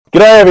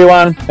G'day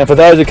everyone, and for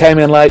those who came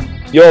in late,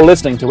 you're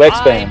listening to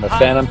X-Band, the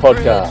Phantom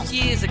Podcast.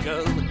 Years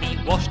ago,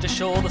 he washed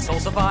ashore the sole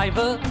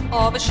survivor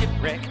of a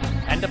shipwreck,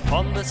 and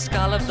upon the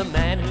skull of the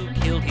man who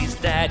killed his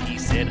dad, he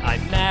said,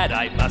 "I'm mad,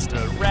 I must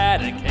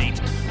eradicate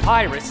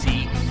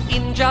piracy,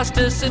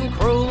 injustice and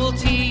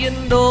cruelty,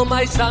 and all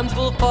my sons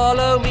will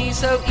follow me,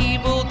 so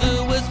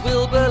evildoers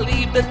will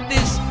believe that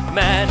this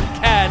man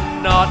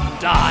cannot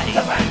die."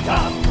 The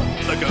Phantom!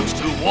 The ghost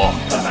who walks.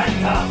 The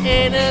Phantom!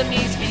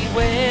 Enemies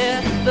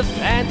beware, the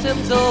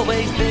Phantom's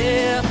always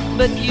there,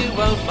 but you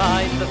won't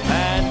find the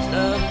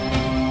Phantom.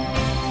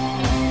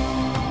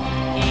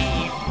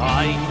 He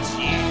finds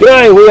you.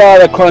 G'day, we are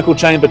the Chronicle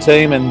Chamber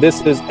team, and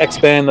this is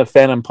X-Band, the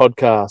Phantom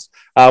Podcast.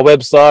 Our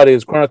website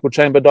is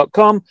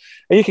chroniclechamber.com,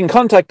 and you can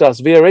contact us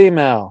via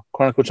email,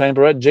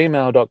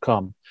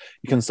 chroniclechamber@gmail.com.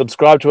 You can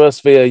subscribe to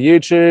us via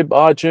YouTube,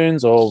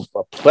 iTunes, or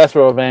a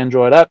plethora of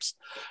Android apps.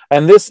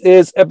 And this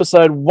is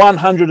episode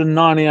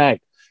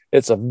 198.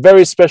 It's a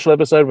very special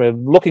episode. We're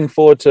looking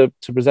forward to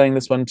presenting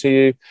this one to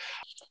you.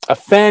 A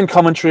fan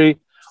commentary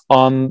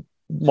on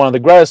one of the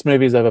greatest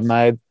movies ever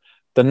made,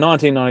 the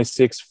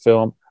 1996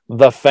 film,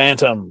 The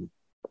Phantom.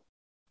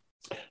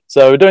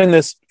 So we're doing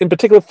this in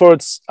particular for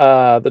its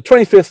the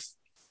 25th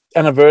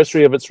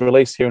anniversary of its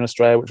release here in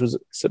Australia, which was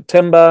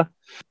September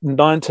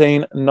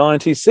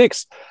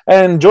 1996.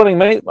 And joining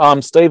me,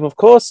 I'm Steve, of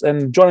course,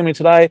 and joining me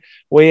today,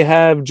 we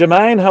have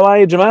Jermaine. How are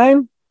you,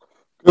 Jermaine?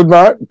 Good,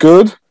 mate.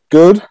 Good.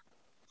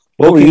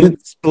 Looking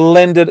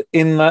splendid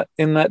in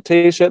that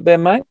T-shirt there,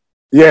 mate.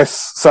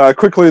 Yes. So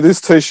quickly, this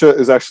T-shirt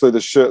is actually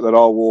the shirt that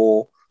I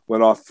wore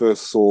when I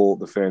first saw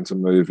the Phantom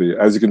movie.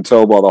 As you can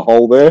tell by the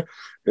hole there,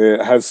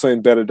 it has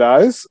seen better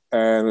days,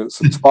 and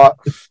it's a tight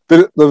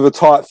bit of a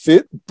tight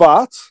fit,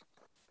 but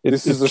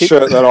this is a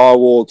shirt that I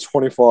wore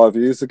 25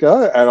 years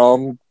ago, and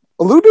I'm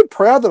a little bit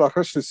proud that I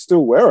can actually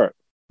still wear it.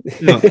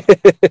 Yeah.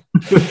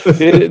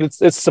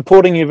 it's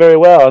supporting you very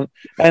well.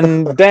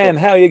 And Dan,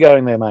 how are you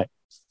going there, mate?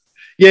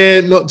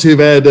 Yeah, not too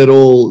bad at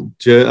all,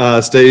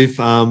 Steve.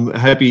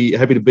 Happy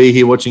to be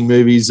here watching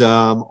movies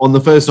on the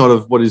first night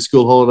of what is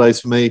school holidays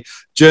for me.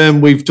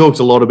 Germ, we've talked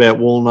a lot about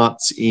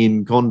walnuts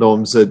in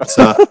condoms. It's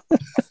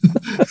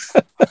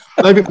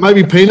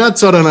maybe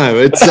peanuts. I don't know.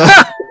 It's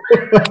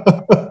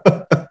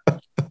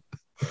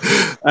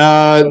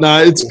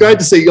no, it's great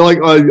to see. Like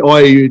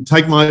I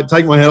take my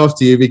hat off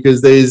to you,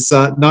 because there's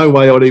no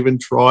way I'd even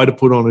try to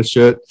put on a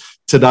shirt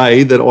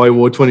today that I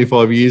wore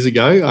 25 years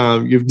ago.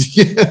 You've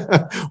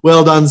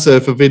well done, sir,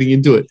 for fitting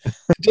into it.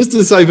 Just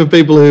to say, for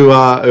people who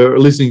are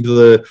listening to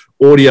the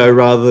audio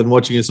rather than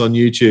watching us on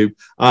YouTube,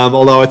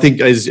 although I think,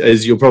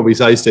 as you'll probably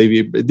say,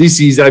 Steve, this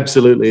is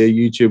absolutely a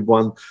YouTube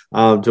one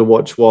to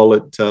watch while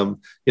it,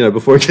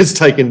 before it gets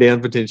taken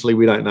down potentially.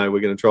 We don't know.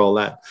 We're going to trial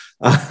that.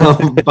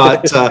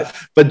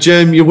 But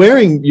Germ, you're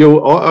wearing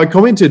I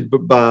commented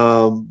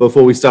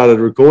before we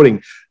started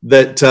recording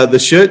that the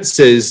shirt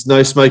says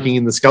 "No smoking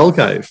in the Skull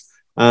Cave."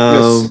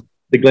 Yes.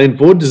 The Glenn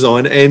Ford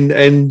design,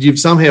 and you've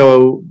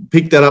somehow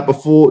picked that up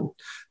before.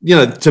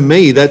 To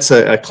me, that's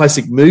a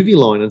classic movie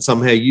line, and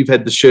somehow you've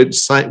had the shirt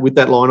with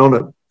that line on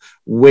it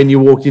when you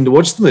walked in to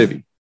watch the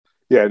movie.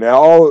 Yeah.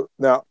 Now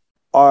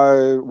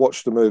I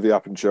watched the movie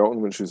up in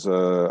Geraldton, which is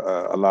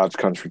a large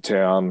country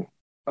town,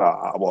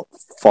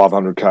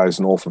 500 k's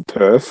north of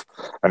Perth,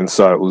 and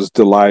so it was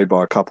delayed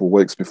by a couple of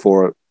weeks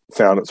before it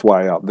found its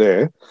way up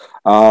there.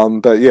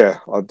 But yeah,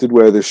 I did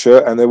wear this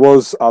shirt, and there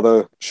was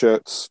other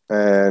shirts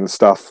and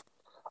stuff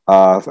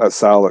at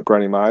sale at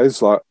Granny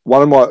Mae's. Like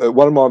one of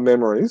my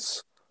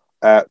memories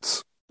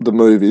at the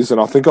movies, and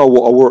I think I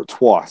wore it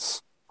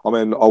twice. I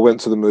mean, I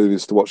went to the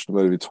movies to watch the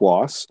movie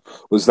twice.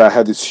 Was they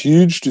had this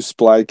huge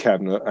display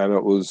cabinet, and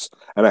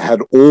it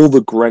had all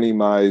the Granny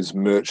Mae's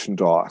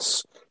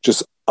merchandise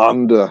just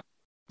under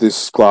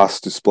this glass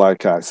display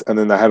case. And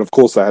then they had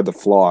the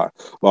flyer,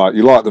 like,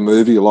 you like the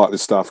movie, you like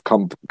this stuff,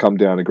 come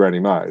down to Granny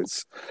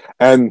Mae's.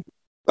 And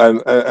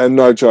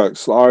no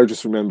jokes, I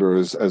just remember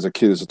as a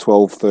kid, as a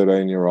 12,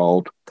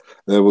 13-year-old,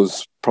 there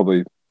was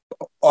probably,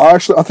 I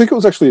think it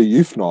was actually a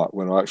youth night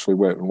when I actually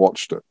went and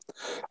watched it,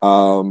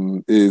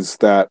 is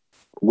that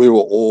we were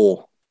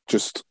all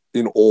just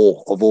in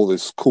awe of all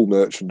this cool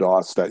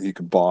merchandise that you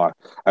could buy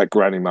at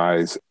Granny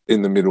Mae's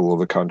in the middle of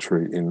the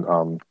country in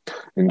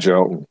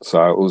Geraldton.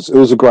 So it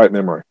was a great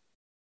memory.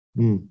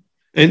 Mm.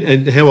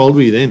 And how old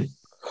were you then?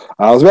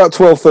 I was about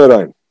 12,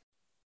 13.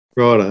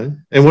 Righto.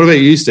 And what about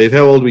you, Steve?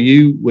 How old were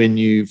you when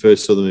you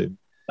first saw the movie?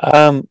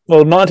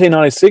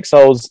 1996,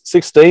 I was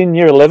 16,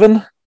 year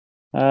 11.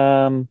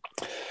 Up in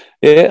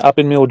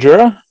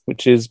Mildura,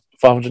 which is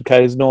 500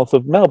 k's north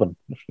of Melbourne,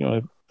 if you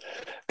want to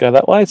go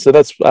that way. So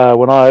that's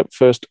when I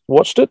first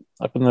watched it,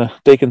 up in the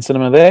Deakin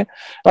Cinema there.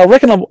 I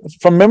reckon I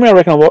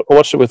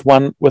watched it with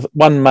one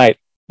mate.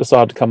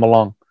 Decided to come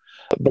along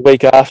the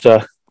week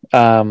after.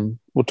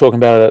 We're talking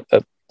about it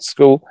at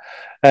school,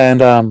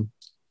 and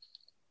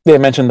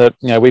mentioned that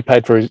we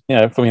paid for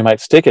from your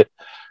mate's ticket,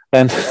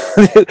 and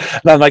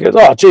my mate goes,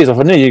 "Oh, geez, if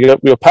I knew you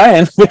were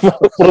paying, we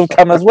would have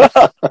come as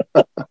well."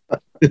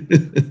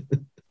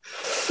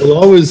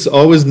 Well,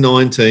 I was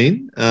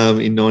 19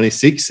 in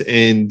 '96,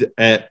 and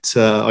at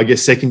I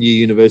guess second year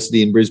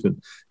university in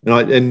Brisbane.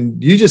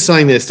 And you just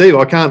saying there, Steve,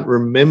 I can't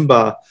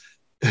remember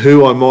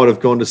who I might have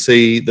gone to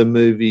see the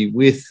movie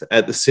with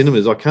at the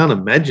cinemas. I can't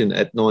imagine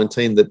at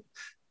 19 that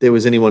there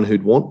was anyone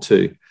who'd want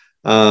to.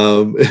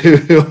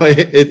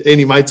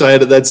 Any mates I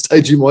had at that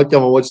stage who might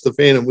come and watch The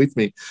Phantom with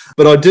me.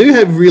 But I do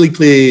have really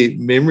clear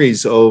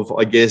memories of,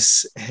 I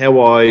guess,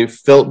 how I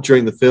felt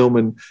during the film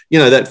and,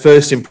 that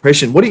first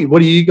impression. What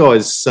do you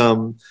guys,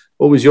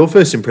 what was your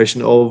first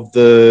impression of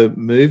the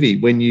movie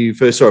when you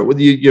first saw it? What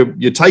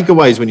your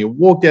takeaways when you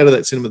walked out of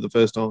that cinema the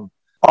first time?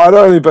 I'd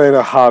only been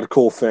a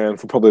hardcore fan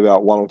for probably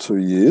about 1 or 2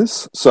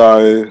 years.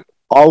 So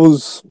I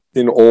was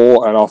in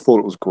awe and I thought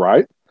it was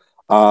great.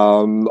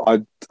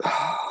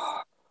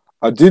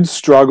 I did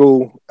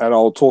struggle, and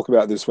I'll talk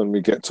about this when we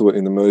get to it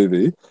in the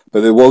movie,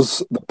 but there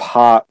was the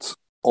part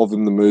of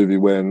in the movie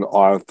when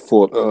I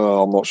thought,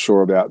 I'm not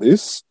sure about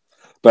this.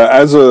 But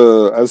as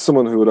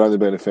someone who had only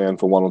been a fan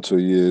for 1 or 2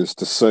 years,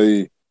 to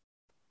see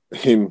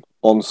him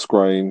on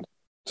screen,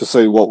 to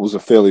see what was a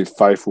fairly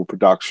faithful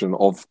production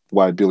of the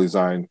way Billy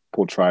Zane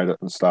portrayed it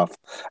and stuff,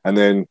 and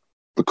then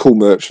the cool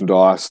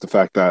merchandise, the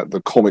fact that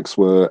the comics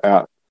were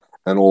out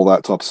and all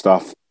that type of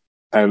stuff.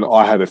 And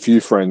I had a few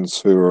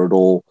friends who had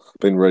all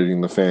been reading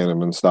The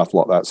Phantom and stuff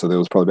like that, so there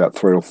was probably about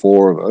 3 or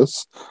 4 of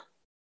us.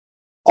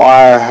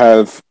 I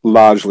have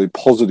largely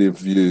positive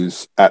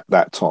views at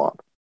that time.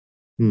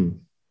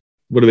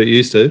 What about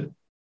you, Steve?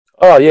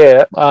 Oh,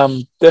 yeah,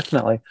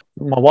 definitely.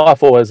 My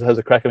wife always has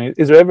a crack at me.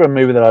 Is there ever a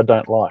movie that I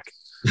don't like?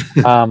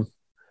 And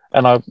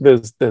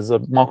there's a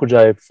Michael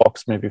J.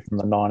 Fox movie from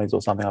the 90s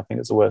or something. I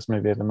think it's the worst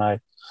movie ever made.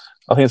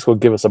 I think it's called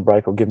Give Us a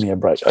Break or Give Me a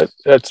Break.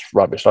 It's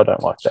rubbish. I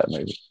don't like that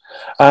movie.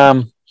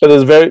 But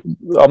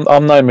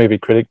I'm no movie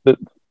critic. But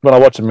when I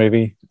watch a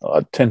movie,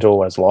 I tend to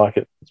always like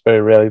it. It's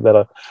very rarely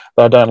that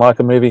I don't like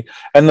a movie.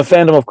 And The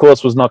Phantom, of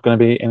course, was not going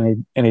to be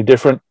any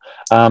different.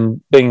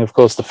 Being, of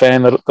course, the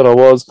fan that I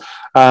was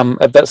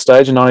at that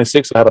stage in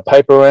 '96, I had a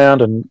paper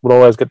around and would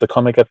always get the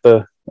comic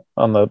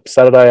on the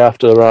Saturday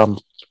after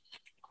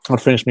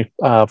I'd finished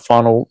my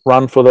final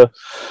run for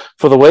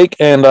the week.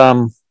 And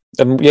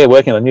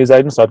working at a news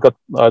agency, I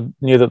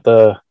knew that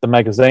the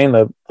magazine,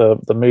 the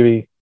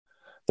movie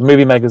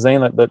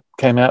magazine that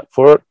came out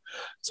for it.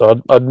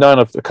 So I'd known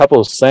a couple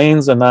of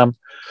scenes, and I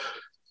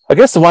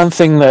guess the one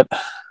thing that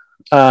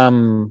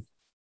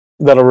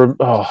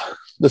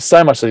there's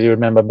so much that you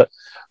remember, but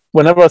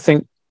whenever I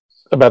think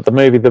about the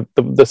movie,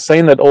 the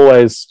scene that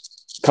always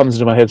comes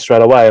into my head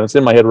straight away, and it's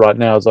in my head right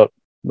now as I'm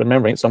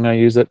remembering it, so I'm going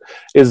to use it,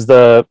 is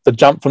the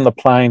jump from the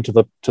plane to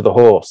the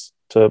horse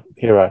to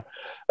Hero.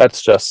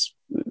 That's just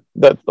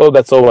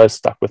that's always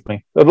stuck with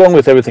me, along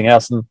with everything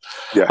else. And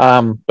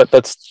but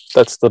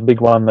that's the big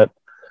one that.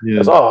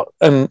 Yeah.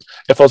 And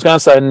if I was going to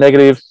say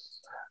negative,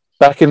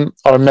 I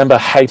remember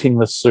hating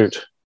the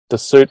suit. The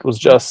suit was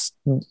just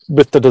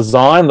with the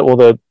design, or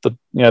the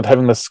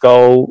having the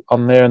skull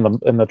on there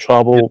and the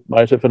tribal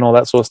motif and all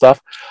that sort of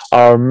stuff.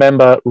 I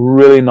remember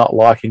really not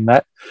liking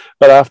that.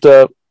 But I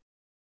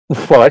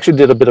actually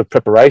did a bit of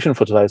preparation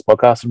for today's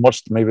podcast and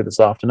watched the movie this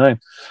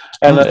afternoon,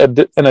 and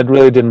it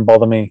really didn't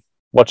bother me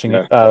watching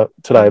it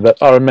today.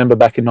 But I remember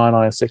back in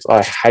 1996,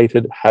 I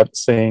hated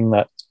seeing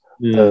that.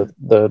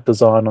 The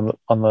design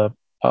on the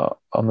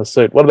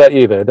suit. What about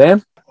you there,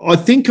 Dan? I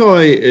think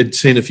I had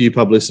seen a few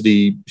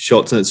publicity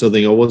shots and that sort of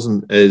thing. I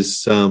wasn't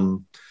as I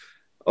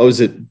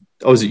was at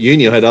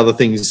uni. I had other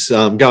things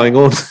going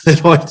on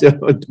that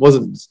I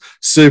wasn't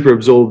super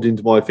absorbed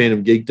into my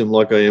Phantom geekdom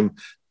like I am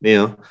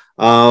now.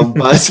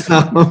 But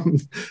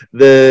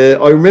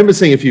I remember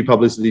seeing a few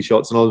publicity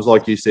shots, and I was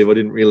like you, Steve. I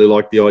didn't really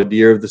like the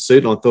idea of the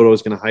suit, and I thought I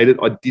was going to hate it.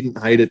 I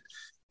didn't hate it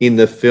in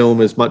the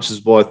film as much as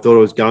I thought I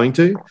was going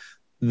to.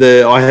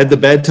 I had the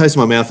bad taste in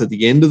my mouth at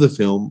the end of the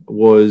film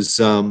was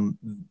to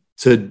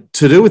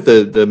do with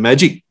the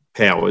magic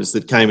powers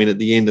that came in at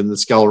the end and the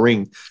skull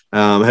ring,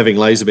 having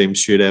laser beams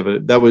shoot out of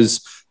it. That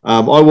was I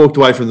walked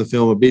away from the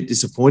film a bit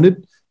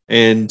disappointed,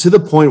 and to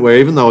the point where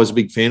even though I was a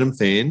big Phantom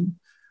fan,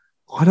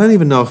 I don't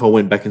even know if I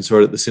went back and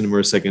saw it at the cinema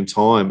a second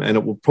time, and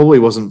it probably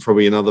wasn't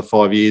another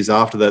 5 years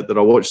after that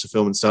I watched the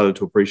film and started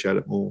to appreciate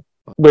it more.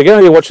 We're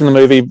going to be watching the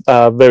movie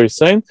very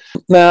soon.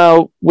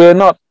 Now, we're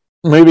not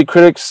movie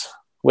critics.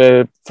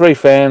 We're 3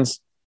 fans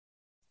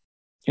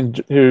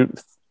who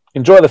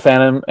enjoy the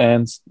Phantom,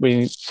 and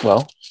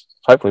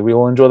hopefully we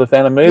all enjoy the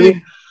Phantom movie.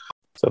 Yeah.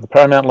 So the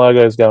Paramount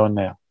logo is going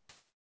now.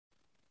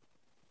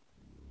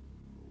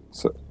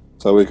 So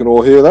we can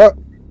all hear that?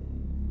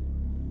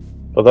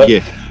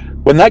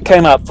 When that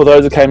came up, for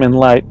those who came in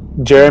late,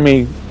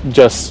 Jeremy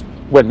just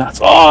went nuts.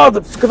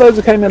 For those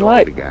who came in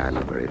late.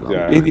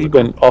 He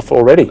went off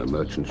already.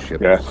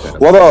 Yeah.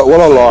 What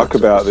I like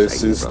about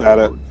this is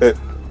that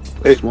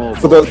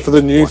for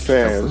the new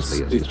fans,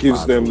 it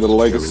gives them the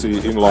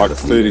legacy in like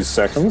 30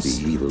 seconds,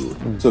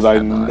 so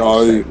they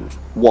know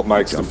what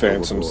makes the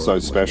Phantom so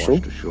special.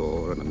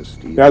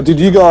 Now, did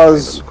you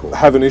guys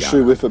have an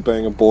issue with it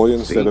being a boy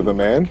instead of a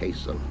man?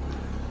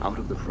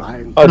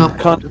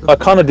 I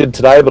kind of did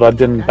today, but I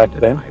didn't back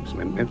then.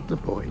 And the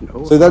boy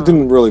knows. So that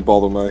didn't really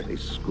bother me. They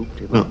scooped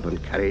him up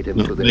and carried him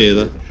to their me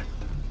either. village.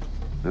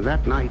 And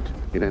that night,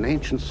 in an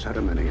ancient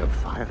ceremony of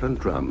fire and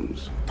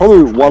drums,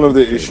 Probably one of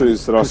the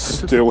issues that I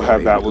still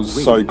have that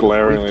was so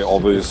glaringly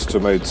obvious to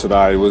me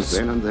today was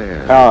then and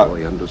there, how, the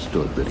boy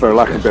understood that for he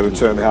lack was of a better destined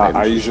term, to how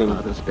avenge his Asian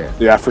father's death,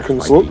 the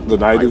Africans look, the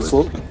natives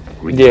look.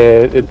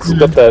 Yeah, it's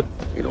got that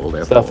in all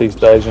their Southeast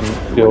faults.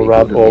 Asian feel,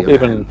 rather, or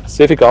even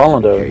Pacific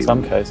Islander in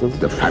some cases,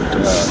 The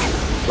Phantom.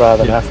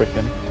 rather than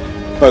African.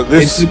 But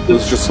this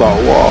was just like,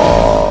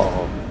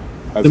 whoa.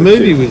 As The a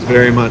movie kid. was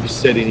very much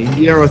set in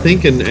India, I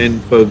think,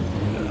 and for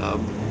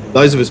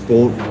those of us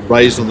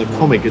raised on the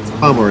comic, it's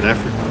far more an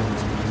African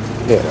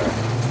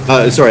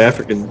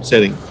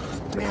setting.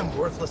 Damn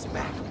worthless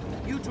map.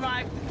 You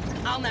drive,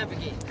 I'll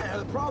navigate.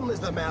 The problem is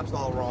the map's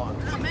all wrong.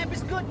 The map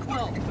is good,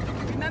 Quill.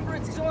 Remember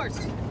its source.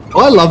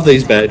 I love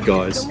these bad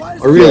guys. Then why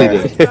does I really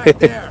the do. map back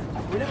there?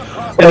 We never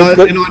crossed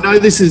And I know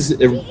this is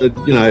a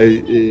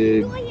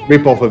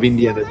rip off of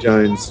Indiana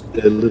Jones,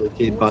 a little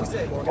kid, but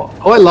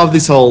I love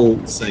this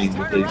whole scene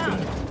with these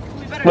guys.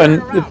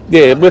 When,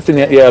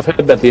 I've heard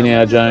about the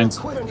Indiana Jones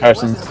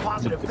comparisons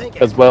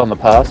as well in the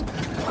past,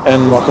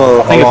 and Like,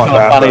 I think I it's like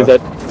kind of funny that,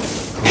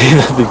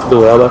 that big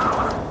little elder.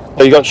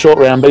 So you got Short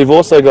Round, but you've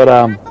also got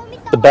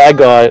the bad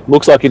guy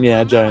looks like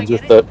Indiana Jones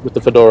with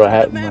the fedora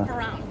hat and Map the,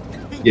 around.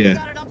 Yeah. You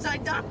got it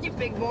upside down, you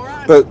big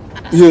moron. But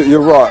you're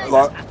right.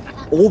 Like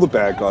all the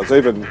bad guys,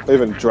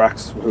 even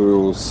Drax,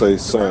 who we'll see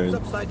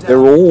soon, they're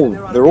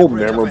all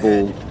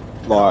memorable.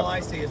 All I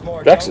Like see is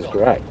more Drax is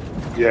jungle. great.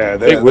 yeah,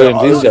 Big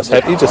Williams, he just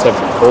has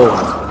some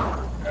balls.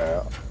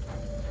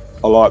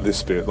 I like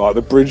this bit. Like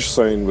the bridge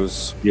scene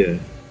was Yeah.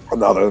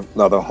 another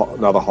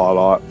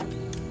highlight.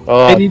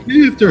 Oh, And you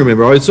do have to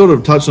remember, I sort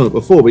of touched on it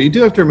before, but you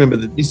do have to remember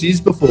that this is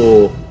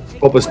before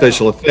proper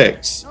special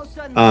effects,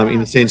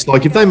 in a sense.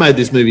 Like, if they made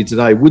this movie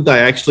today, would they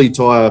actually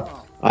tie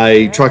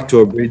a truck to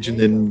a bridge and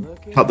then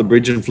cut the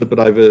bridge and flip it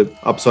over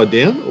upside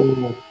down?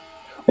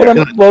 Or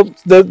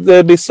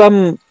there'd be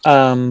some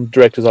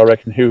directors, I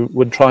reckon, who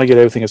would try and get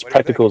everything as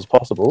practical as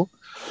possible,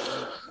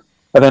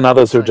 and then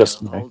others who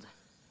just go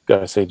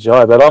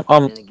CGI. But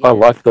I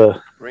like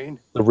the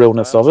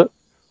realness of it.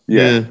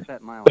 yeah.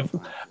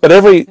 But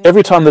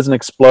every time there's an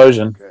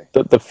explosion,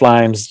 the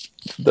flames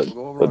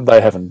that they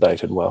haven't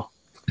dated well.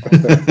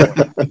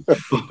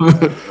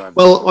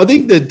 Well, I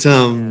think that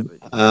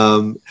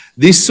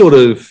this sort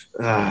of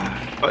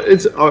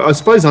it's, I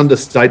suppose,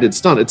 understated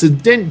stunt. It's a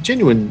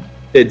genuine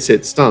dead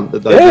set stunt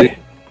that they do,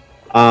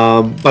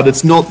 but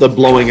it's not the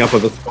blowing up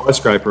of a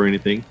skyscraper or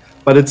anything.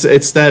 But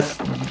it's that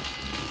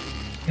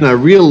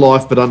real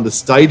life but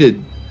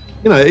understated.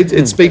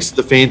 It speaks to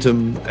the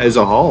Phantom as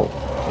a whole.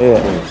 Yeah,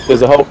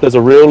 there's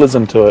a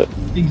realism to it,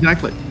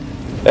 Exactly.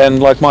 and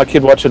like my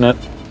kid watching it,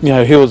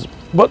 he was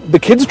the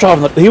kid's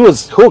driving it. He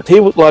was hooked. He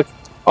was like,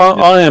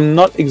 I am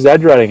not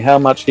exaggerating how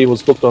much he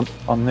was hooked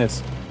on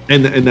this.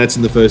 And that's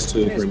in the first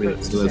 2 or 3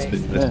 minutes. So that's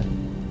fantastic.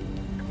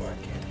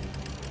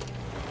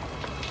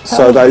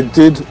 So they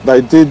did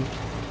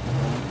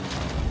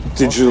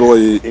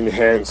digitally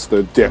enhance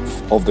the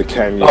depth of the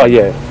canyon. Oh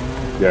yeah,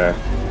 Yeah.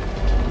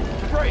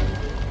 Brake!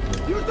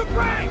 Use the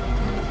brake!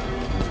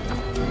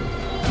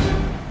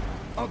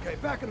 Okay,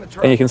 back in the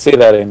truck. and you can see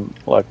that in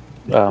like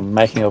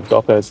making of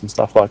docos and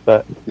stuff like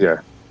that.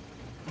 Yeah.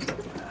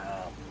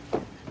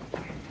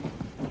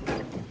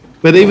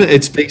 But even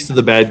it speaks to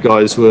the bad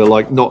guys who are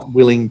like not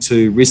willing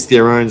to risk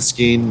their own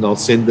skin. They'll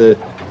send the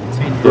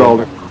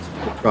 10-year-old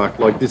truck.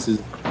 Like, this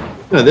is,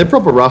 they're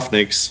proper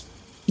roughnecks.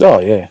 Oh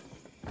yeah.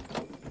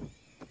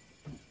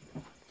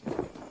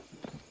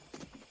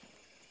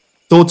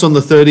 Thoughts on the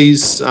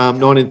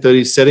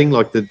 1930s setting,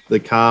 like the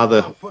car,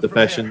 the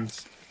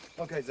fashions.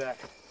 Okay, Zach.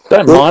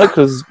 Don't mind it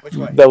because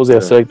that was the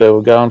aesthetic they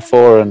were going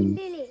for, and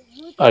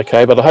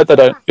okay. But I hope they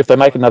don't. If they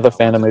make another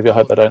Phantom movie, I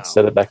hope they don't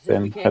set it back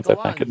then. I hope they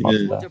make it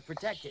not To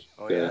protect it.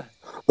 Yeah.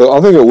 But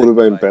I think it would have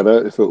been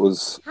better if it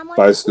was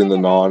based in the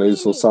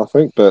 90s or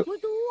something, but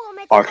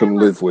I can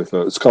live with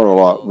it. It's kind of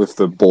like with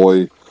the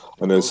boy,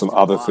 and there's some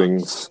other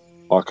things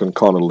I can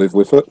kind of live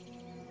with it.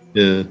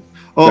 Yeah.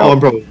 Oh, I'm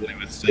probably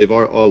with Steve.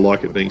 I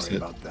like it being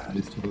set.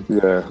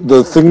 Yeah.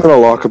 The thing that I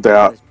like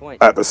about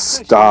at the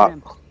start,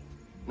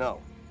 No.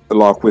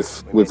 like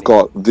we've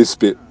got this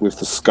bit with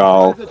the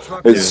skull,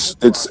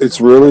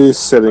 it's really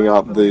setting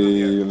up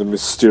the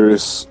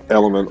mysterious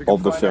element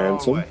of the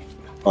Phantom.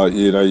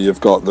 You've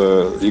got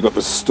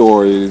the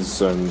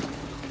stories and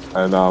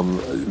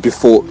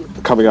before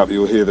coming up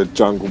you'll hear the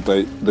jungle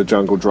beat, the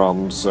jungle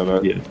drums, and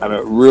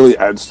it really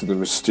adds to the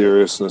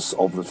mysteriousness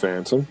of the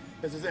Phantom.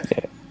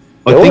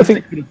 I think they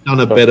could have done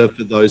it better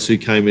for those who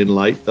came in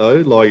late,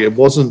 though. Like, it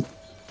wasn't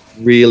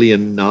really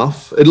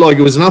enough. It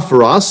was enough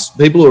for us.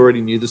 People who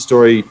already knew the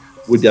story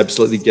would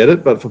absolutely get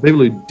it, but for people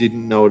who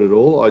didn't know it at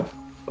all,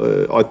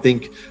 I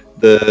think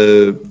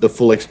the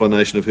full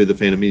explanation of who the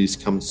Phantom is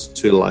comes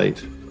too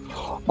late.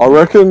 I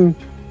reckon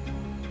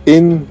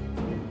in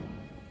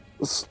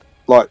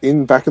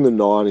back in the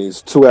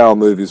 90s, 2-hour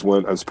movies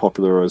weren't as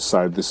popular as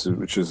say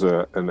which is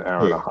an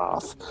hour and a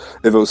half.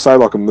 If it was say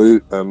like a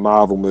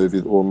Marvel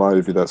movie or a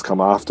movie that's come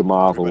after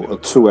Marvel, a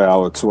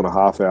 2-hour,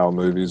 2.5-hour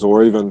movies,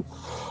 or even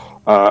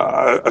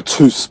a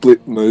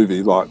 2-split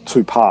movie, like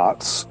 2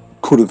 parts,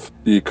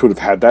 you could have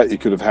had that. You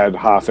could have had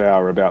half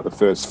hour about the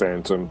first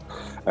Phantom,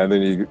 and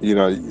then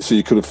so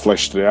you could have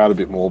fleshed it out a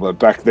bit more. But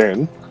back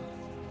then,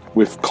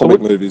 with comic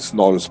movies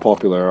not as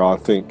popular, I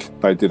think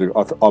they did it.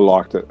 I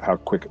liked it how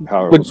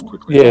it was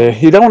quickly. Yeah,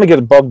 you don't want to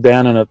get bogged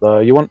down in it though.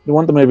 You want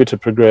the movie to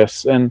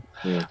progress, and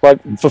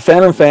like for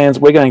Phantom fans,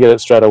 we're going to get it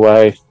straight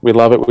away. We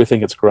love it. We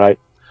think it's great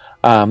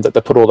that they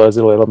put all those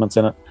little elements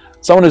in it.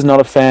 Someone who's not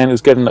a fan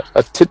is getting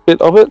a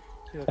tidbit of it,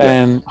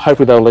 and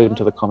hopefully they'll lead them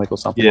to the comic or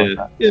something like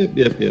that.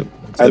 Yeah.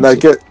 And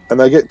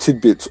they get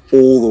tidbits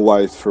all the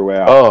way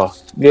throughout. Oh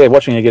yeah,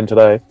 watching it again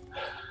today.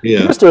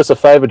 Yeah. Just do us a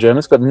favour, Jim.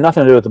 It's got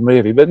nothing to do with the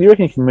movie, but you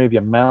reckon you can move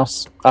your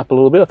mouse up a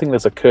little bit? I think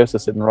there's a cursor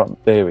sitting right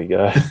there. We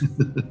go.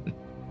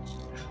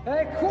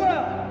 Hey, Quill,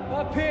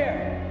 up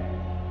here.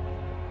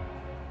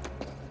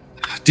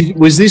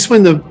 Was this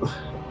when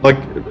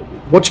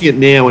watching it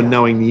now and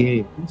knowing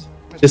the end,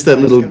 just that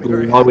little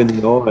glow in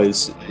the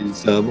eyes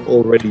is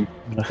already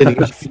getting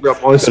to figure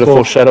out my Bit of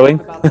foreshadowing.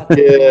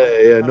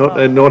 Yeah,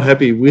 not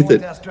happy with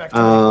it.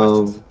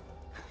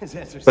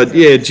 But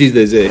yeah, geez,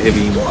 there's a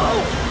heavy.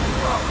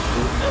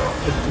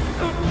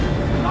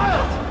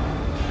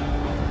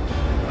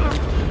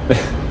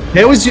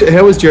 How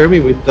was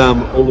Jeremy with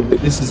all of it?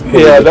 This is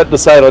that to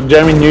say, like,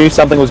 Jeremy knew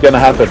something was going to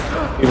happen.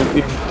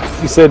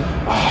 He said,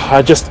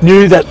 "I just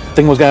knew that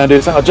thing was going to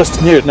do something. I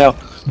just knew it." Now,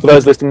 for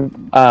those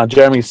listening,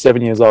 Jeremy's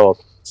 7 years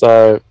old,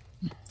 so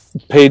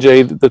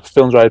PG. The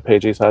film's rated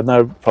PG, so I had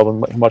no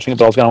problem watching it.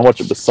 But I was going to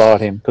watch it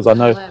beside him because I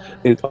know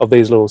of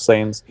these little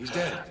scenes.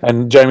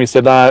 And Jeremy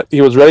said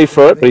he was ready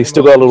for it, but he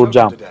still got a little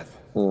jump.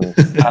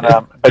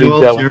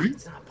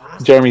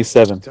 Jeremy's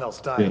 7.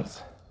 Yeah.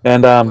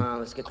 And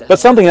but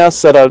something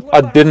else that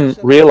I didn't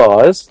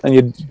realise, and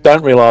you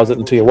don't realise it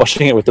until you're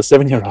watching it with the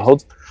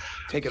 7-year-olds,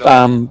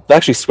 they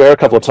actually swear a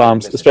couple of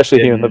times,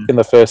 especially here in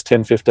the first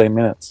 10-15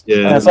 minutes.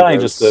 Yeah, and it's only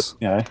just that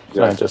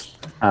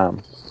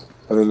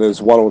and then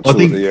there's one or two at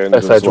the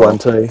end. Stage 1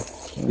 too.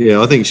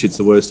 Yeah, I think shit's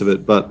the worst of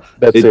it, but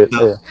that's it.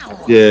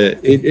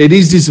 It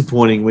is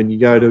disappointing when you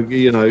go to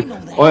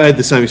I had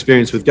the same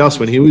experience with Gus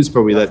when he was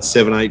probably that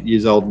 7-8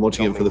 years old and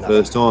watching it for the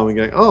first time and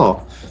going,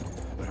 oh.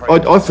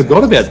 I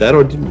forgot about that.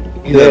 I didn't.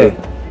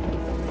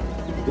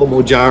 A lot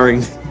more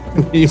jarring.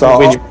 And you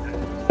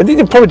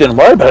probably didn't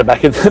worry about it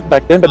back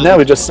then, but now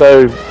we're just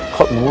so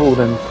cotton wooled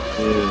and.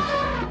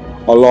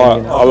 Yeah. I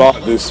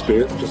like this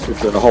bit just with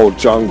the whole the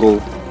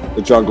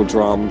jungle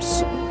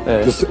drums.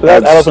 Yeah.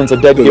 That elephant's a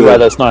dead giveaway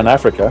that's not in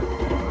Africa.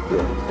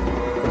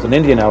 It's an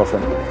Indian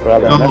elephant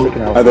rather than an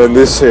African elephant. And then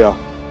this here,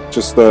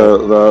 just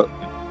the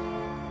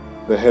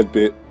head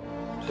bit.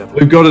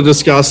 We've got to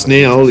discuss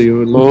now.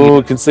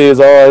 You can see his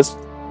eyes.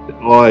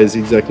 Eyes,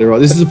 exactly right.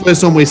 This is the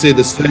first time we see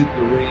the suit,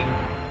 the ring,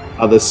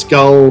 the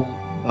skull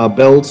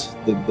belt,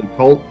 the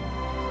Colt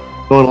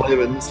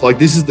 911. It's like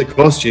this is the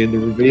costume, the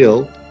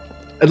reveal.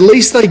 At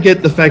least they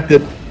get the fact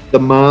that the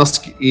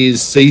mask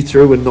is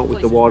see-through and not with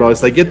the white eyes.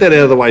 They get that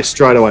out of the way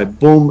straight away.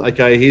 Boom.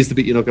 Okay, here's the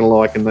bit you're not going to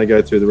like, and they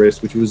go through the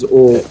rest, which was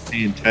all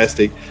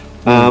fantastic.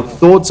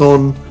 Thoughts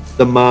on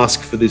the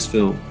mask for this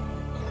film?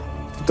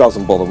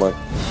 Doesn't bother me.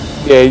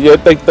 Yeah,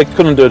 they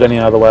couldn't do it any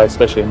other way,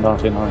 especially in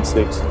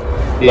 1996.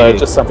 So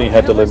just something you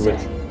had to live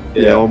with.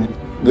 Yeah,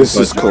 this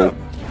is cool.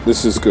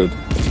 This is good.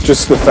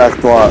 Just the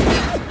fact that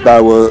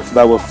they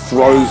were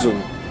frozen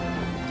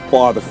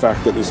by the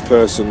fact that this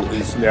person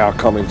is now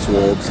coming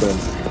towards them.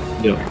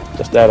 Yeah,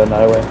 just out of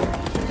nowhere.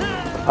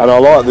 And I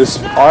like this.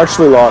 I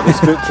actually like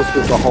this bit just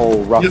with the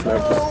whole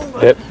roughneck.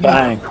 Yep,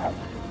 bang.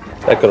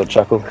 That got a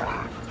chuckle.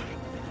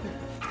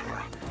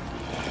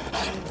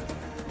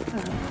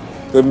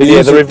 The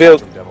music, the reveal.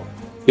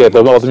 Yeah,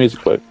 the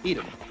music works.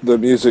 The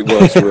music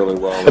works really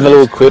well. And the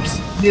little clips.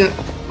 Yeah.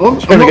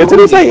 Did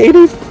he say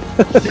Edie?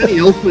 Danny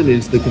Elfman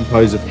is the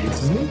composer for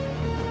this, isn't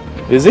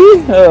he? Is he?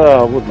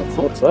 I wouldn't have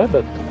thought so,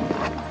 but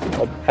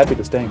I'm happy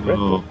to stand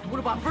corrected. Oh. I'm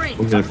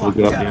going to have to look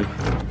it up now.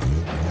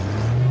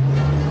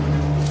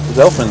 Because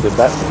Elfman did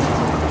that.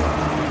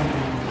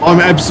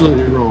 I'm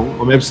absolutely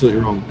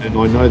wrong. And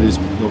I know this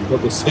because I've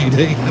got the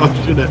CD.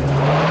 I should have.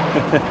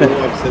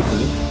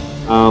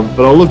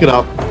 But I'll look it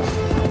up.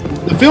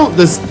 The film,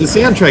 the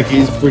soundtrack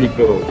is pretty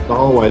cool the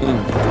whole way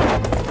through.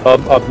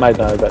 I've made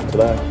note of that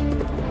today.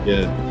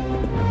 Yeah.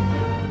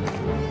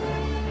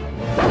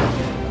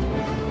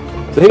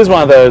 So here's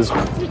one of those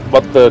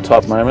what the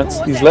type moments.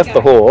 He's left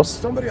the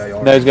horse.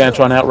 Now he's going to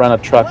try and outrun a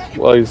truck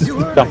while he's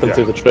jumping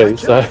through the tree.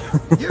 So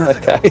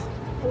okay.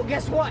 Well,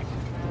 guess what?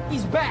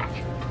 He's back.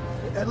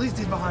 At least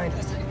he's behind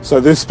us. So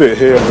this bit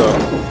here,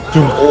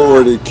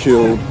 already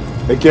killed.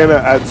 Again, it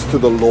adds to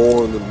the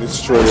lore and the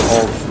mystery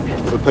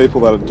of the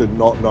people that did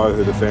not know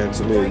who the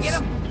Phantom is.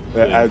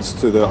 It adds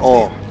to the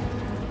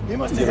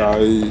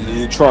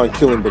you try and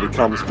kill him, but he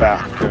comes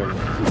back, and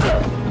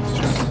it's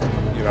just,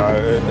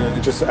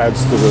 it just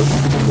adds to the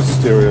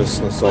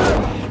mysteriousness of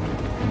it.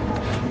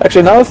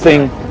 Actually, another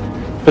thing,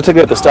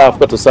 particularly at the start, I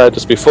forgot to say it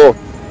just before,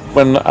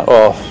 when,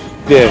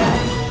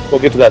 we'll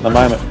get to that in a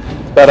moment.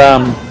 But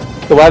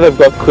the way they've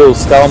got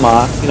Quill's skull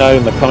mark, you know,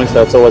 in the comics,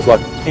 it's always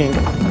like ink,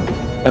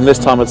 and this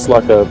time it's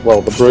like the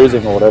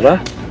bruising or whatever,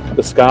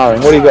 the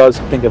scarring. What do you guys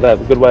think of that?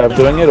 A good way of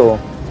doing it, or?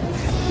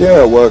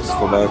 Yeah, it works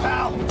for me.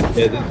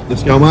 Yeah, the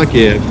skull mark,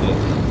 yeah.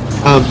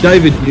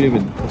 David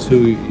Newman,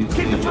 who is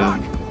the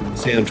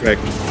soundtrack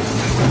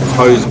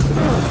composer.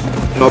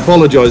 And I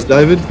apologise,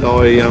 David.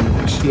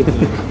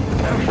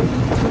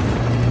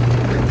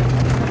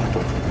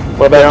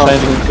 What about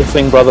changing the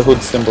Thing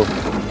Brotherhood symbol?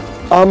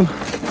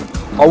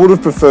 I would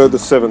have preferred the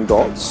 7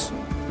 dots,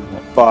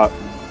 but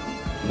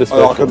This I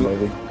version can-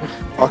 movie.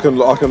 I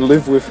can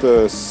live with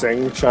the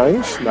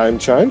name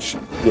change,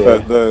 Yeah.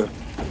 but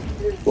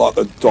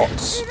the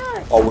dots,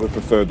 I would have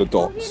preferred the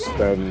dots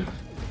than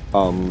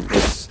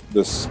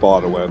the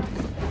spider web.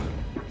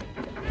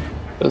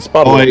 The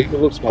spider I it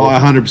looks more-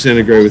 100%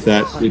 agree with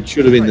that. It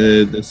should have been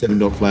the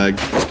 7-dot flag.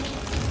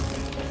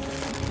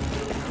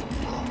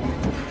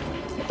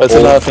 It's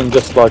another thing,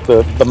 just like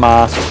the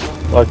mask.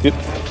 Like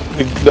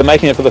they're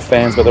making it for the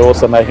fans, but they're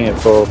also making it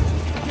for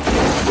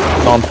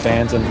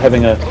non-fans, and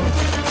having a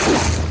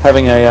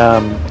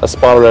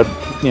spider web,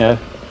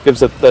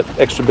 gives it that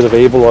extra bit of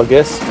evil, I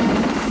guess.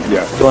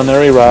 Yeah.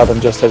 Culinary rather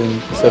than just having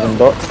 7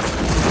 dots.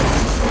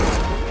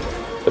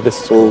 But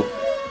this is Well,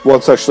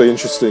 what's actually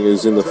interesting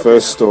is in the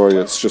first story,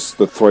 it's just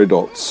the 3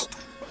 dots.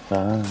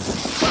 I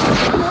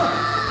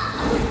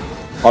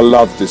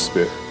love this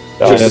bit.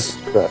 Just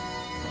great.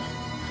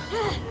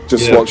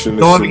 watching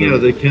this. Diving out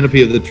of the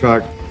canopy of the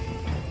truck,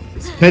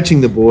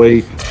 catching the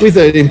boy with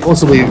an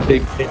impossibly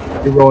deep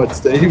canyon. You're right,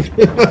 Steve.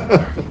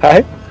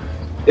 Hey?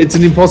 It's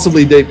an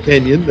impossibly deep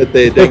canyon that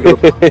they're digging.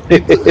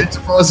 It's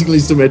surprisingly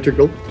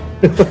symmetrical.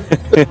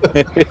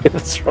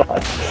 That's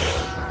right.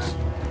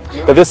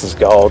 But this is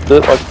gold.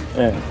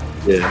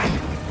 Yeah.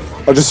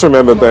 I just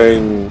remember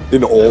being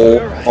in awe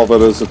of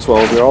it as a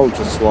 12-year-old,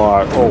 just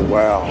like, oh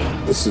wow,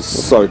 this is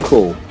so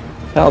cool.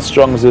 How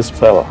strong is this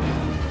fella?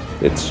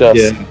 It's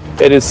just,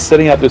 it is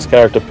setting up this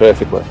character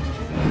perfectly.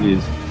 It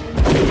is.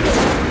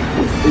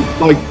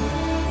 It's like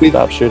with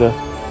Sharpshooter.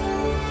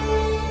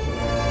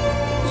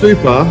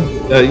 Super,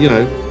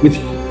 with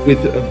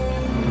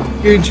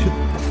huge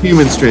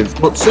human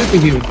strength, not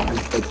superhuman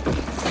strength,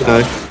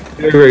 but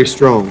very, very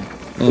strong,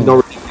 but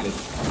not ridiculous.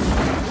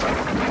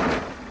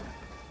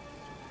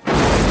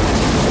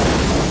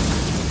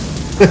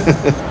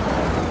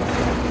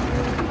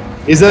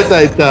 Is that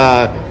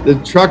the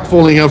truck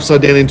falling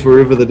upside down into a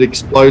river that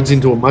explodes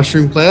into a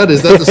mushroom cloud?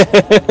 Is that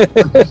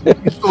the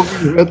you're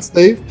talking about,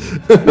 Steve?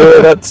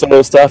 Yeah, that sort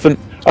of stuff. And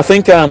I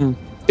think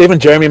even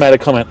Jeremy made a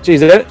comment.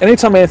 Geez,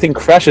 anytime anything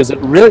crashes, it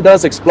really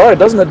does explode,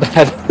 doesn't it,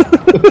 Dad?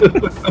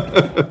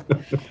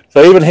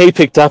 So even he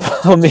picked up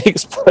on the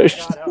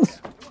explosion.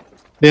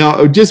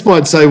 Now, I just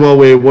might say while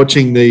we're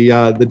watching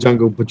the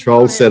Jungle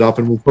Patrol setup,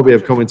 and we'll probably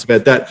have comments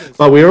about that,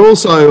 but we're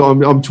also,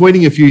 I'm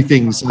tweeting a few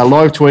things,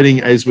 live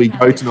tweeting as we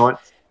go tonight,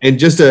 and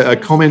just a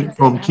comment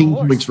from King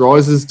Comics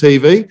Rises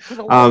TV.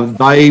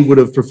 They would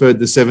have preferred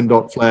the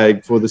 7-dot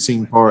flag for the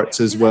Sing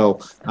Pirates as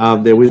well.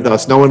 They're with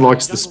us. No one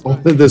likes the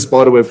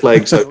spiderweb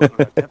flag. So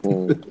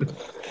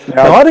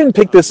Now, I didn't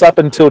pick this up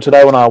until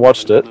today when I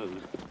watched it,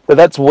 but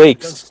that's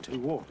Weeks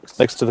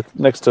next to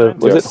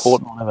was it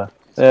Horton or whatever?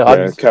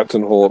 Yeah,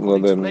 Captain Horton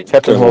and then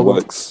Captain Colonel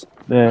Horton. Weeks,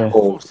 Yeah.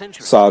 or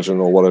Sergeant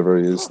or whatever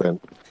he is then.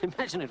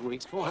 Imagine it,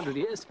 Weeks, 400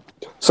 years.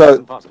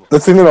 So the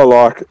thing that I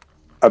like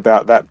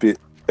about that bit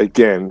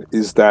again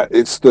is that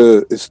it's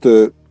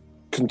the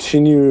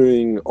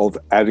continuing of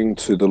adding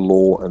to the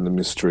lore and the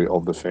mystery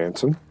of the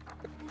Phantom.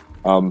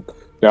 Now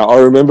I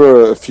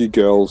remember a few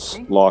girls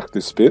like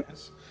this bit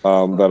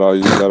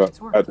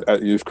at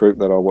youth group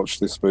that I watched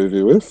this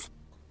movie with.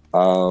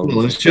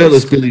 well,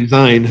 shirtless Billy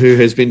Zane, who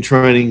has been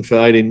training for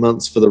 18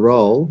 months for the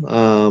role.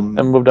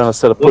 And we've done a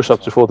set of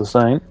push-ups before the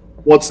scene.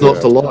 What's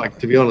not to like,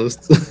 to be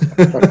honest? Did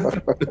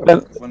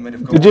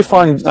you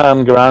find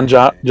Garan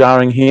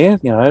jarring here?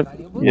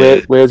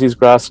 Where's his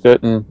grass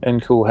skirt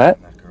and cool hat?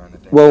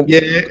 Well,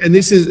 yeah, and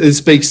it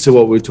speaks to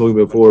what we were talking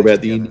before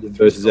about the Indian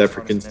versus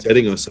African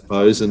setting, I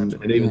suppose, and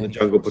even the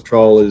Jungle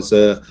Patrol is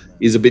a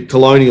bit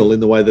colonial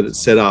in the way that it's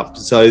set up.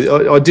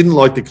 So I didn't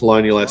like the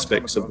colonial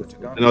aspects of it,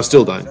 and I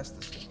still don't.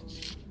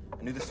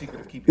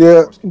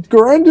 Yeah,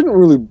 Garan didn't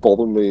really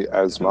bother me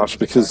as much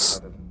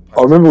because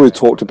I remember we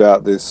talked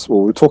about this.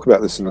 Well, we talked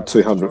about this in the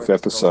 200th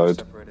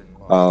episode,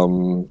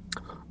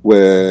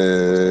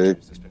 where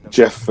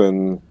Jeff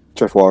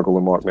Weigel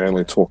and Mike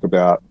Manley talk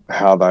about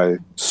how they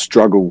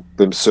struggle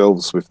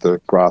themselves with the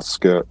grass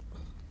skirt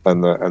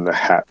and the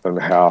hat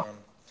and how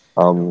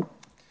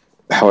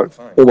it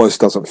almost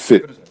doesn't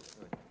fit.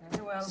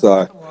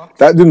 So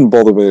that didn't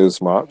bother me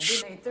as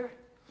much.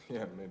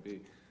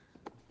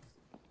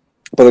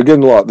 But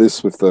again, like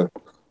this with the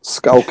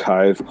Skull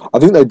Cave, I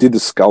think they did the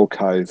Skull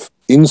Cave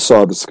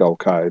inside the Skull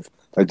Cave.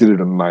 They did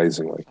it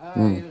amazingly.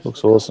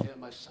 Looks awesome.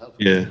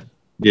 Yeah.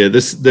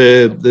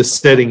 The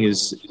setting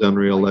is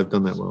unreal. They've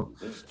done that well.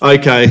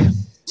 Okay,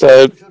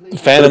 So,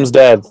 Phantom's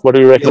dad. What do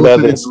you reckon about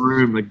Elephant this? in the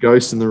room, a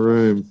ghost in the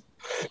room.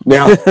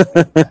 Now,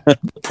 the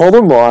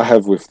problem I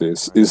have with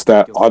this is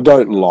that I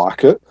don't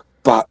like it,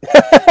 but but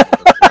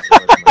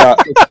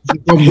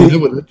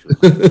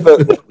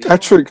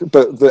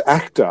the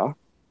actor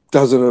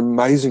does an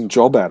amazing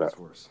job at it.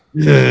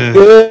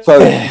 Yeah.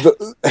 So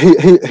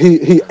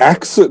he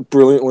acts it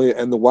brilliantly,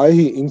 and the way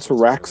he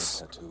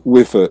interacts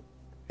with it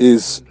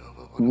is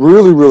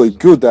really, really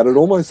good. That it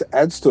almost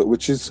adds to it,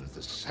 which is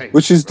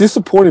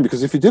disappointing,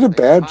 because if he did a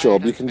bad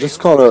job, you can just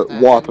kind of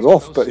wipe it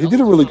off. But he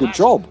did a really good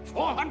job.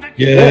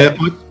 Yeah,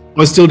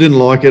 I still didn't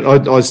like it.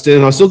 I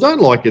still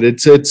don't like it.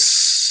 It's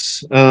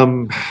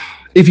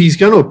if he's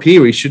going to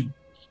appear, he should.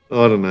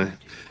 I don't know.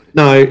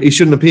 No, he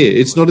shouldn't appear.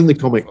 It's not in the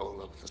comic.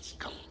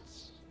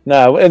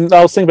 No, and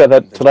I was thinking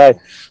about that today.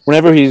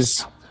 Whenever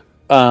he's,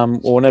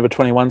 or whenever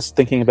 21's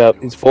thinking about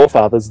his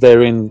forefathers,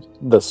 they're in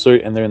the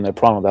suit and they're in their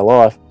prime of their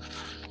life.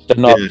 They're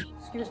not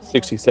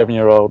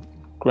 67-year-old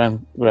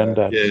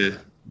granddad. Yeah.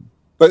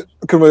 But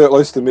can we at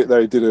least admit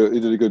that he did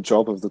a good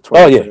job of the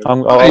 20? Oh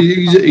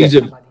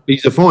yeah,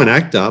 he's a fine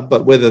actor,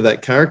 but whether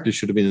that character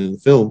should have been in the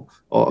film,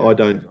 I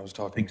don't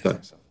think so.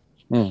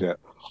 Yeah,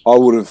 I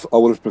would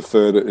have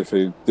preferred it if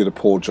he did a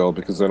poor job,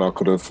 because then I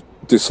could have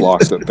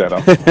disliked it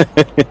better.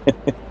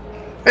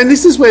 And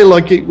this is where,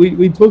 like,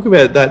 we talk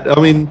about that.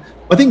 I mean,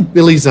 I think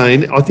Billy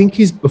Zane, I think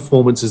his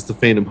performance as the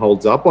Phantom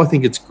holds up. I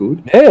think it's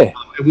good. Yeah.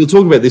 We'll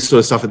talk about this sort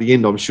of stuff at the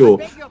end, I'm sure.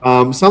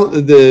 Some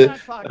of the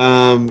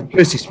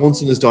Kirsty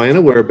Swanson as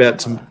Diana, we're about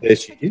to... There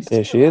she is.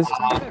 There she is.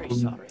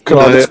 Can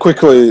I just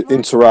quickly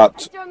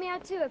interrupt?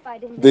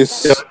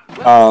 This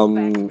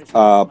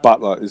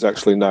butler is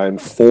actually named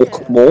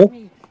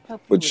Falkmore,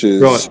 which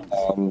is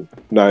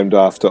named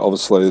after,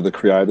 obviously, the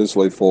creators,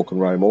 Lee Falk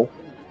and Ray Moore.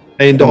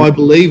 And I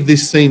believe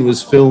this scene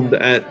was filmed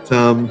at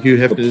Hugh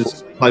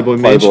Hefner's Playboy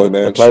Mansion.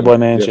 The Playboy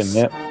Mansion,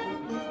 yes.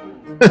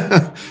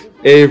 Yeah.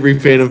 Every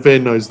Phantom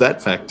fan knows that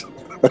fact.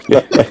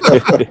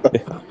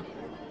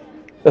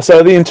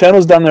 So the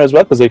internal's done there as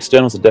well, because the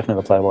externals are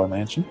definitely the Playboy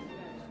Mansion.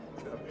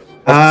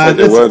 Take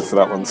your word for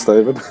that one,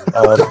 Stephen.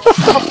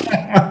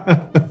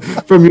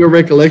 From your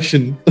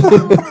recollection,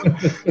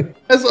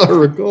 as I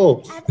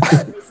recall.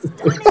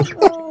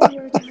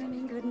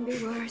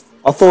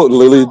 I thought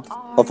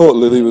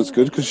Lily was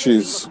good, because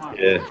she's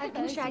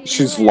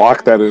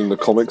like that in the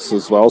comics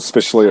as well,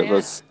 especially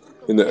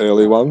in the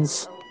early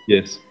ones.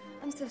 Yes.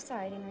 I'm so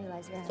sorry, I didn't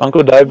realize you had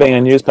Uncle Dave being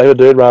a newspaper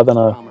dude rather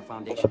than a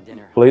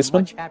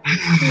policeman.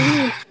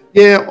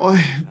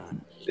 Yeah,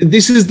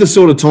 this is the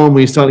sort of time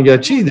where you're starting to go,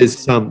 gee,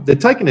 they're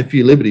taking a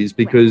few liberties,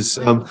 because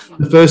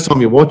the first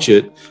time you watch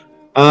it,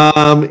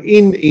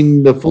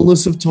 in the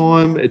fullness of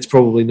time, it's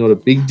probably not a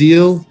big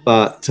deal,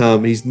 but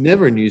he's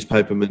never a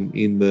newspaperman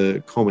in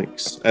the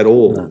comics at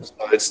all. No. So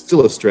it's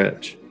still a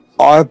stretch.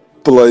 I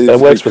believe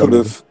he could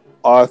have.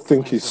 I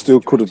think he still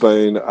could have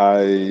been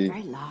a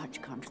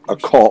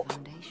cop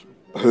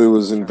who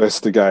was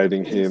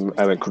investigating him,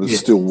 and it could have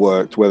still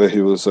worked, whether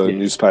he was a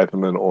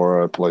newspaperman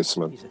or a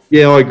policeman.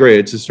 Yeah, I agree.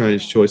 It's a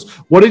strange choice.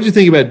 What did you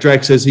think about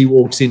Drax as he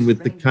walks in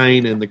with the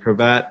cane and the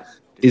cravat?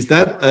 Is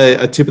that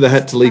a tip of the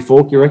hat to Lee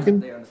Falk, you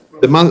reckon?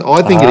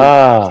 I think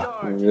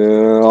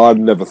yeah, I'd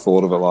never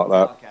thought of it like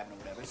that.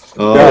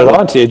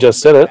 You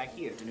just said it.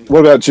 What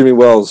about Jimmy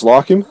Wells?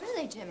 Like him?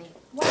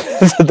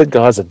 The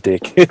guy's a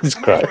dick. He's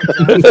great.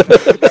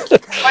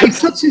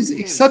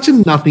 He's such a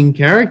nothing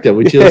character,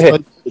 which is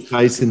the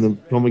case in the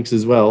comics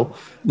as well.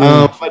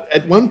 But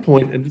at one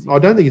point, and I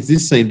don't think it's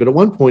this scene, but at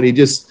one point he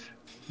just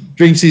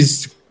drinks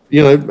his,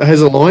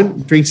 has a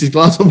line, drinks his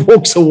glass and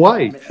walks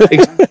away.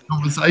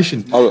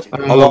 Conversation. I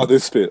like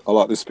this bit.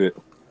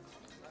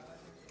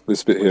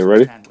 This bit here,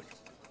 ready?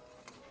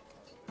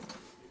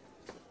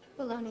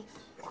 Baloney.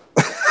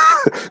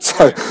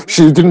 So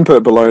she didn't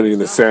put bologna in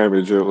the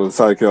sandwich, it was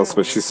something else,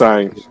 but she's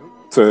saying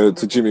to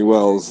Jimmy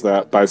Wells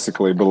that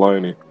basically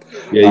bologna.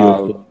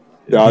 I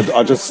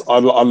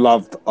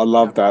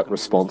love that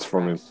response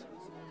from him.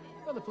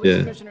 Yeah.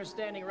 I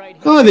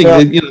think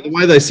that, the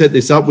way they set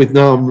this up with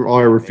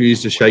I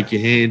refuse to shake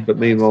your hand, but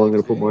meanwhile I'm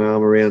going to put my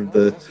arm around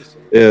the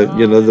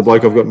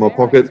bloke I've got in my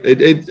pocket.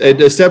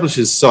 It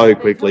establishes so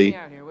quickly.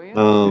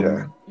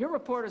 Your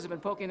reporters have been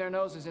poking their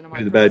noses into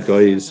who the bad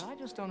guy is.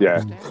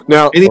 Yeah.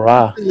 Now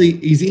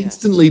he's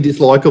instantly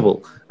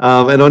dislikable.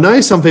 And I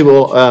know some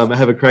people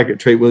have a crack at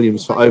Treat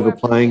Williams for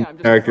overplaying the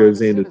character of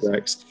Xander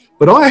Drax,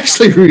 but I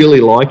actually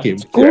really like him.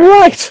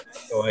 Great.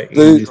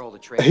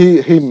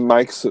 He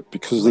makes it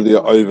because of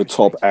the over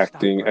top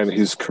acting and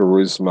his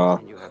charisma,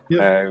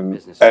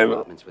 and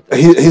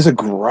he's a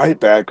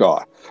great bad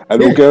guy. And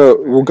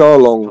we'll go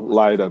along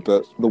later,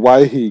 but the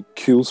way he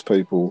kills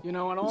people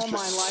is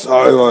just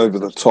so over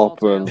the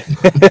top, and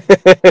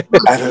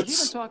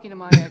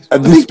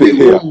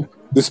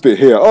this bit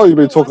here. Oh, you've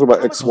been talking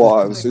about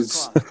ex-wives.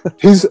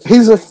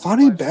 He's a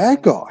funny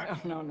bad guy.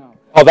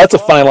 Oh, that's a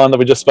funny line that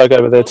we just spoke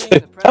over there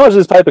too. How much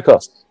does paper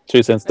cost?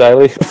 2 cents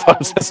daily,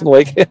 5 cents a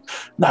week.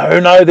 No,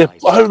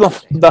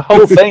 the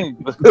whole thing.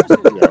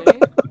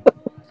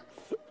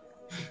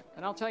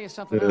 And I'll tell you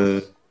something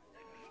else.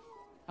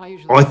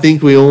 I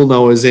think we all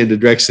know a Xander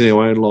Drax in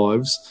our own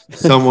lives.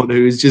 Someone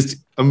who is just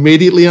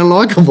immediately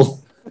unlikable.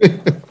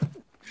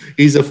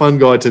 He's a fun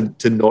guy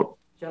to not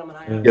Gentlemen,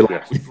 I get am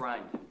along.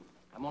 grind.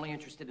 I'm only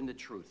interested in the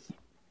truth.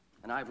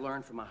 And I've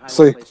learned from a highly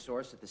See, placed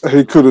source at the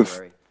he could have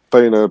library,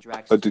 been a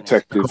Drax is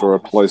detective an or a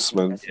expert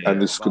policeman, investigator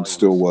and this could volumes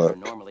still that are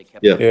work. normally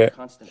kept Yeah. under Yeah.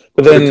 constant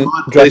But then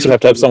The Drax would have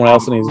to have someone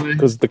else police- in his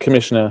because the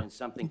commissioner and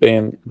something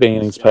being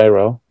in his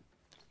payroll.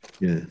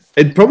 Yeah,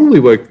 it probably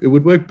work. It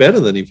would work better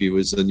than if he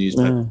was a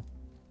newspaper.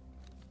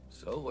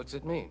 So what's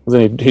it mean?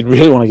 Then he'd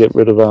really want to get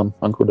rid of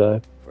Uncle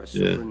Dave. For a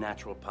Yeah.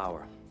 supernatural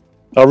power.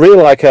 I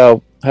really like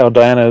how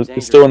Diana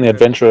is still in the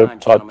adventurer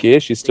type gear.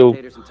 She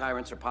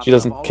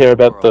doesn't care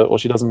about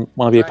she doesn't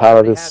want to be a part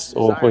of this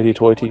or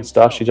hoity-toity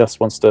stuff. She just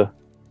wants to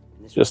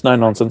just no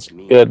nonsense,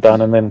 get it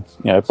done, and then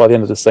by the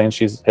end of the scene,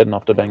 she's heading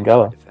off to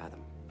Bengala.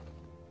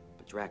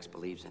 But Drax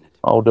believes in it,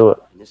 I'll do it.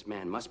 and this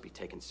man must be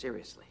taken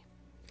seriously.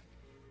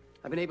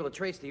 I've been able to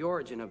trace the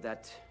origin of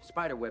that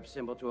spiderweb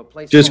symbol to a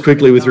place. Just called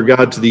quickly with Bengala.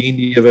 regard to the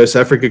India versus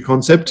Africa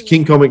concept,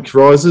 King Comics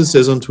Rises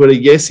says on Twitter,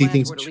 yes, he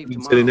thinks it should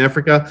be set in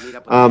Africa.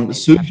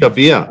 Sue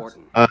Shabir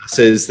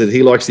says that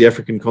he likes the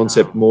African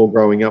concept more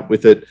growing up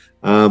with it,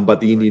 but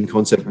the Indian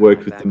concept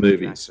worked with the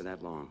movies. For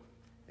that long.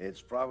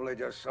 It's probably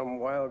just some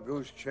wild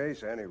goose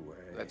chase anyway.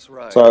 That's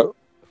right. So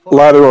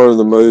later on in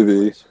the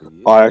movie,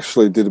 I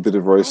actually did a bit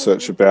of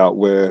research about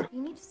where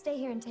You need to stay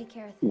here and take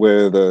care of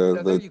things.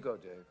 the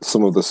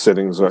some of the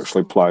settings are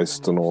actually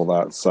placed and all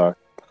that. So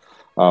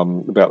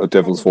about the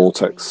Devil's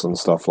Vortex and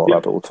stuff like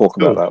that. But we'll talk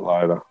about that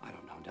later. I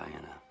don't know,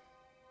 Diana.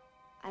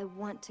 I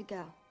want to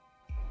go.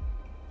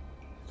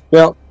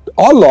 Now,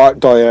 I like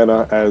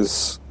Diana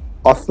as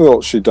I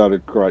thought she did a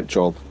great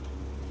job.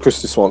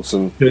 Christy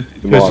Swanson, in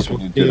my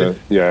opinion,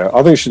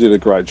 I think she did a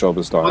great job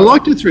as Diana. I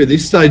liked her through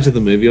this stage of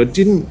the movie. I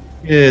didn't.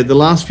 Yeah, the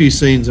last few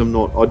scenes, I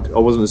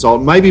wasn't as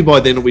old. Maybe by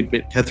then we'd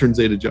met Catherine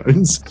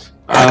Zeta-Jones.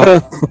 So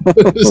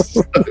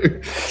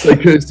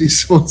Kirsty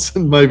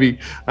Swanson maybe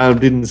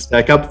didn't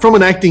stack up from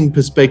an acting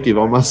perspective.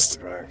 I must.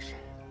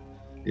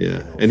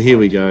 Yeah, and here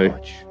we go.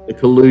 The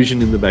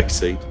collusion in the back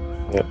seat.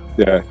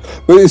 Yeah,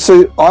 but you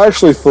see, I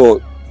actually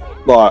thought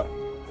like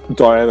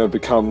Diana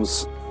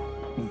becomes.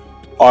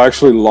 I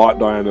actually like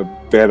Diana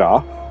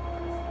better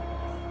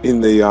in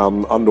the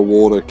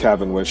underwater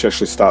cabin when she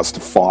actually starts to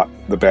fight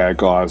the bad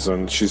guys,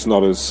 and she's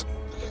not as,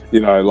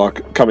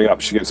 like coming up,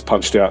 she gets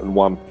punched out in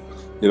one,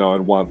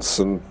 in once,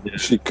 and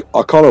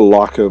I kind of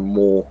like her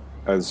more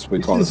as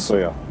we kind of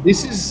see her.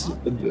 This is,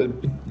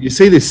 you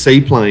see this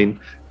seaplane.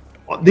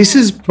 This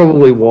is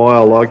probably why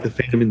I like the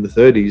Phantom in the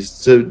 30s.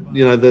 So,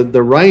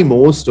 the Ray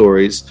Moore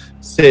stories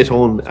set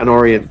on an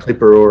Orient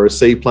Clipper or a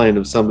seaplane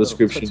of some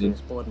description.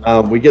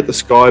 And we get the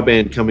Sky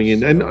Band coming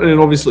in. And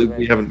obviously,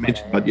 we haven't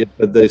mentioned that yet,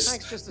 but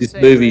this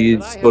movie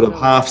is sort of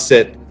half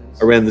set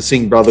around the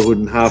Singh Brotherhood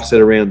and half set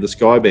around the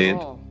Sky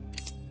Band.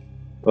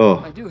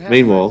 Oh,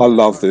 meanwhile. I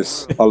love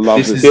this. I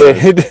love this.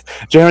 Yeah,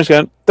 Jeremy's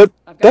going,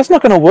 that's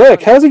not going to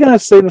work. How's he going to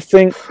see the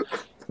thing?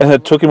 And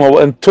it took him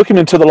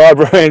into the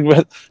library and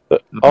went,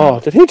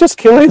 did he just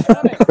kill him?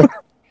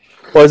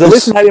 Well, he's at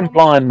least made him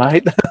blind,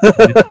 mate.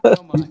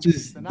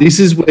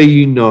 This is where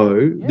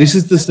this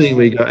is the scene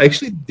where you go,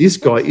 actually, this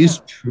guy is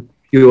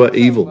pure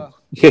evil.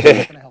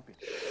 Yeah.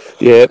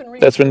 Yeah,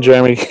 that's when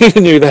Jeremy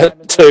knew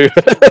that too.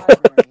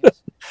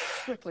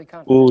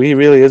 Oh, he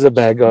really is a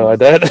bad guy,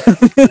 Dad.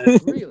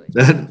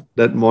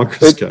 that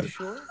microscope.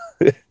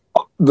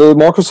 The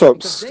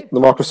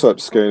microscope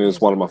scheme is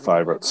one of my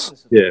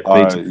favourites. Yeah,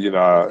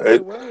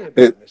 it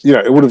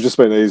would have just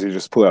been easy to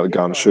just pull out the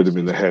gun, shoot him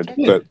in the head.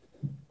 But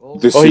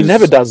he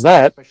never does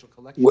that.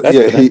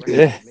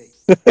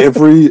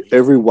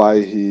 Every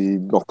way he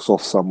knocks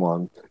off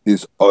someone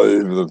is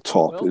over the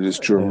top. It is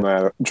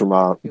dramatized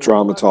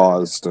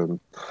and.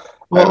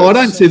 Well, I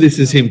don't see this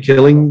as him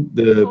killing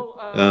the.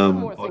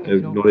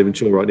 I'm not even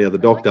sure right now. The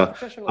doctor.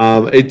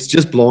 It's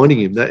just blinding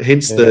him.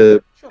 Hence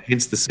the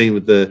scene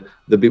with the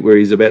bit where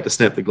he's about to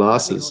snap the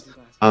glasses.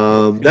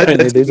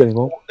 That's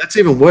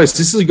even worse.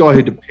 This is a guy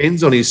who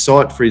depends on his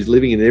sight for his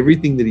living and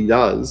everything that he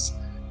does.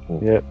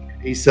 Yeah.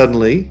 He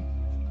suddenly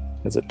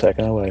has it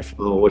taken away.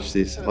 Oh, watch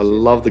this! I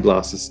love the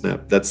glasses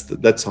snap. That's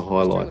a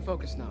highlight.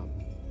 Well,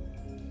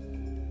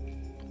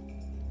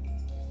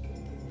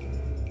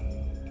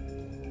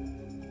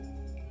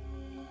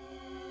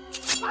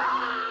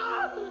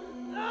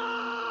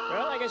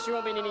 I guess you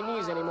won't be needing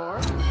these anymore.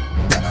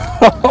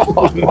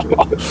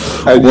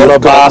 What a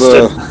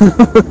bastard!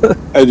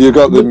 And you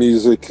got the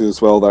music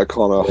as well. That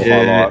kind of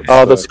highlights.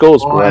 Oh, the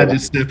score's great.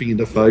 Just snapping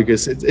into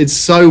focus. It's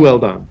so well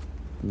done.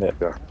 Yeah.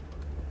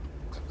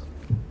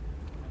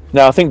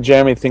 Now, I think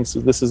Jeremy thinks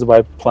that this is the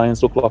way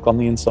planes look like on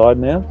the inside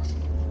now.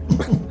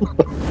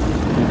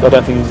 I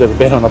don't think he's ever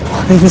been on a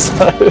plane,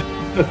 so...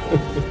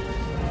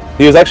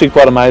 He was actually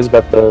quite amazed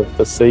about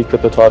the sea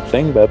clipper type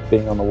thing, about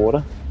being on the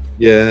water.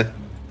 Yeah.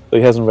 So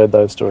he hasn't read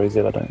those stories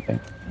yet, I don't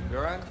think.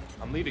 You're right.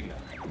 I'm leaving now.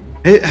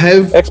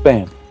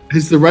 X-Band.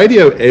 Has the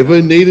radio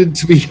ever needed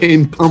to be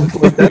getting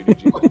pumped like that?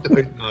 I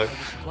don't know.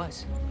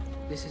 What?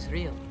 This is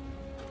real.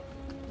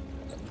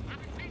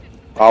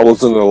 I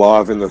wasn't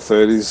alive in the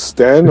 30s,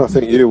 Dan. I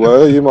think you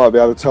were. You might be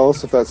able to tell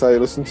us if that's how you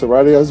listened to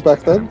radios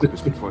back then.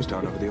 Before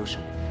down over the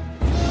ocean.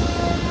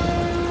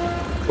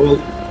 Well,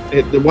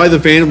 the way the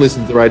Phantom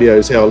listens to the radio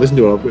is how I listen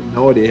to it. I've got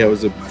no idea how it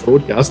was a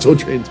broadcast or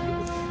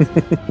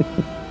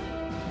transmitted.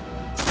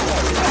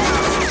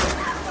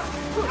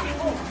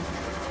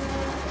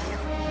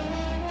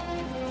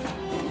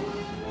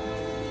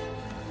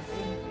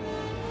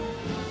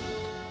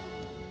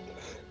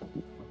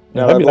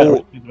 Yeah, maybe that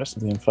would be the rest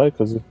of the info,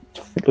 because you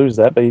lose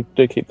that, but you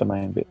do keep the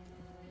main bit.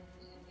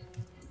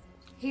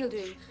 He'll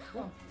do.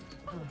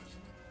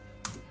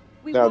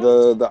 Now,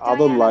 the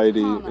other lady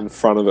in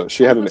front of it,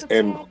 she had an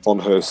M on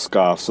her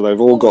scarf, so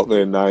they've all got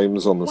their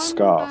names on the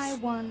scarf.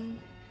 And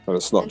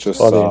it's not just...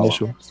 By the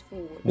initial.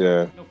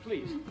 Yeah.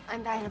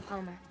 I'm Diana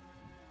Palmer.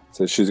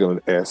 So she's got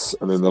an S,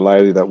 and then the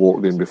lady that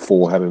walked in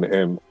before had an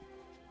M.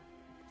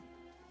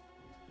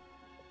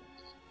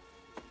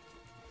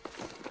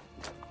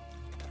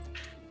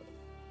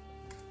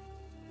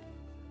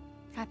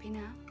 Happy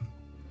now?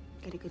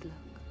 Get a good look.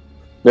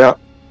 Now,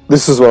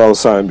 this is what I was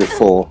saying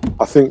before.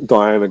 I think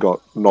Diana got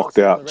knocked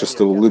out just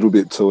a little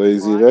bit too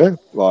easy there.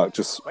 Like,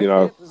 just, you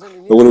know,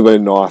 it would have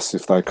been nice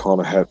if they kind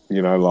of had,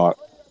 you know, like,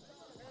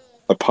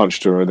 I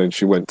punched her and then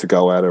she went to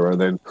go at her and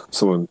then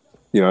someone,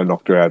 you know,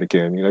 knocked her out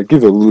again. You know,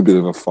 give her a little bit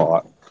of a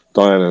fight.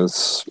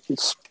 Diana's,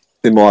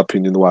 in my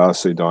opinion, the way I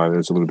see Diana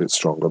is a little bit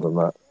stronger than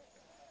that.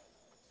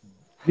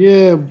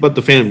 Yeah, but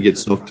the Phantom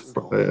gets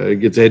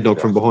gets a head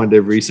knocked from behind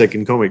every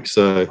second comic.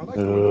 So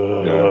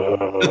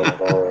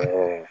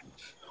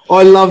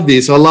I love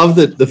this. I love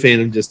that the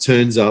Phantom just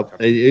turns up.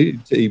 You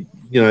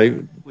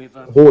know,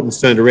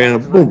 Horton's turned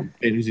around, boom,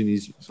 and he's in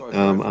his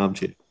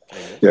armchair.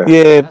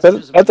 Yeah,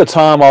 but at the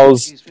time I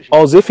was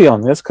iffy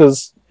on this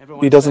because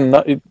he doesn't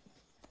know.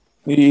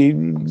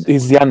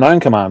 He's the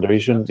unknown commander. He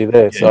shouldn't be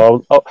there.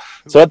 So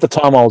at the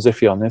time I was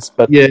iffy on this,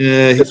 but yeah,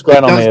 it's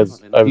grown on me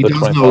as over he the does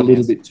 25 know a little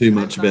years. bit too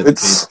much about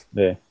the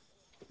Yeah.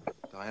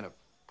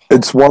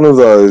 It's one of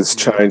those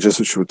changes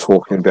which we were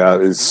talking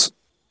about. Is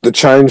the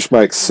change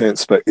makes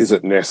sense, but is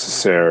it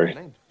necessary?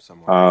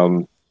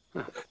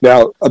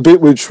 Now, a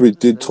bit which we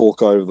did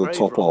talk over the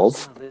top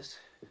of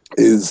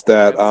is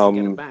that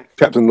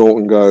Captain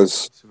Norton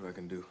goes,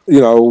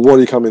 you know, what are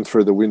you coming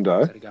through the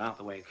window?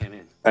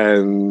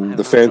 And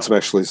the Phantom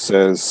actually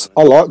says,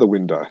 I like the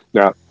window.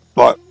 Now,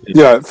 like,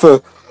 you know,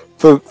 for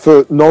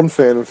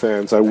non-Phantom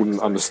fans, they wouldn't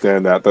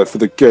understand that, but for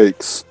the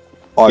geeks,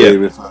 i.e.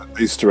 with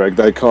Easter egg,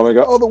 they kind of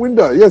go, oh, the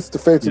window. Yes, the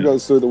Phantom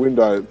goes through the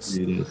window.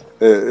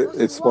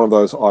 It's one of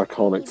those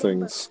iconic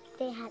things.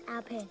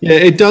 Yeah,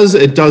 it does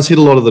hit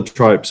a lot of the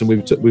tropes, and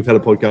we've had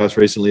a podcast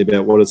recently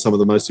about what are some of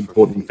the most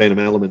important Phantom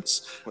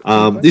elements.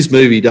 This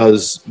movie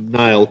does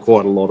nail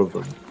quite a lot of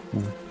them.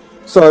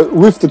 So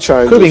with the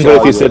changes, Could have been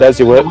good if you said as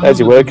you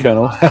were,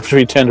 Colonel. After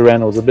he turned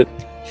around, it was a bit.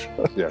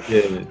 Yeah.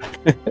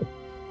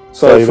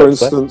 So for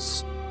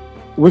instance,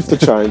 with the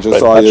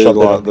changes, i.e.,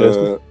 like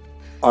the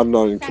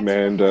unknown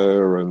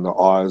commander and the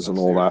eyes and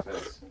all that,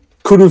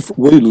 could have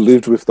we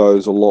lived with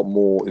those a lot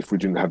more if we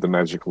didn't have the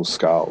magical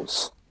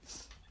skulls?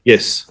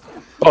 Yes.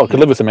 Oh,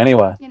 could live with them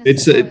anyway.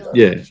 It's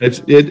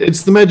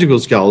the magical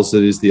skulls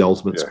that is the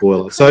ultimate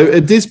spoiler. So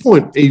at this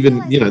point,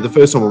 even the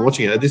first time I'm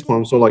watching it, at this point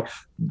I'm sort of like,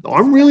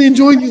 I'm really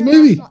enjoying this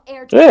movie.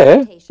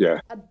 Yeah.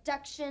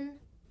 Abduction,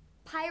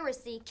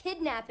 piracy,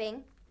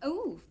 kidnapping.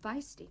 Ooh,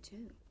 feisty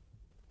too.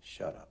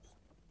 Shut up.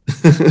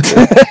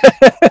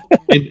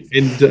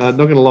 and not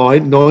going to lie,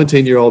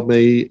 19-year-old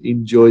me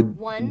enjoyed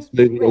this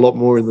movie a lot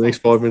more in the next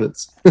 5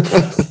 minutes.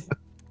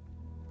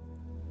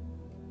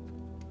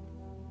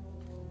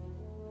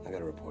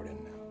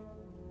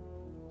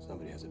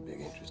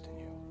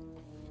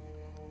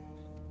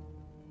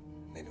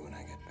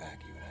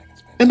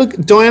 And look,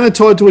 Diana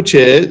tied to a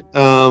chair,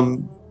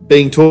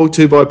 being talked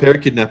to by a pair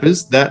of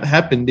kidnappers. That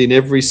happened in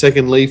every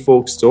second Lee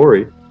Falk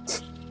story.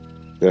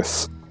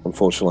 Yes,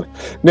 unfortunately.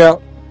 Now,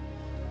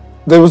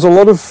 there was a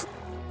lot of,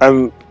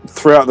 and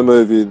throughout the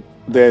movie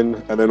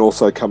then, and then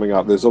also coming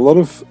up, there's a lot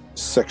of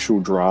sexual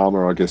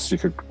drama, I guess you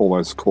could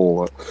almost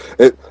call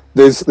it.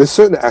 There's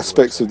certain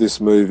aspects of this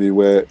movie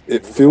where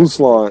it feels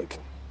like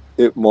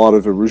it might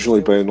have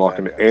originally been like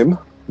an M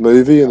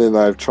movie, and then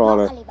they've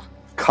tried to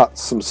cut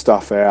some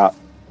stuff out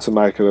to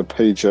make it a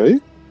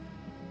PG.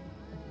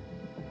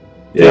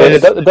 Yeah,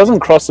 it doesn't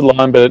cross the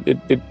line, but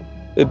it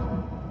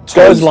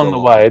goes along the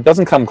way. It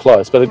doesn't come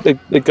close, but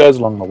it goes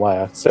along the way.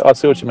 I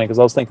see what you mean, because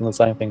I was thinking the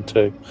same thing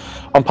too.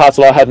 On parts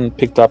that I hadn't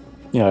picked up,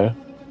 over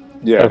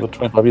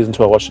 25 years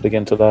until I watched it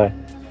again today.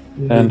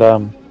 Mm-hmm. And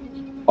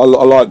I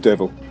like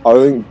Devil. I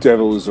think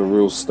Devil is a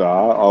real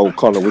star. I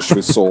kind of wish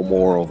we saw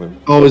more of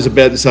him. I was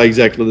about to say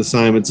exactly the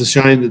same. It's a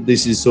shame that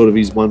this is sort of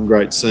his one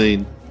great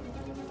scene.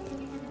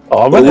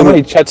 Oh, when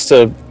he chats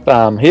to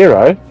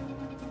Hero.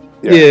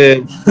 Yeah.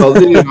 Well,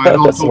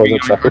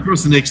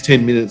 across the next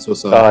 10 minutes or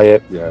so. Oh, yeah.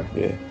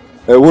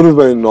 It would have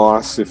been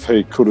nice if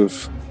he could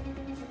have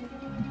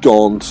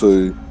gone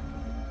to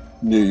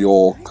New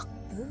York.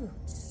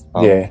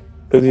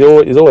 Because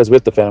he's always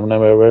with the Phantom, no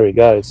matter where he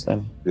goes.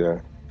 And yeah.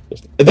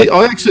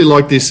 I actually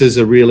like this as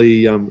a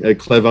really a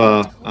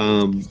clever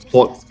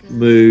plot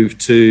move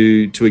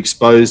to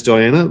expose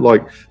Diana.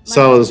 Like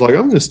Salah's like,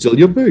 I'm going to steal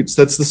your boots.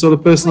 That's the sort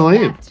of person I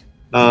am.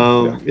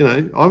 You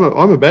know,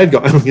 I'm a bad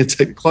guy. I'm going to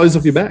take the clothes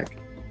off your back.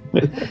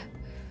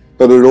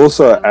 But it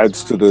also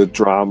adds to the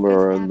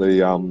drama and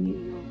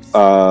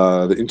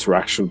the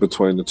interaction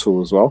between the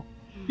two as well.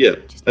 Yeah,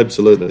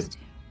 absolutely.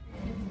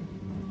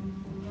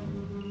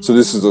 So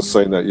this is a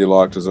scene that you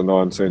liked as a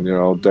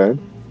 19-year-old, Dan?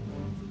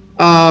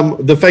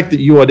 The fact that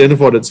you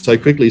identified it so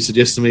quickly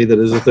suggests to me that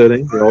as a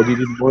 13-year-old, you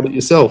didn't want it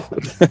yourself.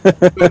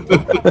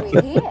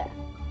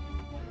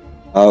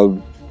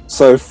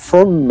 So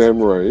from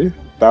memory,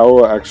 they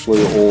were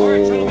actually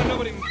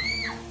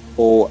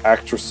all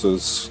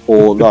actresses,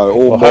 or no,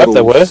 all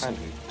models.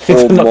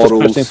 All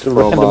models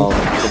from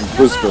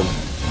Brisbane.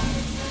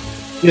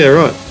 Yeah,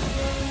 right.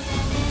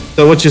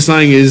 So what you're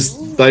saying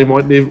is they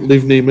might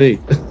live near me.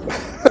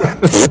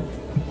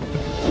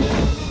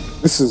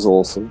 This is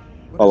awesome.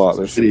 I like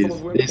this. It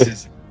is. This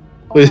is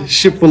a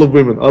ship full of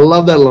women. I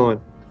love that line.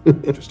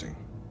 Interesting.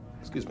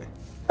 Excuse me.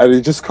 And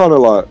he just kind of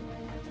like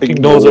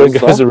ignores her and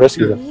goes to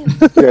rescue her.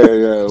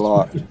 Yeah,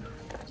 like.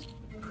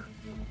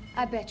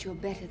 I bet you're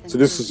better than. So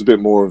this is a bit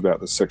more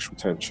about the sexual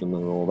tension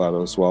and all that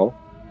as well.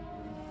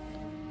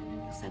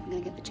 So I'm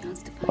gonna get the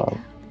chance to find out.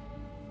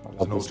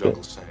 There's an old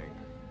jungle saying,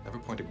 never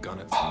point a gun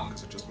at someone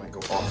because it just might go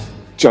off.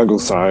 Jungle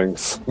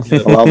sayings. I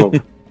love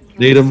them.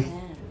 Need them.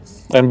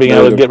 And being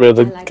able to get rid of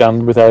the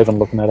gun without even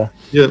looking at her.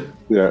 Yep.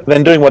 Yeah.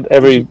 Then doing what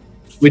every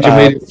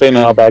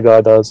female bad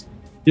guy does.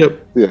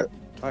 Yep. Yeah.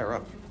 Tie her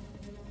up.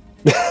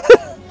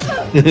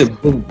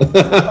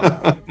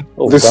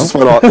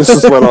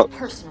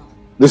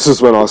 This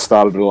is when I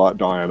started to like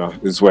Diana.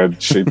 Is when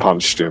she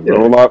punched him.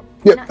 And I'm like,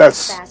 yeah,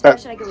 that's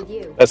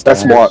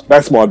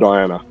my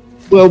Diana.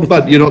 Well,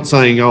 but you're not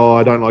saying, oh,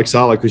 I don't like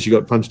Salah because you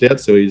got punched out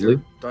so easily.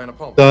 Diana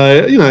Palmer.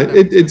 So you know,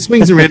 it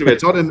swings and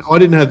roundabouts. I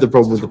didn't have the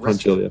problem with the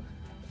punch earlier.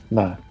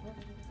 No.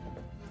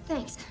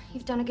 Thanks.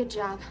 You've done a good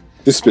job.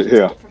 This bit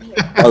here.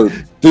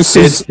 This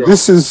is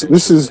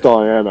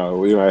Diana.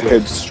 You know,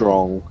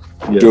 headstrong,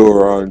 do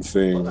her own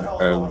thing, and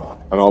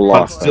I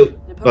like that.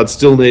 But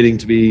still needing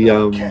to be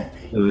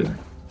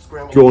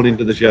drawn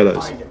into the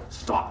shadows.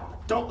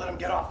 Stop! Don't let him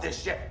get off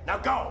this ship. Now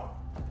go.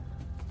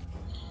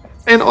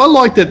 And I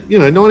like that. You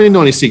know,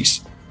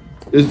 1996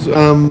 is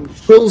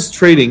Quill's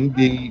treating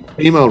the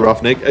female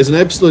roughneck as an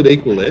absolute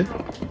equal there.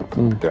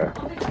 Yeah.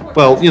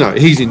 Well, you know,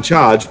 he's in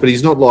charge, but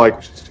he's not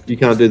like you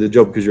can't do the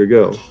job because you're a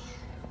girl.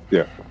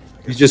 Yeah.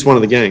 He's just one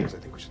of the gang. I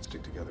think we should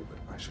stick together, but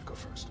I should go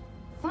first.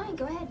 Fine,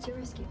 go ahead. It's your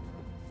rescue.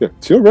 Yeah,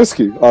 it's your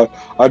rescue. I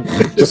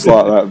just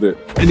like that bit.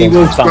 And he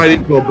walks straight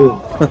into a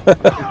bull.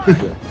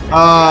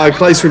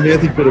 Claes from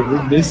Murphy could have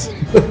written this.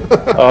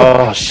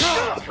 Oh, shit.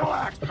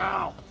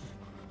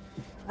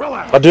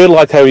 I do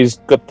like how he's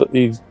got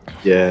he's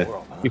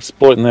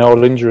exploiting the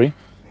old injury.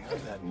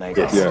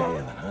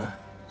 Yeah.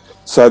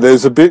 So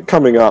there's a bit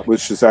coming up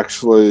which is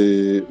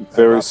actually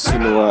very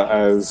similar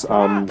as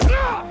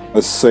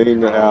a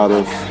scene out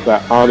of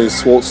that Arnie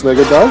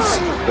Schwarzenegger does,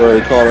 where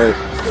he kind of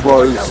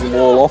throws them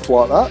all off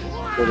like that.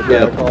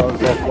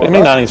 I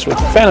mean, Arnie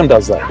Phantom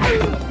does that.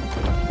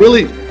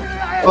 Really,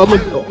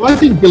 I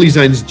think Billy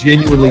Zane's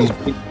genuinely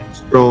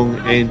strong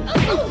and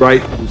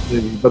great in this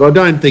movie, but I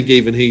don't think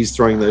even he's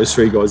throwing those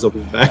three guys off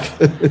his back.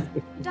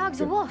 Dog's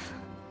a wolf.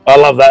 I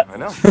love that. I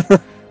know.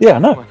 Yeah, I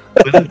know.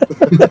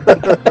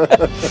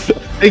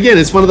 Again,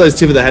 it's one of those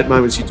tip of the hat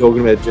moments you're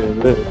talking about, Jim.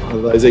 One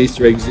of those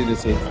Easter eggs in a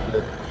sense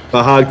that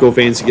for hardcore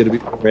fans to get a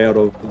bit more out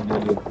of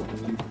than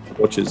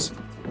watchers.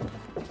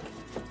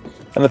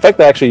 And the fact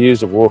they actually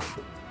used a wolf.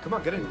 Come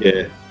on, get in.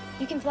 Yeah.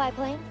 You can fly a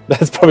plane?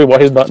 That's probably why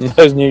he's not in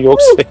those New York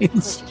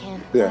scenes.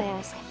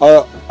 Yeah.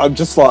 I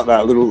just like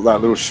that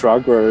little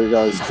shrug where he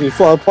goes, "Can you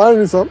fly a plane?"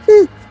 And he's like,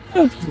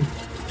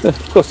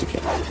 Of course you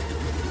can.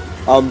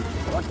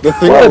 The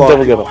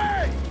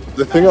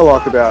thing I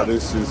like about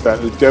this is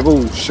that the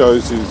devil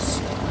shows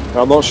his,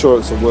 I'm not sure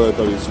it's a word,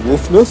 but his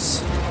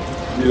wolfness.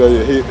 You know,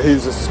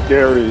 he's a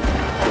scary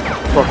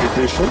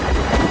proposition.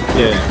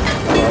 Yeah. I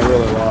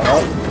really like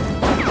that.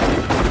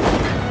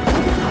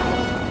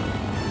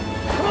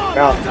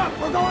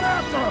 We're going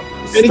after him!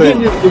 And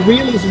again, the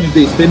realism of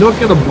this, they're not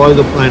going to blow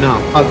the plane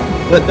up,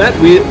 but that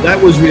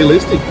was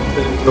realistic.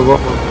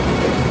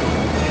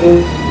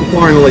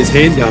 Firing all these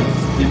handguns,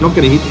 you're not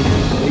going to hit them,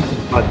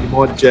 but you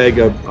might jag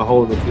a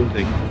hole in the fuel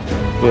tank.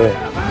 Yeah.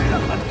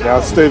 Now,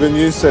 Stephen,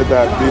 you said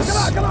that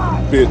this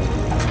bit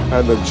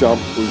and the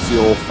jump was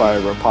your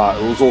favourite part.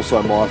 It was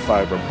also my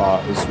favourite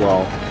part as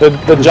well.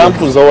 The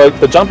jump is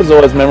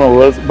always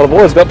memorable, but I've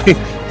always got the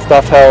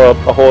stuff how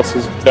a horse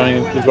is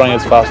running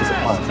as fast as a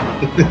plane.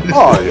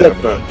 Oh yeah,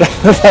 but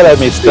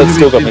that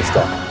still got me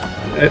stuck.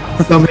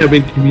 Somehow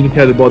been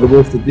communicated by the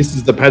wolf that this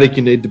is the paddock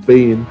you need to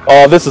be in.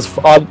 Oh, this is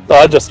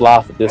I just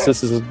laugh at this.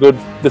 This is good.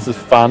 This is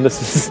fun.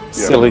 This is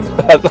silly.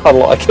 I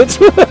like it.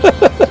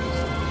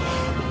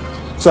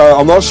 So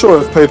I'm not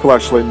sure if people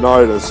actually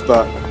noticed,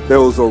 but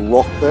there was a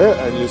rock there,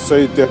 and you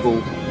see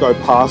Devil go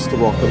past the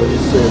rock, and then you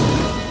see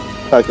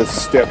him take a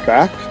step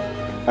back,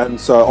 And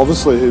so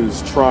obviously he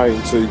was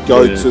trained to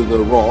go to the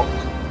rock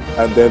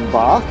and then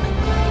bark.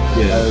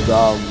 Yeah. And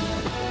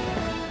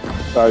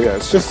so yeah,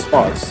 it's just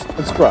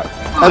it's great.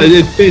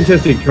 It's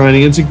fantastic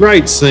training. It's a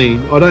great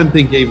scene. I don't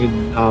think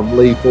even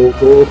Lee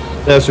Falk or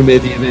Nelson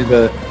Mehdi have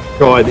ever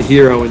tried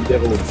hero and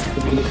devil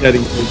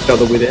communicating to each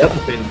other without the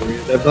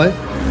Pandorians, have they?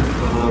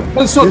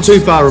 But it's not too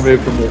far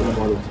removed from what we might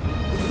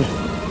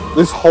have.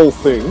 This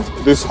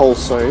whole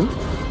scene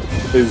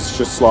is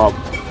just like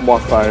my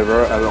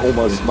favourite, and it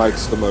almost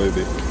makes the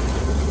movie.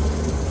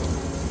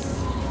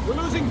 We're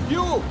losing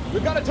fuel.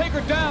 We've got to take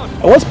her down.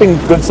 And what's been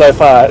good so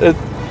far?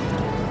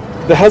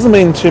 There hasn't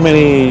been too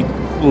many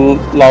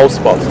lull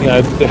spots. You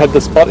know, they had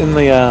the spot in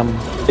the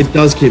it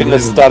does keep in the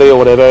study or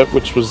whatever,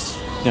 which was,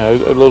 you know,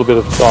 a little bit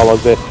of dialogue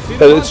there.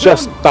 But it's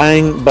just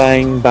bang,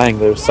 bang, bang.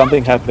 There's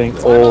something happening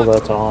all the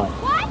time.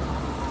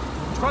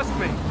 Trust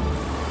me.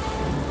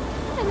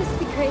 That must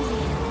be crazy.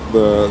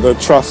 The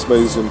trust me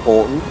is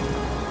important.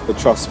 The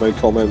trust me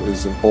comment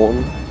is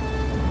important.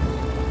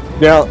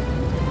 Now,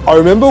 I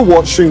remember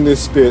watching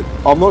this bit.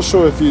 I'm not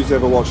sure if you've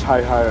ever watched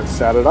Hey Hey It's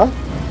Saturday.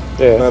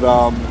 Yeah. But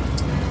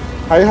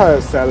Hey Hey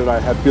It's Saturday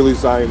had Billy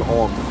Zane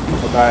on,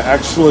 and they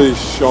actually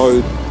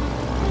showed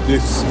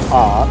this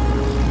part.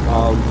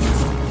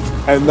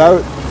 And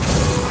though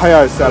Hey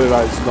Hey It's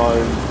Saturday is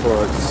known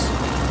for its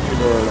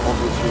humour and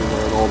obvious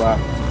humour and all that,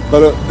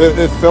 but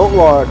it felt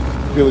like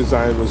Billy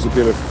Zane was a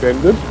bit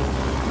offended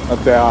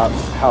about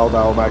how they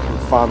were making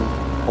fun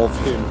of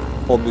him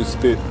on this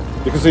bit,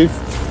 because he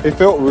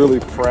felt really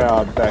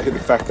proud that the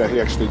fact that he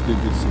actually did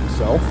this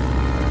himself.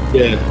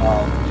 Yeah.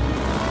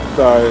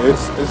 So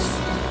it's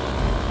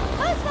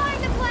Who's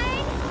flying the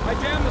plane? I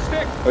jammed the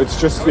stick. it's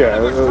just I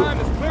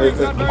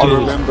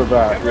remember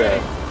that. Yeah.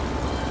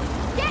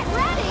 Get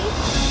ready.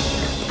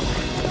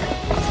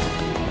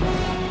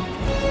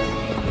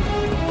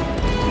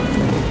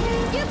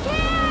 You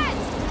can't.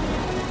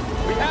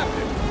 We have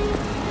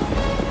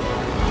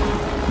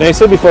to. Now you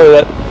said before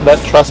that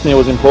trust me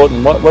was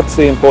important. What's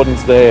the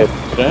importance there,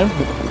 Jim?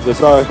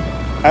 So,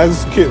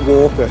 as Kit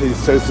Walker, he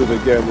says it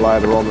again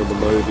later on in the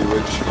movie,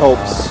 which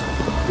helps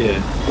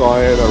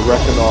Diana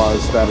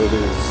recognise that it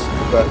is,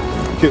 that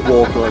Kit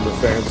Walker and the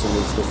Phantom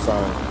is the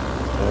same.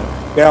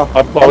 Yeah. Now,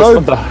 I was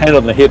put the hand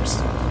on the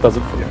hips. Does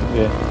it?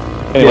 Yeah.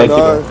 Anyway,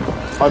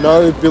 I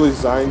know Billy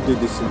Zane did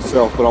this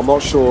himself, but I'm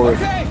not sure if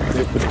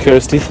with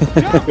Kirsty.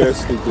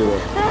 Kirsty did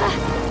it.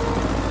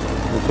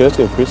 With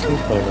Kirsty or Christy?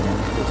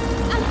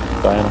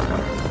 Diana.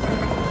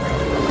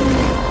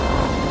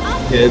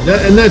 Yeah,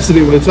 and that's the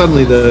bit where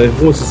suddenly the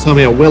horse is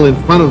somehow well in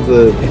front of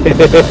the.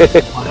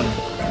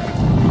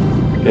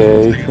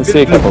 Yeah, you can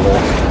see a couple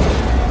there.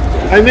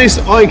 And this,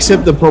 I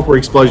accept the proper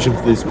explosion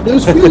for this. There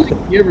was feeling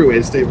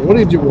everywhere, Stephen. What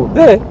did you want?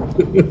 Yeah.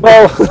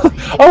 Well,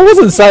 I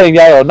wasn't saying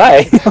yay or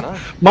nay.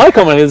 My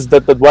comment is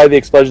that the way the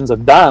explosions are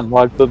done,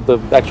 like the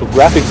actual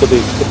graphics of the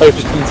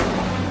explosions,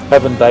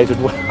 haven't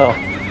dated well.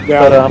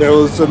 Now, but, there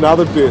was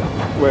another bit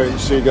when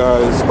she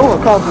goes, "Oh,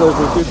 I can't believe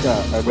we did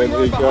that," and then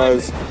he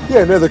goes,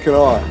 "Yeah, neither can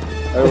I."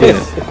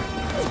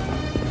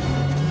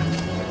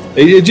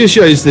 It just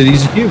shows that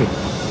he's a human.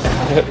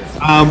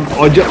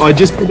 I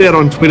just put out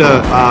on Twitter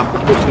about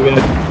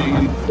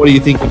what do you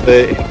think of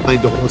the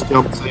airplane to horse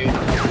jump scene.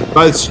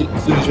 Both Suzy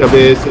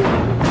Chabert said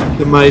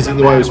it's amazing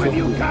the way it was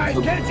filmed.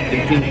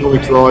 And King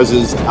George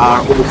Rises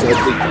are also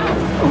big.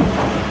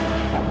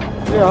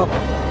 Yeah,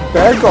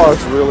 bad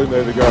guys really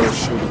need to go to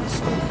shooting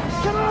school.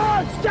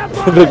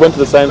 They went to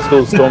the same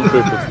school as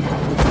Stormtroopers.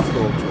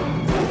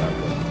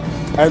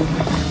 And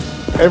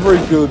every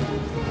good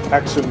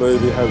action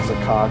movie has a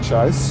car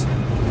chase.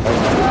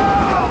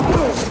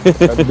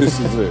 And this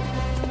is it.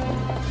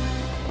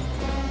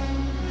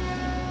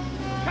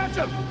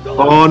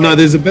 Oh no,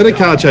 there's a better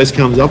car chase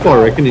comes up, I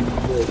reckon.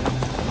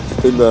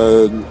 In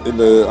the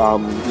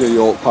New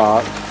York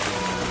Park.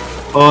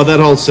 Oh, that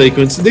whole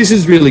sequence. This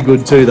is really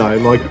good too, though.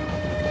 Like,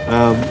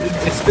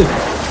 it's a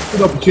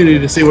good opportunity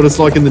to see what it's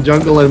like in the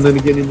jungle, and then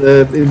again in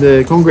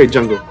the concrete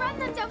jungle.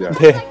 Yeah.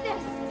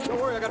 Don't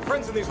worry, I got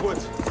friends in these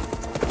woods.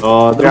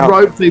 Oh, the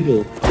rope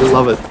people, I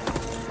love it.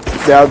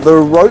 Now, the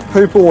rope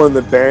people and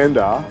the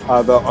Banda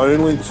are the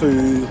only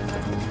two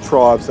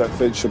tribes that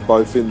feature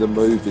both in the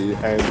movie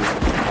and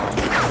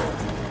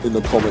in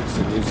the comics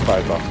and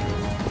newspaper.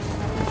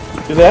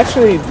 Do they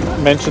actually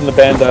mention the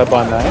Banda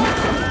by name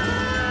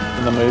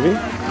in the movie?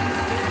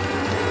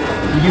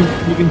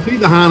 You can see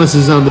the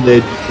harnesses under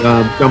their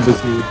jumpers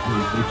here,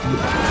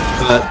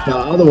 but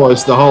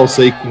otherwise the whole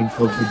sequence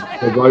of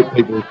the rope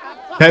people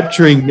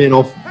capturing men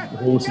off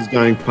horses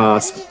going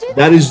past,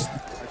 that is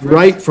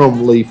great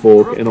from Lee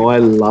Falk, and I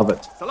love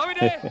it.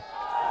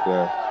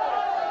 Yeah.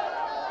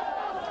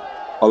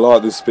 I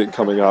like this bit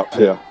coming up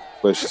here,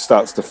 where she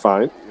starts to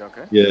faint. You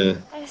okay? Yeah.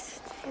 I just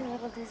feel a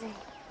little dizzy.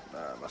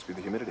 Must be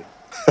the humidity.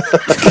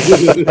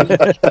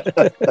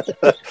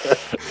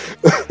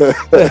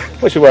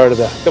 What you worried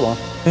about? Come on.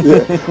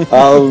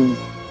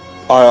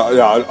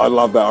 I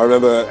love that. I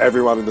remember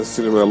everyone in the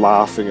cinema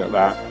laughing at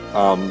that.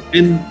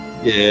 And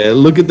yeah,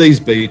 look at these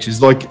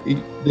beaches. Like,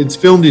 it's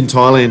filmed in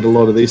Thailand, a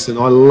lot of this, and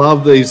I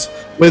love these.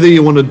 Whether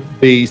you want to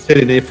be set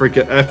in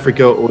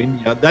Africa or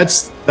India,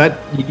 that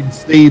you can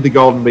see the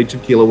Golden Beach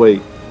of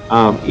Kilauea.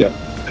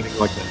 Something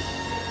like that.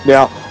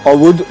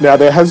 Now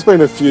there has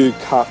been a few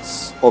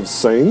cuts of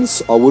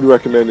scenes. I would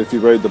recommend if you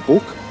read the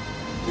book,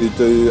 you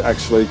do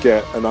actually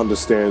get an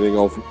understanding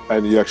of,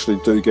 and you actually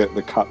do get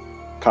the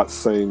cut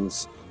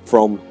scenes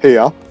from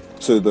here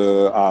to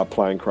the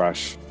plane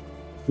crash.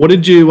 What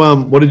did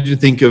you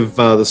think of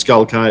the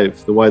Skull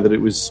Cave, the way that it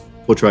was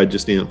portrayed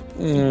just now?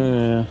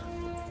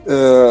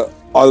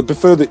 I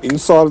prefer the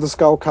inside of the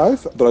Skull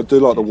Cave, but I do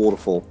like the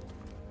waterfall.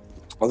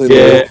 I think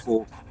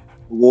the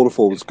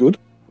waterfall was good.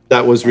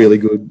 That was really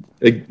good.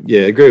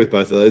 Yeah, I agree with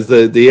both of those.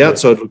 The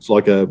outside looks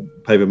like a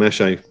paper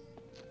mache.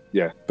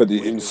 Yeah, but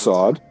the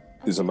inside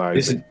is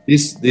amazing.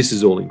 This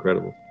is all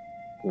incredible.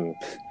 Mm.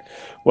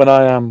 When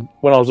I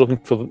was looking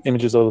for the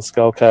images of the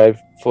Skull Cave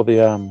for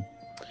the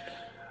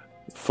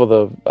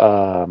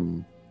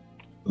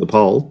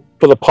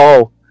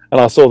poll, and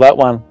I saw that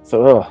one,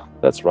 so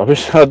that's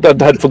rubbish.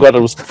 I'd forgot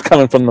it was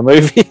coming from the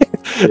movie.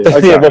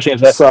 Watching it,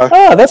 that's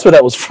where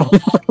that was from.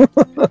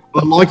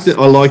 I like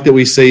that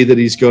we see that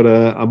he's got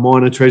a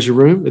minor treasure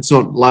room. It's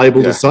not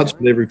labelled as such,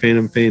 but every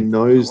Phantom fan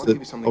knows that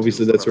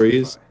obviously that's where he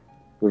is.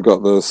 We've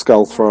got the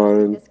skull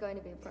throne.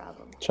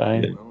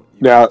 Chain. Yeah.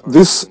 Now,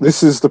 this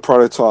is the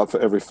prototype for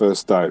every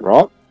first date,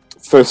 right?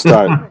 First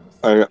date,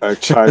 a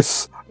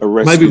chase, a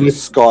rescue, a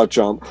sky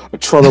jump, a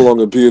trot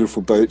along a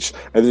beautiful beach,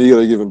 and then you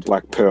got to give him a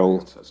black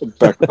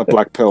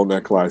pearl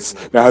necklace.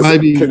 Now,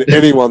 can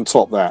anyone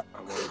top that?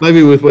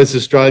 Maybe with West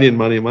Australian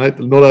money, mate,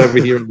 not over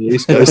here on the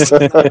East Coast.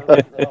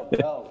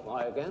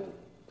 Why again?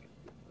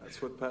 That's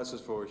what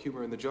passes for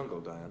humor in the jungle,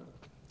 Diana.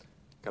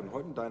 Captain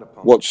Horton, Diana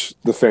Palmer. Watch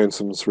the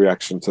Phantom's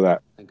reaction to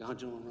that.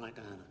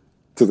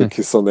 To the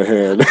kiss on the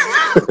hand.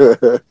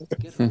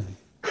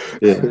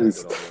 He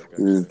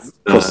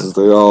crosses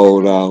the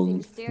old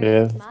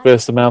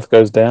first the mouth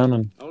goes down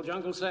and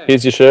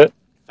here's your shirt.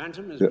 And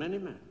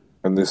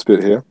this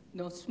bit here.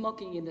 No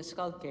smoking in the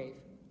Skull Cave.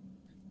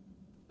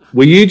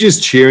 Were you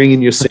just cheering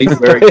in your seat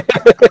wearing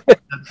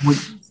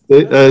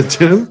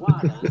Tim?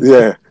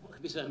 Yeah.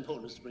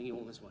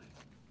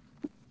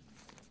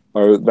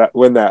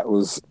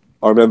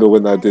 I remember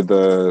when they did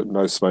the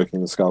no smoking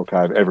in the Skull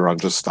Cave, everyone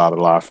just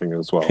started laughing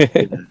as well.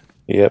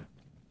 Yep.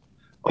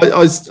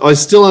 I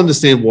still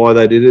understand why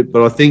they did it,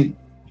 but I think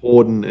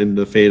Horton and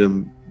the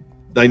Phantom,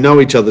 they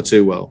know each other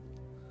too well.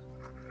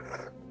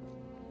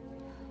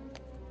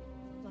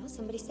 Well,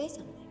 somebody say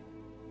something.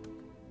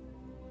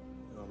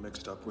 You're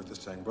mixed up with the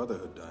Sang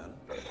Brotherhood, Diana.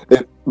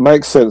 It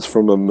makes sense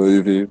from a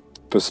movie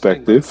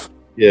perspective.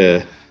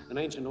 Yeah. An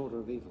ancient order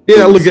of evil.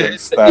 Yeah, look at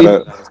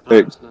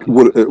it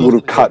would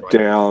have cut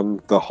down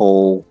the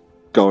whole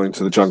going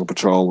to the Jungle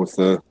Patrol with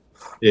the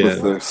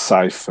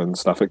safe and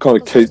stuff. It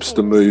kind of keeps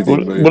the movie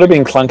moving. Would have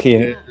been clunky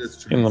in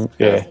the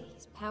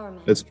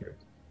That's true.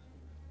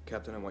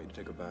 Captain, I want you to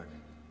take her back.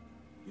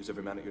 Use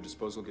every man at your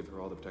disposal. Give her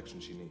all the protection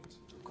she needs.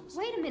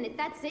 Wait a minute,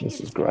 that's it? This You're is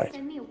just gonna great.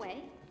 send me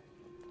away?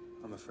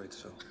 I'm afraid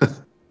so.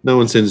 No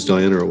one sends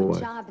Diana away.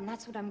 Job, and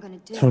that's what I'm gonna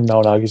do. No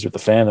one argues with the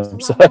Phantom,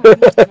 so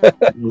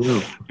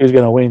who's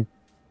going to win?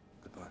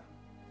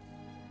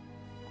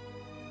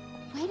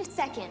 Wait a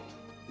second.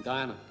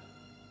 Diana.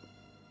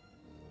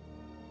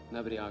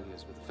 Nobody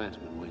argues with the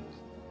Phantom and wins.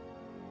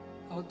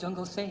 Old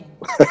Jungle saying.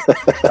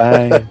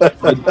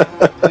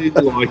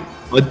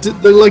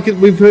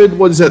 We've heard,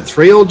 what is that,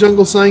 3 old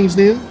jungle sayings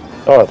now?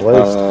 Oh, at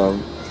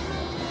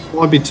least.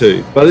 Might be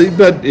 2, but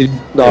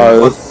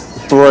no,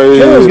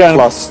 3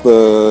 plus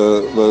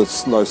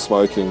the no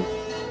smoking.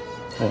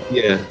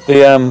 Yeah.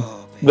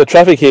 The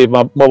traffic here,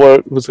 my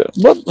work was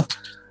what?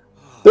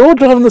 They're all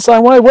driving the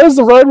same way. Where's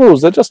the road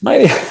rules? They're just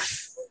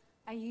maniacs.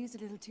 I use a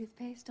little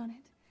toothpaste on it.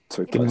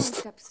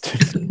 Toothpaste.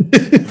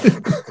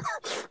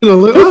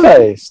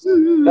 Toothpaste.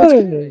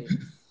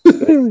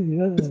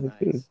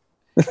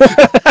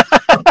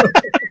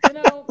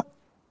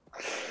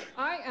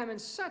 I am in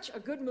such a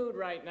good mood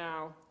right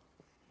now.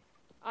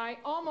 I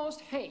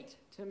almost hate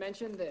to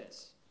mention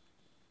this.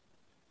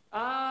 The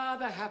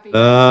happy.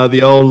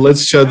 The old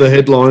let's show the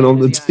headline on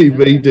the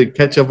TV to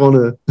catch up on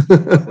her.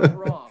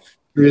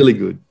 Really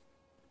good.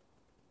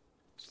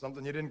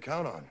 Something you didn't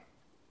count on.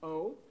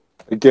 Oh.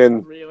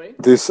 Again,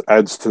 this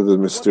adds to the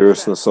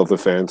mysteriousness of the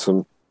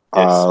Phantom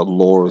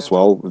lore as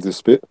well with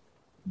this bit.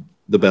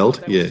 The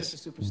belt,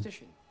 yes.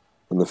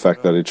 And the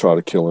fact that he tried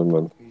to kill him.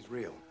 And he's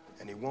real,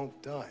 and he won't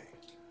die.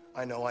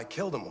 I know I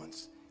killed him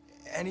once,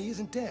 and he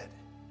isn't dead.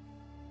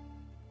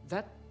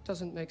 That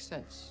doesn't make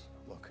sense.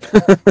 Look, I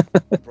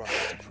brought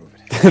this to prove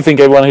it. I think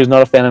everyone who's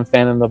not a fan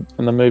in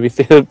the movie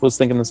theater was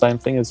thinking the same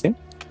thing as him.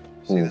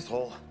 See this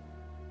hole?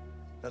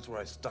 That's where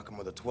I stuck him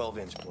with a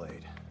 12-inch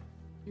blade.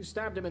 You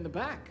stabbed him in the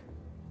back.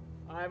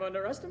 I've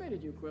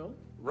underestimated you, Quill.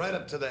 Right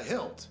up to the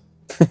hilt.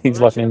 He's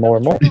liking him more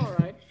and more. All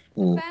right.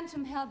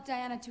 Phantom helped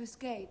Diana to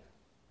escape.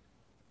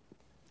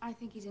 I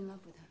think he's in love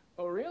with her.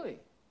 Oh, really?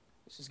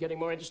 This is getting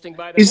more interesting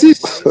by the Is minute.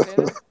 this? Why do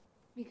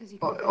you say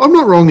that? I'm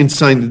not wrong in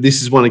saying that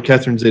this is one of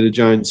Catherine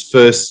Zeta-Jones'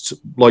 first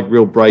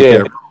real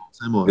breakout roles,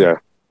 am I? Yeah.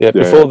 Yeah,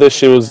 before this,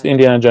 she was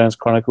Indiana Jones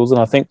Chronicles, and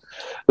I think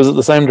was it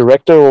the same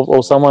director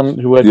or someone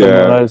who worked on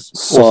those?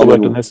 Also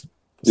worked on this.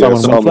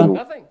 Simon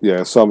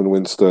Winster. Simon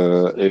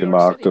Winster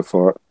earmarked her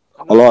for it.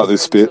 I like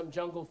this bit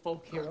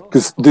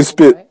because this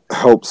bit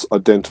helps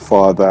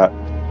identify that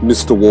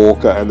Mr.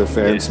 Walker and the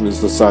Phantom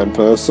is the same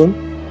person.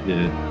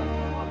 Yeah.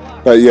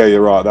 But yeah,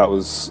 you're right. That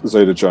was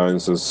Zeta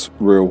Jones's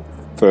real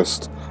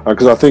first.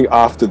 Because I think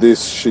after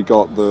this, she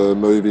got the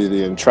movie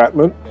The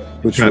Entrapment,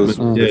 which was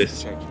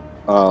yes.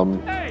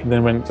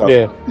 Then went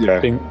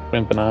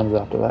went bananas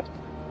after that.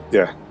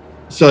 Yeah.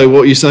 So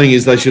what you're saying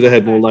is they should have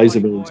had more laser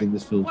beams in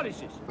this film. I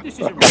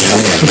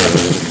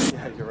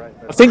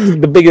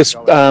think the biggest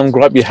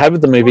gripe you have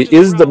with the movie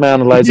is the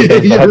amount of laser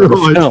beams they have in the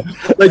film.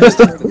 They just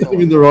didn't put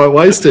them in the right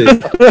way, Steve.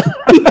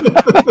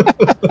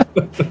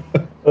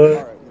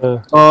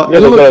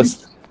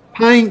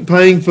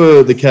 Paying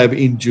for the cab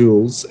in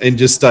Jules and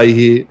just stay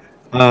here.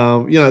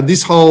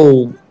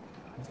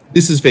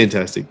 This is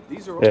fantastic.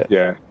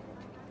 Yeah.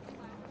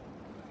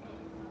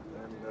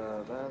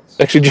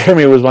 Actually,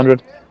 Jeremy was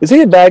wondering, is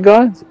he a bad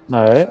guy?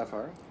 No.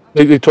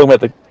 You're talking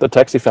about the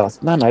taxi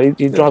fellas. No, mate,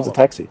 he drives a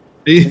taxi.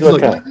 He's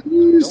like,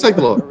 just take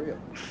the lot.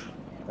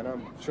 And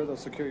I'm sure they'll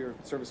secure your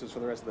services for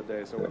the rest of the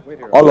day. So wait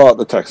here. I like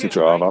the taxi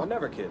driver. I'm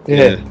never kidding.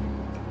 Yeah.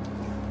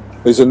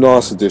 He's a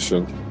nice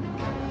addition.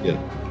 Yeah.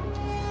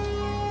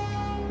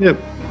 Yep.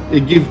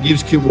 It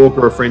gives Kid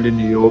Walker a friend in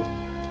New York.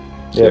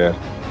 Yeah.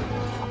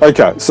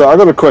 Okay, so I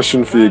got a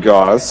question for you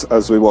guys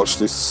as we watch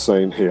this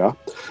scene here.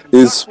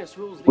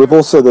 We've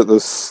all said that the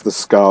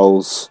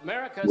skulls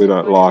we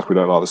don't like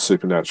the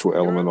supernatural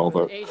element of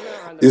it.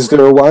 Is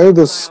there a way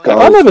the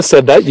skulls... I never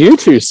said that. You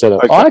two said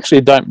it. Okay. I actually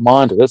don't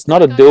mind it. It's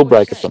not a deal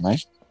breaker for me.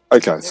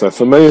 Okay, so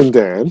for me and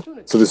Dan,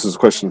 so this is a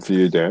question for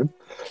you, Dan.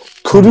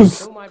 Could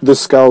have the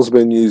skulls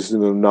been used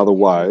in another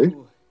way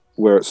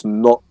where it's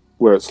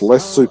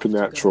less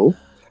supernatural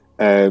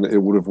and it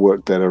would have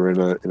worked better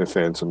in a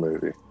Phantom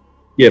movie?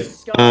 Yep.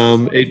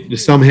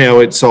 Somehow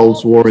it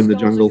solves War in the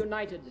Jungle.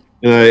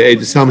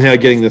 Somehow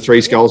getting the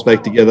three skulls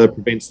back together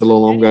prevents the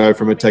Lolongo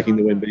from attacking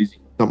the Wenbisi.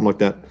 Something like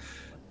that.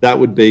 That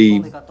would be,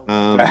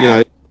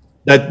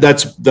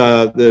 that's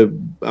the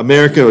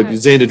America or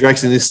Xander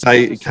Drax in this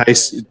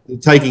case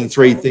taking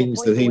three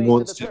things that he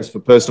wants just for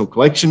personal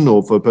collection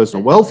or for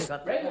personal wealth,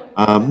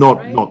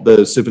 not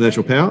the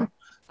supernatural power,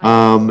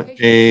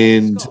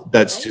 and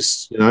that's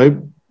just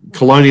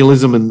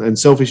colonialism and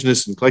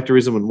selfishness and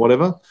collectorism and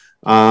whatever.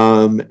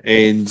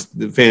 And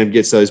the Phantom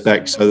gets those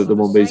back so that the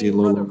Wenbisi and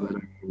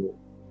Lolongo.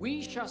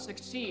 We shall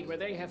succeed where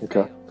they have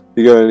failed.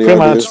 You got any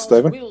ideas,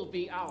 Stephen?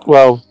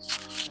 Well,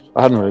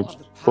 I hadn't really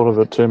thought of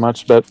it too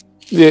much, but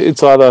yeah,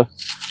 it's either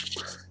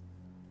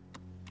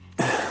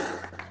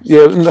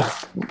having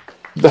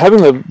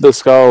the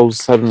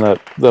skulls, having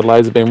the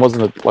laser beam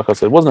wasn't like I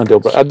said, wasn't a deal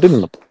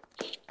breaker.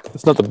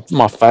 It's not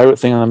my favourite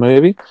thing in the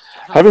movie.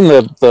 Having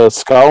the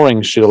skull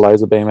ring shoot a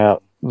laser beam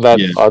out, I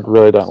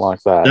really don't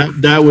like that.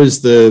 That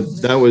was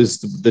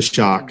the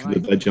shark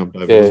that they jumped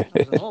over. Yeah.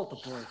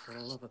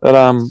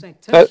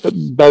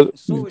 But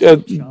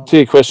to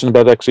your question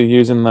about actually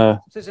using the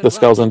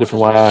skulls in a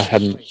different way, I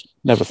hadn't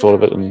never thought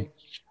of it, and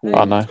I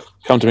don't know.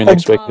 Come to me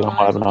next week, and I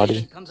might have an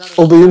idea.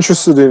 I'll be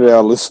interested in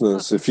our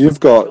listeners if you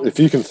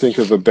can think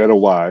of a better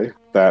way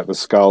that the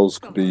skulls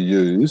could be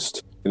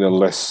used in a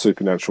less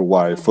supernatural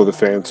way for the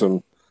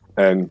Phantom,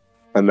 and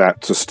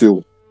that to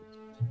still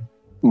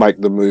make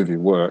the movie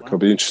work. I'll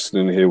be interested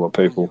in hear what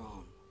people.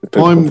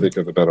 Can think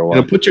of a better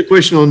way. Put your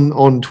question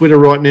on Twitter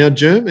right now,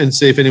 Germ, and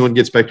see if anyone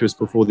gets back to us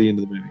before the end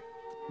of the movie.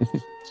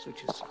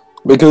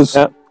 Because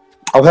I've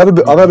had a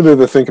bit of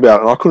a think about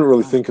it, and I couldn't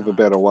really think of a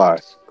better way.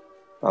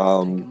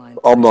 I'm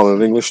not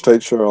an English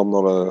teacher. I'm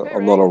not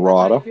a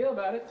writer.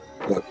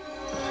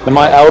 And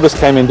my eldest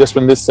came in just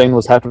when this scene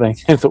was happening.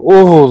 He thought,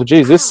 "Oh,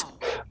 geez, this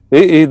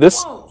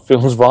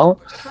film's violent."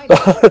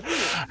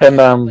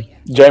 And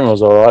Jamie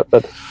was all right,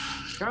 but.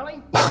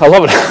 I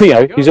love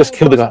it. He just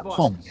killed the guy.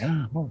 Oh my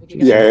God.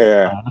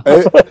 Yeah.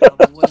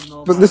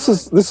 But this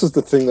is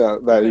the thing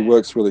that he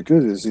works really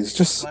good is he's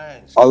just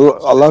I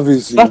love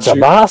his such a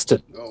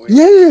bastard.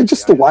 Yeah,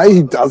 just the way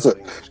he does it.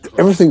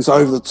 Everything's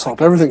over the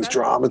top. Everything's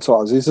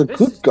dramatized. He's a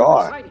good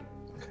guy.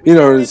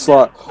 It's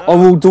like,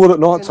 we'll do it at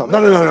night time. No,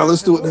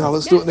 let's do it now.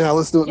 Let's do it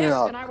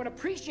now. And I would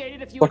appreciate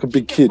it if you like a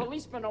big kid.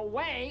 Policeman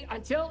away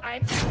until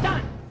I'm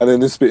done. And then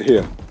this bit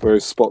here, where he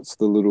spots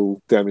the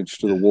little damage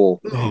to the wall.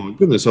 Oh my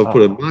goodness! I've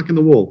put a mark in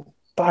the wall.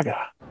 Bugger.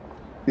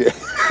 Yeah.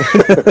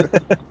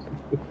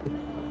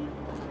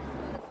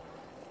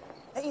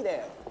 Hey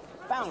there,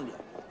 found you.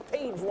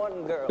 Page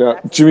one girl. Yeah,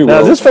 Jimmy. Now,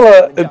 does this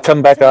fella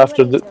come back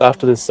after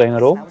this scene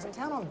at all?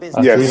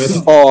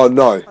 Yes. Oh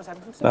no.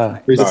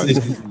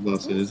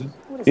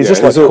 He's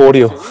just like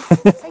cordial.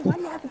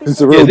 He's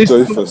a real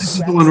doofus. This is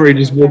the one where he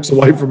just walks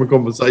away from a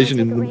conversation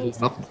in the middle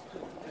of nothing.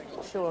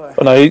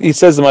 Well, no, he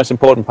says the most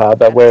important part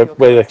about where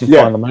they can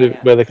find the movie,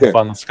 where they can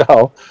find the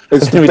skull.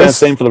 It's we don't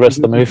see him for the rest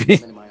of the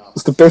movie.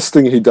 It's the best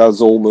thing he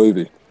does all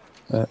movie.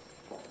 Yeah.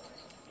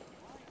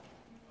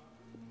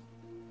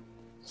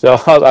 So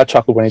I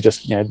chuckled when he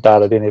just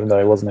darted in, even though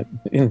he wasn't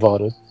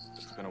invited.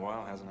 It's been a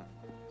while, hasn't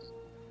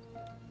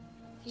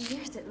few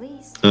years at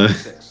least.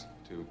 6,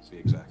 to be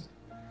exact.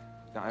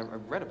 Now, I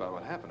read about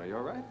what happened. Are you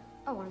all right?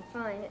 Oh, I'm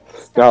fine. It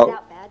started Now,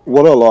 out bad.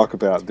 what I like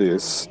about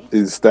this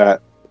is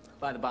that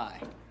By the by,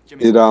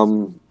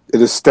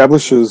 it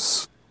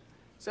establishes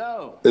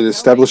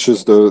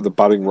the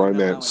budding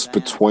romance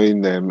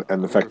between them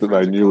and the fact that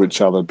they knew each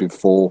other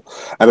before,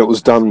 and it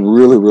was done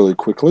really, really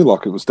quickly,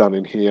 like it was done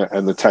in here,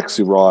 and the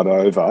taxi ride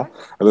over,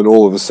 and then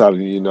all of a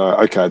sudden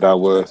okay, they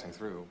were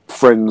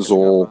friends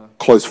or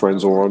close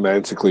friends or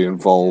romantically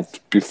involved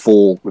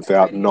before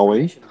without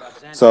knowing.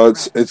 So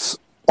it's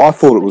I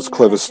thought it was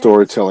clever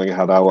storytelling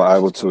how they were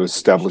able to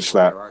establish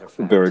that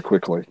very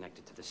quickly.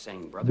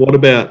 What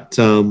about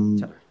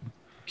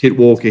Kit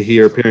Walker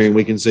here appearing?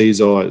 We can see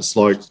his eyes.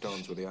 Like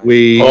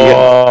we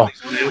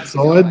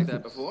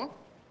outside.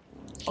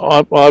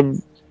 I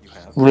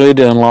really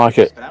didn't like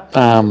it.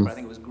 I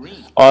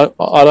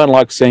don't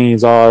like seeing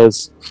his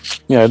eyes.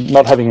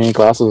 Not having any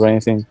glasses or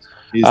anything.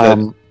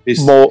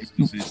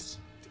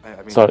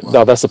 Sorry,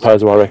 no, that's the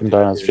pose where I reckon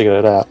Diana's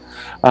figured it out.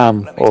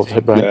 Or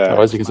her brain,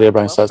 as you can see, her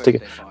brain starts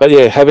ticking. But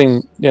yeah,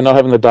 not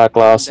having the dark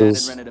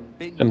glasses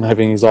and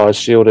having his eyes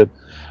shielded,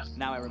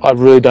 I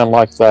really don't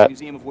like that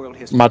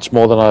much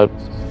more than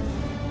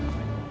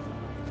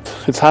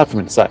it's hard for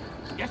me to say.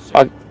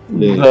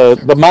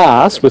 The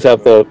mask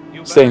without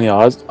seeing the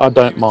eyes, I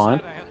don't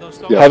mind.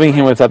 Yeah. Having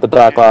him without the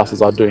dark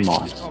glasses, I do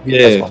mind.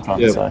 Yeah, that's what I'm trying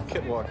to say.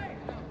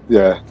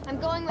 Yeah.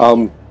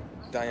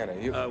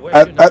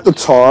 At the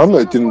time,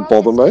 it didn't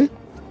bother me,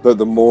 but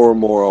the more and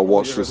more I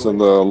watch this, and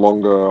the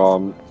longer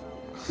I'm,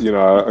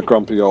 a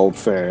grumpy old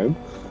fan,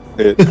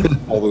 it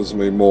bothers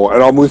me more.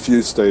 And I'm with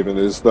you, Stephen.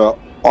 Is the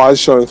eyes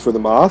showing through the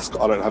mask?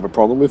 I don't have a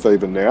problem with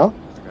even now.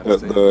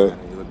 The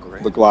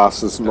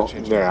glasses not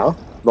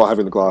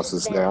having the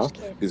glasses now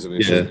is an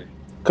issue.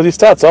 Because he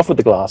starts off with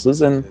the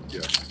glasses, and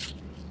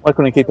why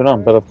couldn't he keep it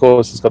on? But of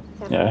course, he's got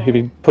he'd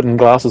be putting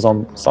glasses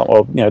on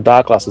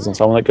dark glasses on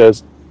someone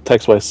that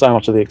takes away so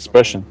much of the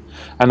expression.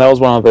 And that was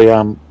one of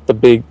the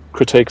big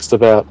critiques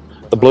about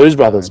the Blues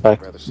Brothers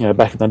back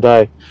in the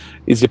day,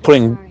 is you're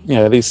putting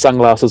these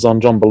sunglasses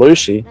on John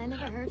Belushi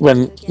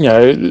when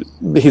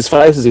his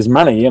face is his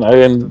money,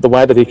 and the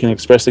way that he can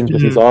express things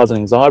with his eyes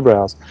and his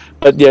eyebrows.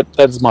 But yet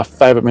that's my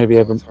favourite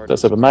movie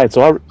that's ever made.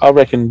 So I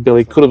reckon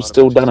Billy could have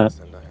still done it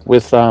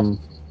with the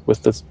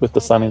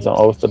sunnies on,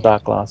 or with the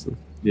dark glasses.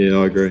 Yeah,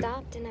 I agree.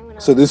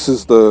 So this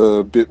is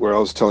the bit where I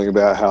was telling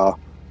about how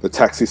the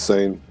taxi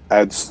scene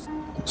adds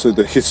to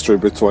the history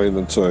between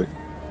the two.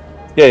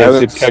 Yeah,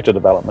 it's character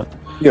development.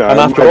 And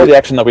after all the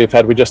action that we've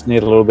had, we just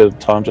need a little bit of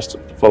time just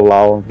for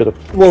lull and a bit of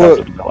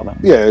character development.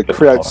 Yeah, it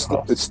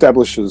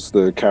establishes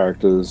the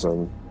characters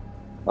and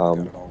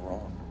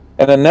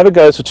it never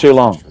goes for too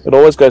long. It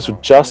always goes for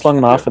just long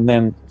enough, and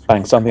then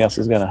bang, something else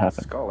is going to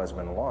happen. Skull has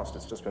been lost.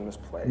 It's just been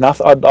misplaced.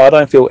 Nothing. I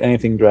don't feel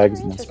anything drags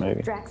in this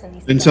movie.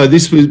 And so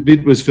this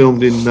bit was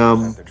filmed in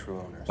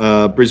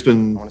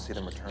Brisbane.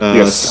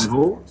 Yes.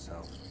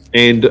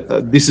 And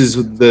this is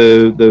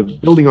the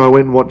building I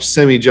went and watched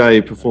Sammy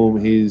J perform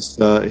his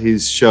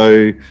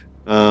show.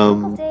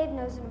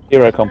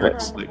 Hero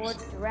Complex.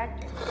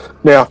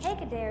 Now,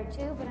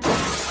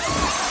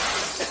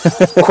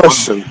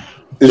 question: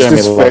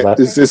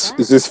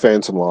 Is this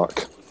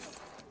Phantom-like?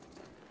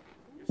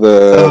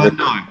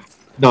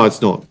 No,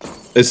 it's not.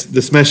 It's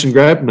the smash and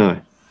grab.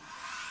 No.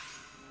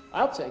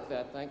 I'll take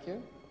that, thank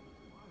you.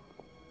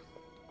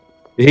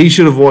 He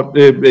should have I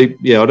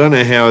don't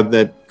know how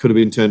that could have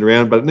been turned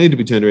around, but it needed to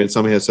be turned around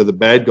somehow. So the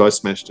bad guy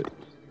smashed it.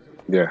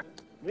 Yeah.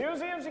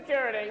 Museum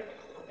security,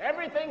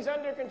 everything's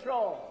under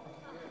control.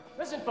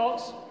 Listen,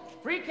 folks,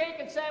 free cake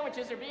and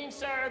sandwiches are being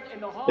served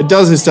in the hall. It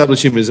does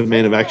establish him as a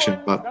man of action,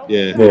 but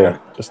yeah,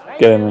 just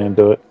get in there and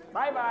do it.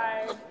 Bye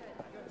bye.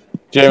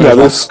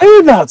 Jeremy's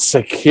like, about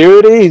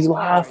security. He's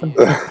laughing.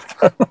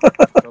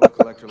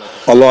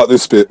 I like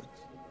this bit.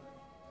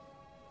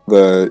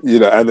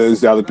 And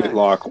there's the other bit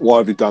like, why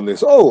have you done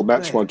this? Oh,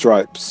 match my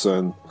drapes,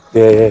 and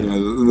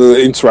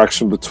the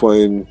interaction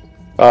between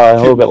a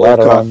little bit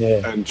later on,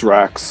 and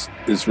Drax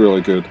is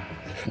really good.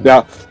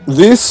 Now,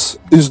 this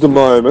is the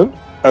moment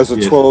as a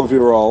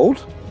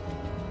 12-year-old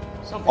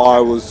I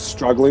was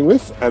struggling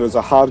with, and as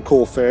a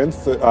hardcore fan,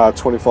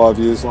 25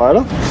 years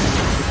later,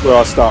 this is where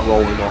I start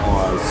rolling my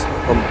eyes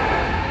from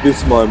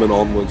this moment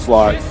onwards.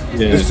 Like,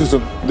 this is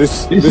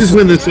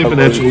when the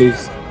supernatural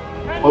is.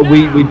 Well,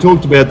 we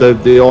talked about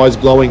the eyes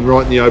glowing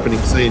right in the opening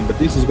scene, but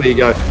this is where you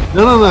go,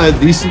 no,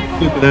 this is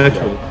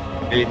supernatural.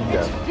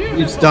 And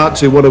you start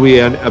to, what are we,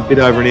 a bit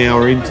over an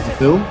hour into the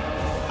film?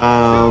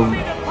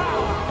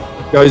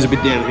 It goes a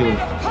bit downhill.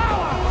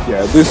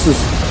 Yeah, this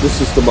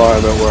is the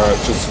moment where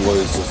it just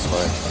loses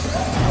me.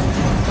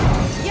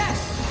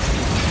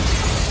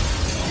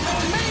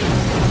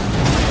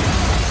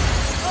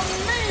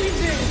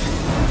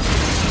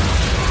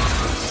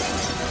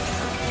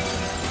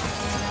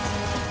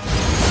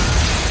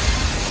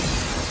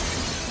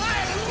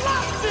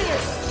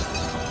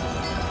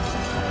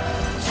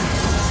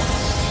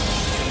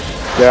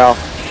 Now,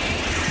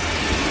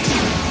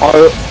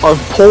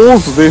 I've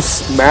paused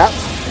this map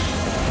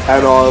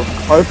and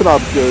I've opened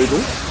up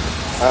Google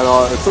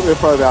and it took me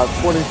probably about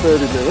 20-30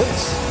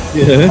 minutes.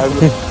 Yeah. And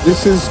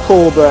this is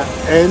called the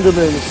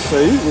Andaman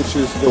Sea, which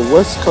is the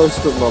west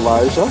coast of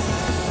Malaysia,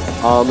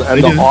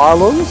 and the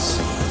islands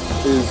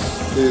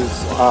is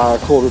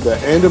called the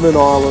Andaman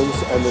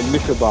Islands and the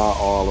Nicobar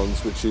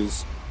Islands, which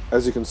is,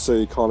 as you can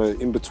see, kind of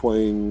in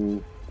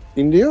between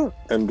India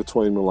and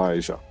between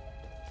Malaysia.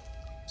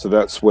 So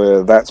that's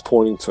where that's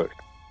pointing to.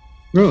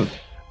 Right.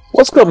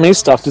 What's got me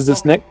stuffed is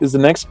the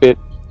next bit.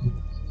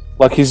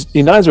 Like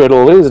he knows where it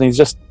all is, and he's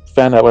just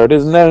found out where it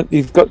is, and then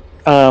he's got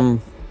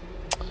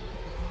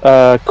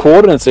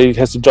coordinates that he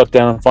has to jot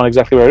down and find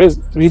exactly where it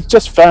is. He's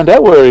just found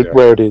out where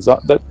it is.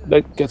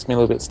 That gets me a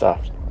little bit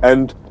stuffed.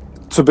 And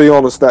to be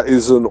honest, that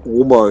is an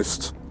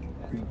almost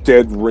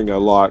dead ringer.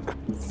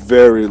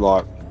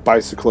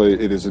 Basically,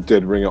 it is a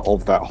dead ringer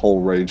of that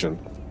whole region.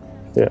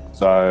 Yeah.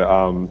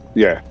 So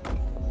yeah.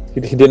 He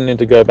didn't need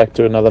to go back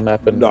to another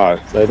map and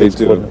say these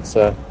coordinates.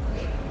 So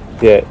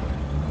yeah.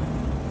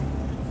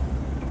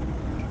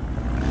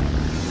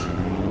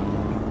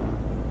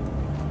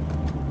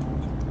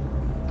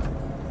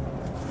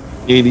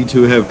 Andy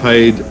to have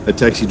paid a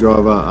taxi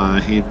driver a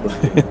hand.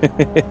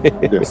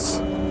 Yes.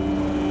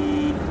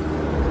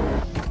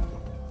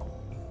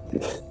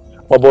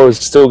 My boy was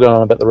still going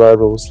on about the road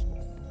rules.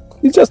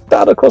 He just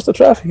darted across the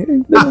traffic. He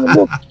didn't even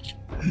look.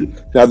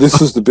 Now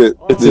this is the bit,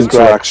 the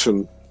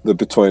interaction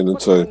between the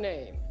What's your two.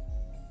 name?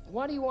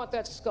 Why do you want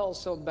that skull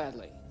so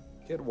badly?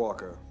 Kid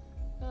Walker.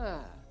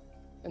 Ah,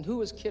 and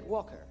who is Kit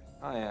Walker?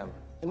 I am.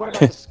 And what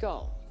about the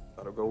skull?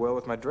 That'll go well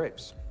with my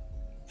drapes.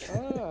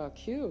 Ah,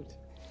 cute.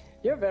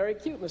 You're very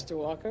cute, Mr.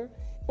 Walker.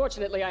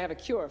 Fortunately, I have a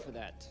cure for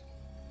that.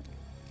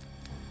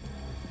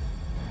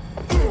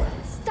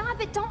 Stop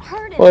it! Don't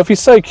hurt him. Well, if he's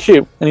so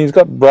cute and he's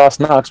got brass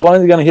knucks, why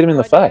is he going to hit him in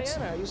the face?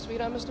 Diana, are you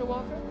sweet on Mr.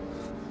 Walker?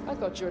 I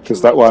thought you were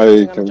Because that way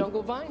he on a can.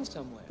 jungle vine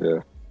somewhere. Yeah.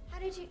 How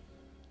did you?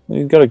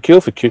 He's got a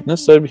cure for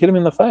cuteness, so hit him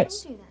in the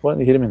face. Why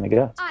don't you hit him in the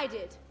guts? I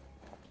did.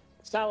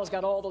 Sal's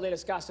got all the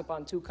latest gossip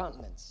on 2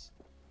 continents.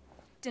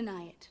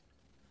 Deny it.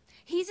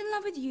 He's in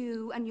love with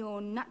you, and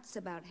you're nuts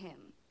about him.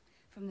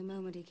 From the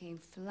moment he came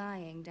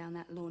flying down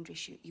that laundry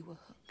chute, you were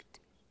hooked.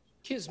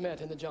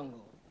 Kismet in the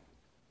jungle.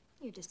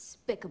 You're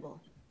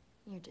despicable.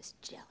 You're just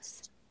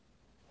jealous.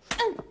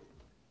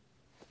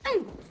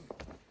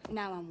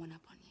 Now I'm one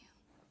up on you.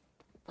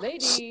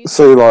 Ladies. See,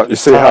 you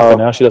see how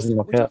now she doesn't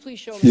look out.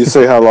 You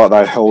see how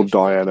they held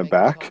Diana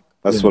back.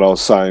 That's what I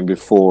was saying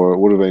before. It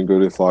would have been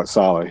good if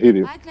Sala hit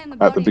him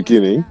at the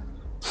beginning.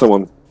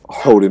 Someone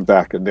held him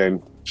back, and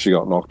then she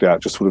got knocked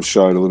out. Just would have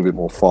showed a little bit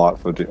more fight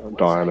for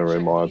Diana,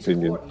 in my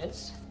opinion.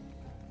 Against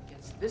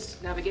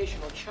this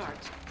navigational chart,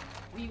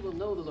 we will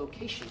know the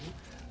location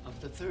of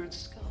the 3rd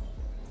skull.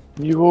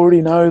 You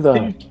already know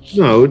that.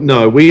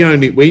 No,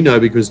 we know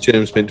because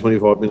Germ spent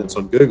 25 minutes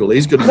on Google.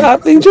 He's got. No,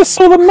 he just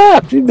saw the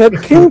map. He had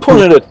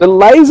pinpointed it. The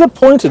laser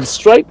pointed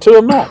straight to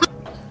a map,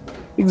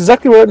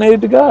 exactly where it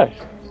needed to go.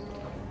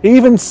 He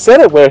even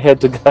said it where it had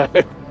to go.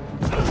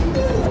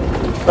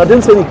 I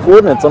didn't see any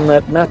coordinates on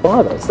that map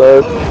either.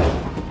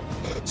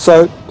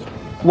 So,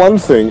 one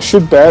thing: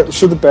 should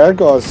the bad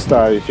guys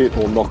stay hit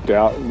or knocked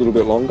out a little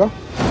bit longer?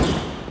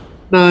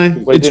 No,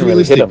 well, he didn't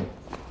really hit him.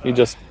 He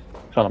just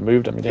kind of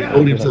moved him. He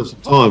bought himself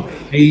some time.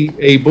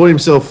 He bought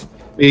himself.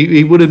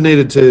 He would have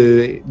needed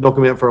to knock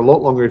him out for a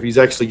lot longer if he's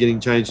actually getting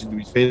changed into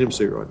his Phantom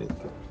suit right now.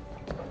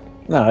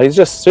 No, he's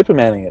just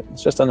Supermaning it.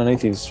 It's just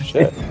underneath his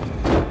shirt.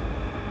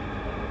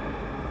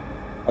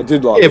 I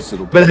did like this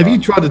little. But have you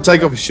tried to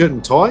take off his shirt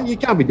and tie? You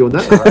can't be doing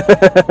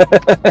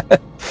that.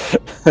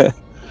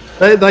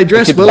 they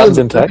dress well in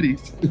the 30s.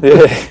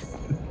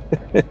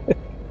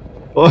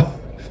 Yeah.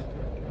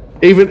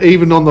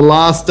 Even on the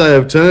last day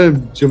of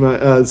term,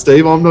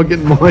 Steve, I'm not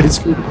getting my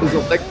school clothes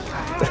off that.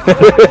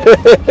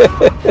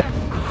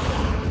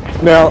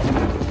 Now,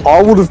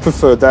 I would have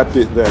preferred that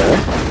bit there,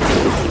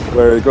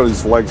 where he got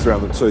his legs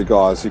around the 2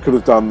 guys. He could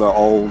have done the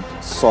old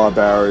Cy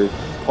Barry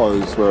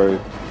pose where he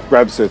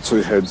grabs their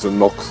 2 heads and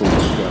knocks them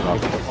down.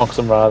 Knocks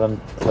them rather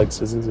than leg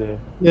scissors, yeah.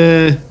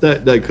 Yeah,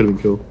 that could have been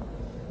cool.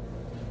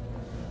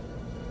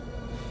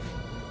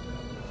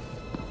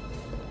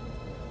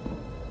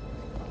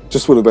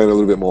 Just would have been a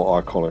little bit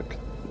more iconic.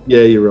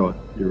 Yeah, you're right.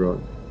 You're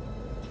right.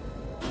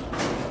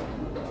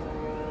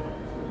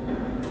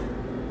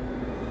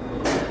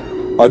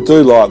 I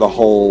do like the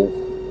whole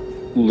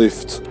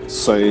lift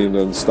scene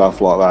and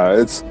stuff like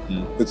that.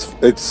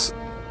 It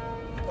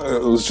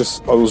was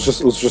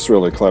just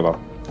really clever.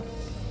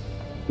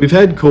 We've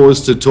had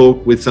cause to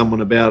talk with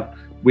someone about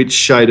which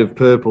shade of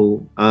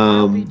purple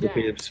the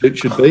Phantom suit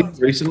should be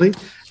recently,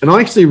 and I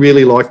actually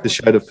really like the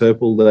shade of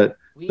purple that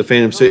the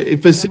Phantom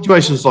suit. For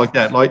situations like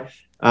that, like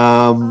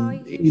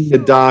in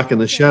the dark and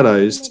the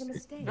shadows,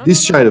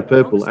 this shade of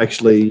purple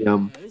actually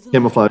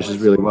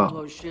camouflages really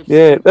well.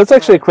 Yeah, that's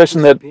actually a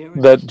question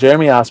that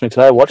Jeremy asked me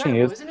today watching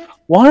you.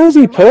 Why is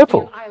he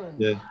purple?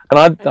 Yeah. And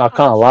I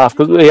kind of laughed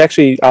because he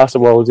actually asked it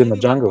while he was in the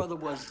jungle.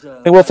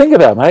 Well, think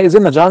about it, mate. He's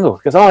in the jungle.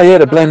 He goes, oh, yeah,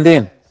 to blend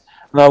in.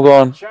 And I've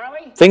gone,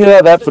 think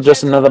about that for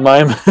just another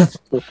moment.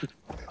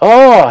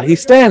 Oh, he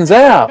stands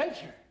out.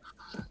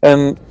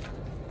 And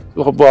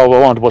well, I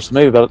wanted to watch the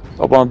movie, but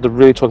I wanted to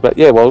really talk about,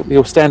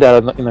 he'll stand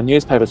out in the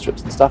newspaper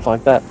strips and stuff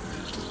like that.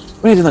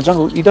 When he's in the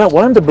jungle, you don't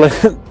want him to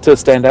blend to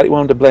stand out, you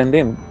want him to blend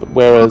in.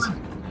 Whereas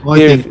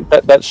here,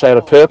 that shade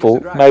of purple,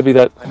 maybe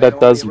that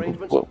does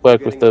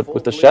work with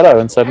the shadow,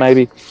 and so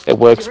maybe it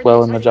works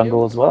well in the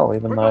jungle as well,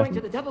 even though...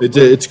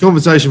 It's a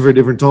conversation for a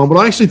different time, but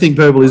I actually think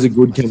purple is a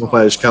good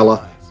camouflage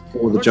colour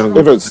for the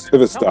jungle. If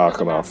it's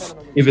dark enough.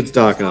 If it's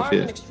dark enough,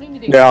 yeah.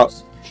 Now,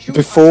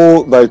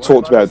 before they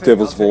talked about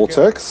Devil's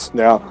Vortex,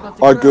 now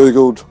I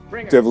googled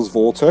Devil's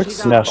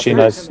Vortex. Now she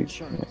knows.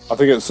 I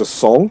think it's a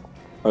song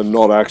and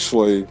not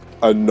actually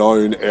a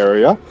known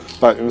area.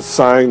 But in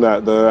saying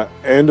that, the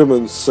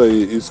Andaman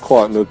Sea is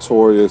quite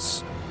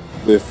notorious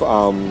with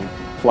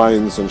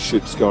planes and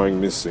ships going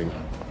missing.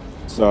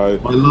 So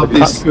I love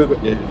this.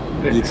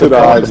 You could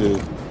argue.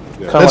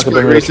 Yeah. That's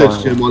great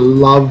research, Jim. I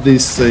love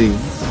this scene.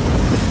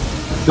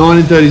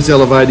 1930s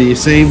elevator, you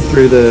see him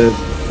through the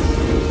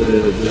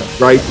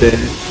grate there,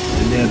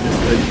 and now just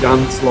the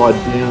gun slide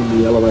down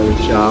the elevator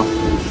shaft.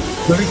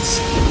 Luke's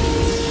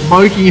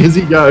smoking as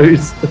he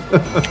goes.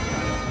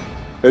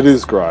 It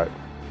is great.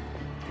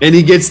 And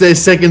he gets there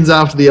seconds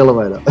after the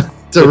elevator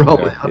to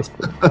roll out.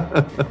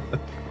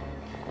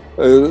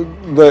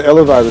 The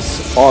elevators,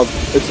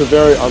 it's a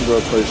very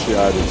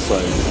underappreciated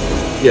scene.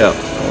 Yeah.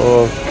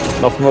 Oh,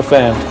 not from a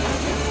fan.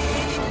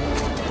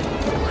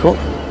 Cool.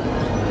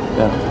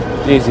 Yeah.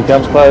 Jeez, he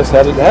comes close.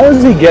 How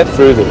does he get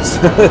through this?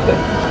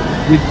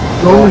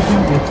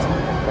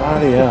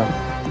 Bloody hell.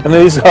 And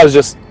then these guys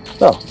just,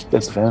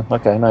 that's a fan.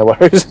 Okay, no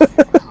worries.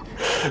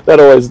 That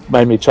always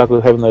made me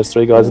chuckle, having those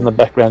three guys in the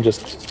background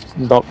just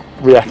not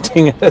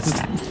reacting as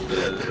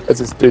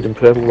this dude in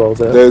purple rolls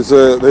out. There's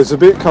a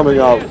bit coming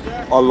up.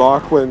 I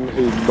like when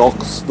he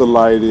knocks the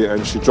lady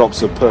and she drops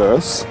her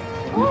purse.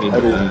 And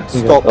he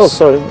stops,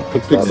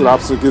 picks it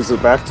up, so gives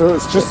it back to her.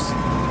 It's just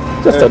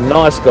a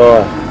nice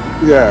guy.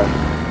 Yeah.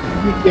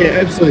 Yeah,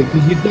 absolutely.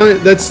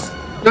 Because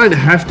you don't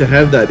have to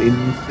have that in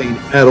the scene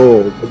at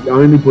all. But you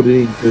only put it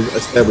in to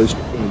establish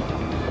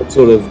what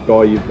sort of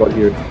guy you've got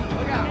here.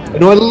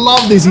 And I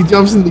love this. He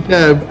jumps in the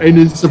cab and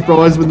is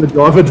surprised when the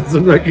driver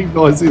doesn't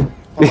recognise him.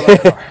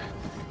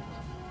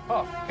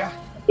 Oh, God.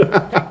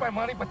 Take my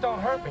money, but don't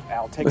hurt me.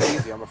 Al, take it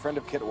easy. I'm a friend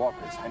of Kit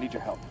Walker's. I need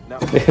your help. No.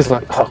 He's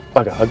like,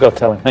 bugger, I've got to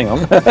tell him. Hang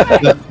on.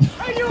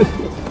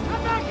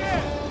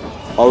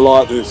 I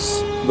like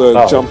this.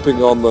 The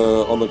jumping on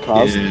the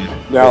cars. Yeah.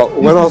 Now,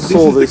 when I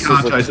saw this, is the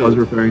car chase I was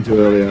referring to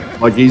earlier.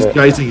 Like he's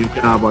chasing a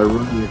car by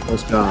running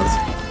across cars.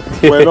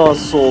 When I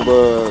saw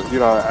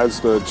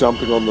as the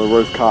jumping on the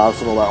roof cars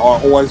and all that,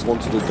 I always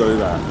wanted to do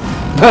that.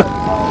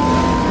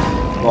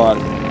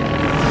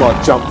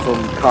 Like jump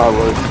from car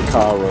roof to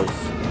car roof.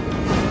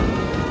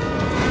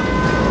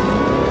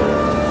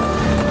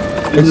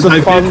 It's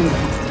a fun.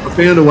 I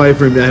found a way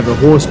for him to have a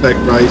horseback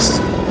race.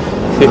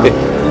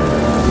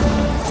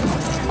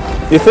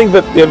 You think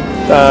that did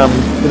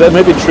that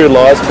movie True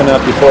Lies come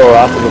out before or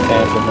after the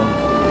Phantom?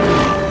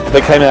 And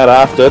they came out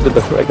after. Did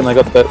they reckon they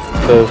got the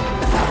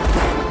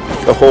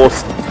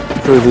horse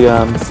through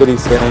the city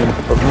scene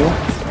of here?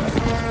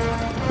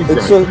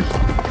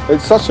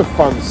 It's such a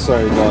fun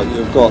scene. Like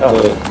you've got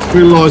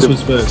True Lies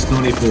was first,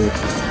 94.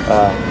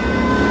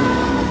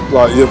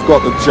 Like you've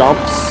got the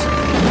jumps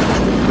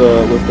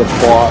with the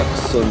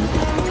bikes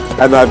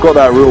and they've got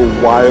that real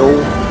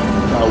wailing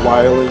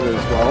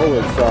as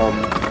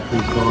well.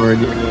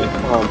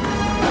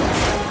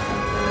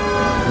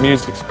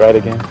 Music's great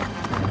again.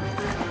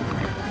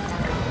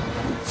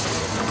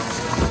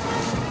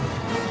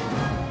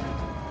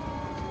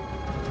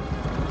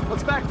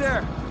 What's back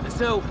there?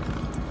 So.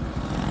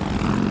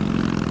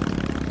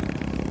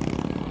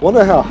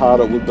 Wonder how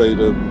hard it would be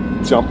to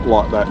jump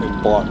like that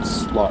in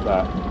bikes like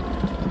that.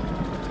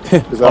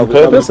 On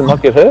purpose and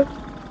not get hurt?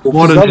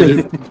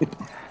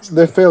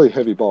 They're fairly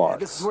heavy bikes.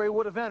 This is where he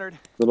would have entered.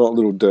 They're not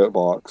little dirt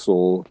bikes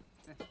or.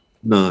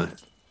 No.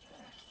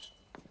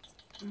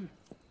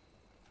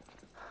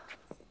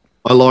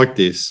 I like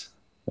this.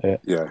 Yeah.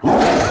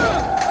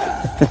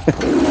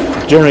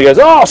 Jeremy goes,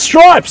 "Oh,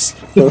 stripes!"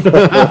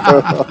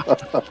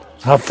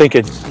 I'm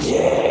thinking,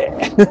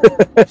 yeah.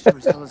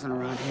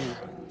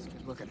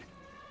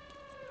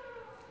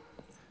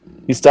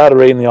 You started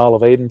reading the Isle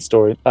of Eden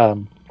story.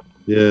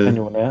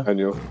 Annual now.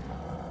 Annual.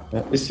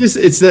 Yeah. It's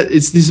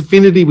this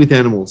affinity with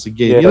animals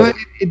again. Yeah.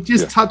 It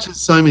just touches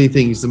so many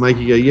things to make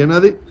you go.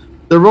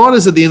 The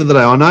writers at the end of the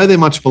day, I know they're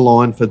much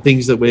maligned for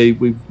things that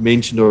we've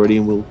mentioned already,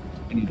 and we'll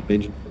continue to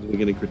mention because we're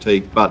going to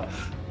critique. But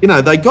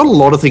they got a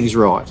lot of things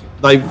right.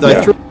 They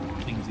threw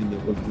things in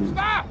that were good.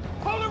 Stop!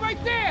 Hold it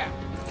right there!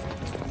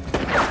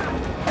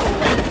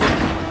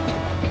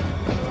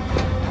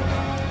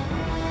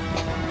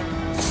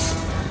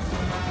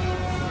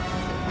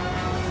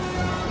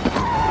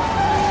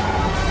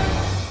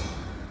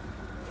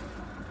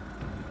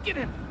 Get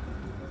him!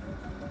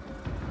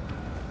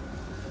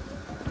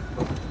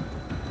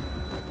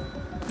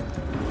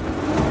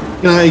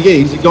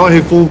 Again, he's a guy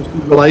who forms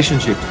good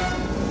relationships.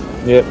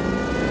 Yep.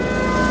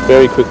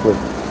 Very quickly.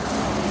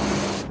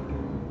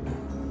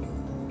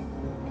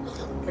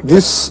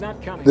 This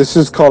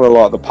is kind of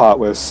like the part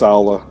where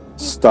Sailor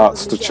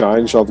starts to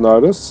change, I've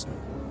noticed.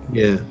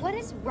 Yeah. What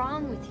is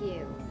wrong with you?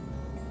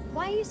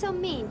 Why are you so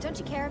mean? Don't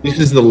you care about This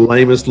is the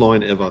lamest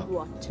line ever.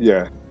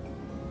 Yeah.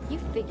 You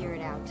figure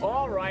it out.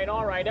 All right,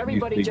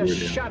 everybody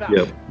just shut up.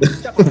 Yep.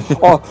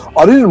 Oh,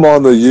 I didn't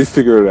mind the you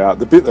figure it out.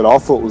 The bit that I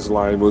thought was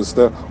lame was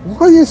the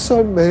why are you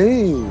so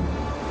mean?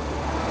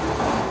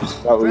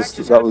 That was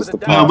the Oh,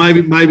 part.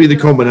 maybe the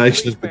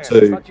combination of the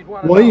two.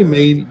 Why are you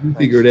mean? You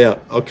figure it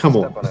out. Oh, come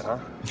on.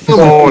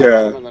 Oh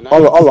yeah, I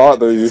like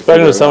the you Spoken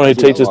figure to it someone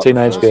who out. teaches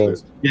teenage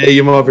girls. Yeah,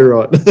 you might be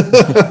right.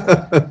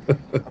 A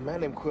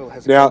man named Quill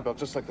has a Now, gun belt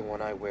just like the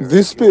one I wear.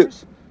 This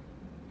bit,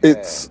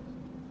 it's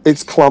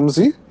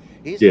clumsy,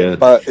 Yeah.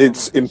 but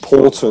it's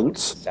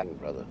important,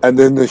 and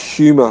then the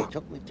humour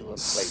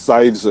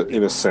saves it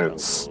in a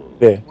sense.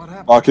 Yeah.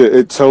 Like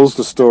it tells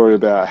the story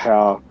about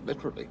how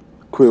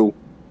Quill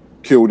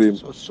killed him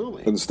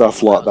and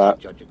stuff like that.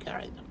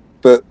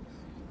 But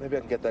Maybe I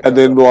can get that. and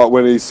then like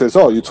when he says,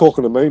 "Oh, you're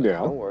talking to me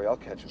now," Don't worry, I'll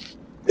catch him.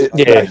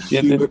 Yeah, that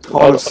humour I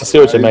kind of see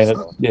what you mean.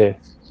 saves Yeah,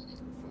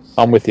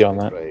 I'm with you on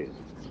that.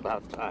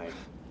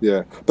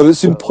 Yeah, but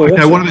it's important.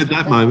 Okay, what about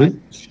that moment?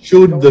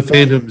 Should the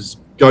Phantom's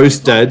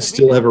ghost dad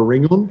still have a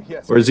ring on?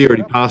 Or has he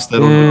already passed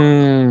that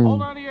on?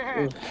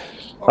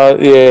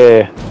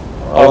 Yeah.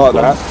 I like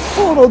that.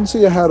 Hold on to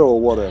your hat or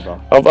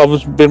whatever. I've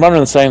been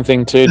wondering the same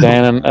thing too,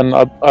 Dan, and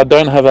I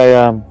don't have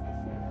an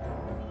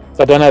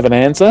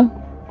answer.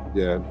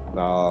 Yeah,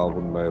 no, I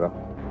wouldn't either.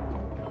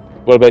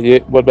 What about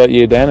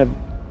you, Dan?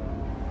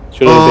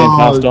 Should it have been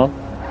passed on?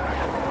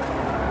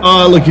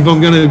 Oh, look, if I'm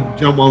going to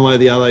jump one way or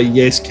the other,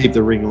 yes, keep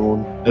the ring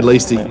on. At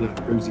least he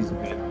proves he's a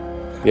man.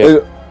 Yeah.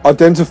 It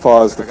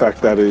identifies the fact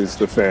that he's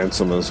the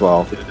Phantom as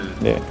well.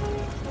 Yeah.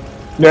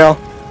 Now,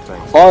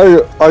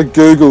 I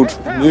googled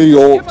New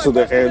York to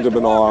the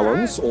Andaman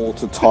Islands or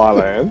to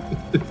Thailand,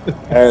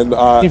 and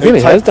He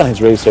really has done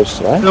his research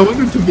today. No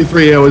wonder it took you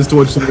 3 hours to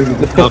watch the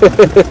movie.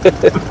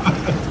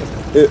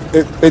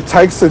 It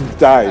takes a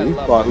day,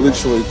 like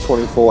literally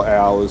 24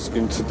 hours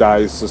in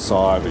today's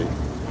society.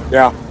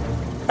 Now,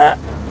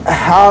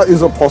 how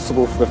is it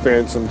possible for the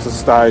Phantom to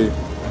stay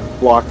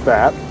like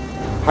that,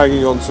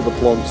 hanging onto the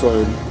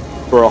pontoon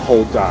for a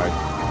whole day?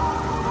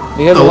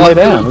 He hasn't laid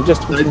down. He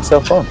just puts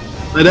himself on.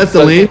 They'd have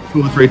to land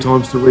 2 or 3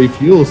 times to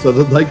refuel so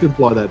that they could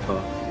fly that far.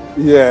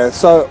 Yeah,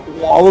 so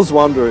I was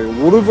wondering,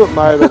 would have it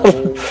made it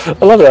more...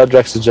 I love how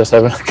Drax is just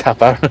having a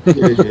cuppa.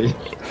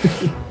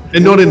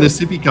 And not in the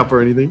sippy cup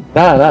or anything.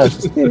 No, it's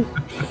just, Would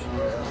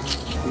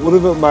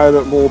have it made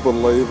it more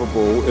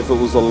believable if it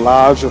was a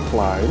larger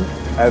plane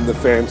and the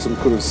Phantom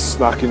could have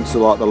snuck into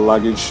like the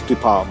luggage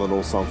department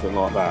or something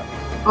like that?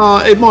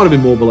 It might have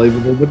been more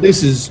believable, but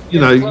this is,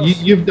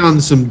 you've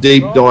done some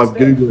deep dive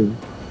Googling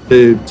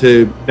to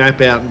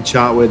map out and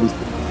chart where this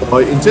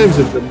in terms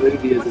of the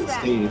movie as it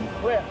stands.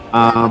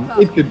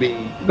 It could be,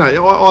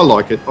 I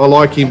like it. I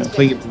like him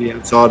clinging to the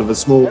outside of a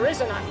small plane.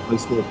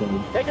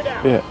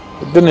 yeah.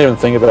 Didn't even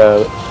think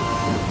about it.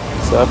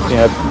 So,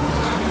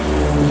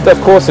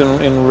 of course,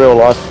 in real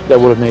life, they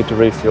would have needed to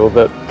refuel,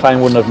 but plane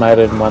wouldn't have made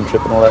it in one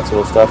trip and all that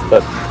sort of stuff.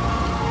 But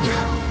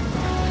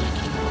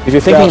if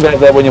you're thinking about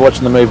that when you're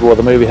watching the movie, well,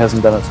 the movie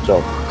hasn't done its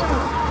job.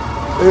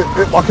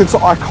 It's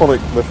iconic,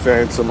 the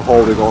Phantom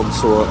holding on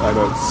to it, and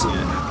it's,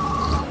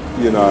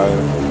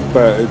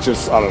 but it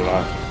just, I don't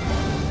know.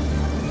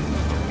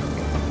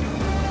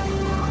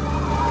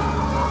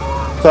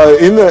 So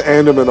in the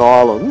Andaman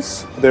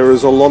Islands, there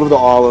is a lot of the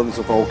islands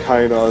are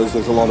volcanoes.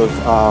 There's a lot of,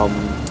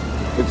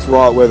 it's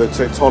right where the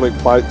tectonic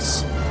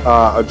plates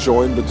are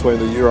joined between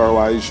the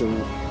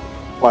Euro-Asian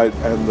plate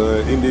and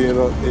the Indian,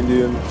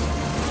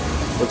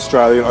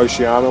 Australian,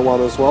 Oceania one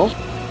as well.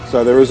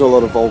 So there is a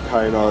lot of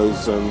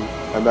volcanoes and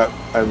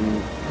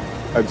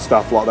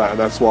stuff like that, and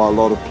that's why a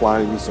lot of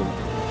planes and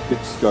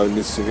ships go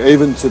missing,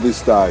 even to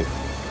this day.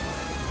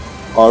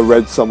 I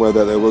read somewhere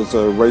that there was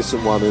a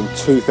recent one in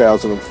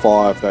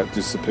 2005 that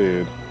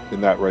disappeared in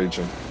that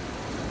region.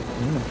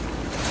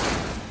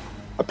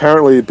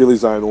 Apparently Billy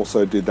Zane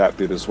also did that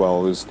bit as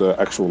well, as the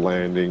actual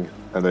landing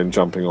and then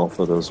jumping off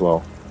it as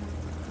well.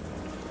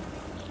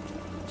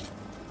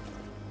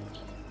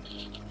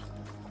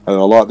 And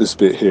I like this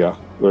bit here,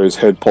 where his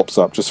head pops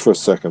up just for a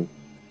second.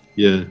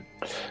 Yeah.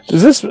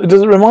 Does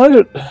it remind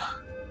you?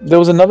 There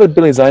was another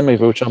Billy Zane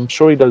movie, which I'm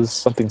sure he does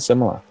something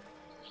similar.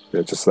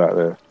 Yeah, just that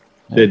there.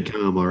 Dead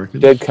Calm, I reckon.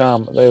 Dead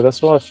Calm. Yeah,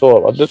 that's what I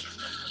thought.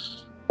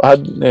 I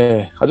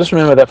just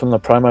remember that from the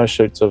promo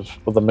shoots of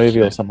the movie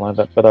or something like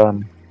that. But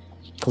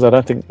because I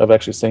don't think I've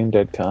actually seen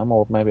Dead Calm,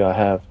 or maybe I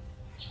have.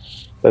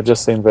 They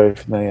just seem very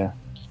familiar.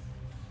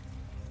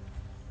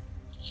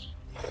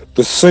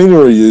 The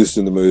scenery used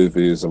in the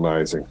movie is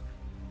amazing.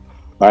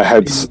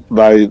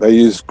 They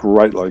used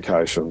great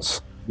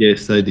locations.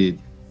 Yes, they did.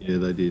 Yeah,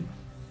 they did.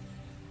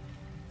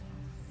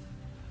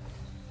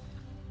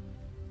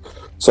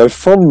 So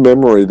from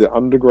memory, the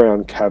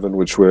underground cavern,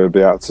 which we're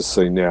about to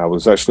see now,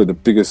 was actually the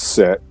biggest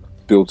set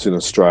built in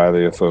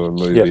Australia for a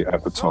movie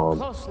at the time.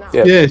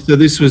 Yeah, so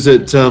this was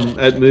at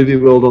Movie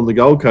World on the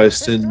Gold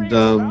Coast, and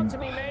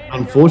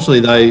unfortunately,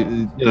 they,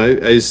 you know,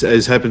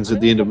 as happens at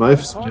the end of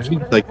most movies,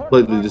 they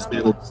completely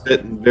dismantled the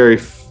set, and very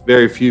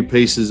few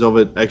pieces of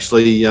it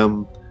actually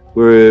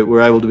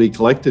were able to be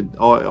collected.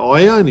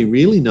 I only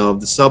really know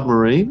of the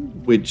submarine,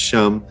 which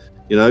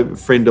you know, a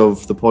friend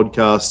of the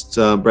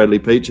podcast, Bradley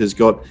Peach, has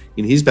got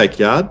in his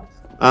backyard,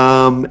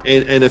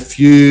 and a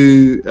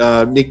few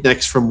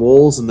knickknacks from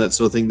walls and that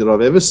sort of thing that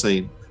I've ever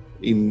seen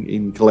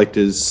in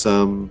collectors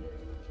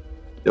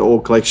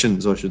or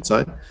collections, I should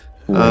say.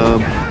 You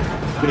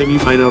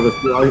may know of a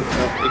few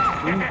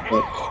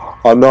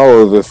I know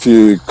of a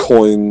few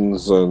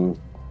coins, and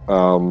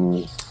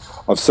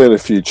I've seen a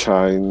few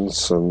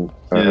chains and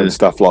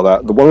stuff like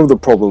that. One of the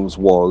problems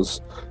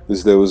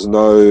is there was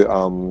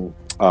no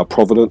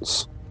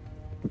provenance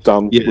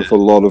done with a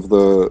lot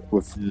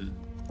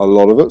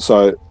of it.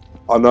 So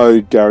I know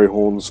Gary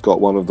Horn's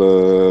got one of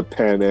the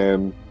Pan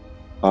Am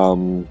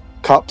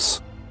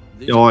cups.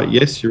 Oh,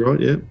 yes, you're right.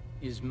 Yeah.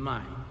 Is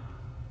mine.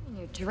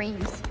 Your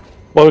dreams.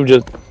 What we've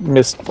just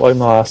missed in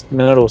the last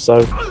minute or so,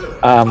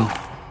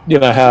 you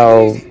know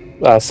how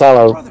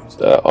Salo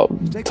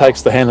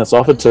takes the hand that's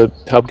offered to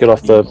help get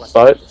off the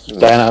boat.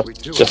 Dana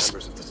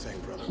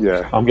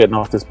I'm getting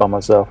off this by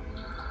myself.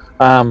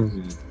 There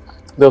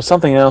was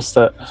something else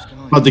that...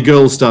 But the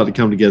girls start to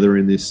come together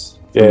in this.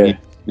 Yeah.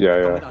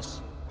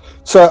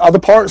 So are the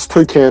pirates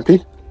too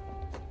campy?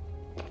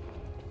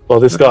 Well,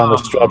 this guy in the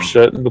striped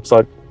shirt looks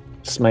like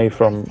Smee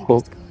from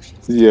Hook.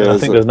 Yeah. And I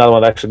think there's another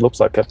one that actually looks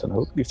like Captain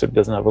Hook, except he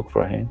doesn't have a hook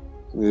for a hand.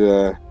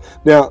 Yeah.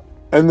 Now,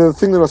 and the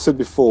thing that I said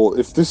before,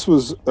 if this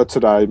was a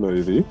Today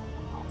movie,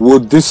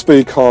 would this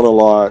be kind of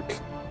like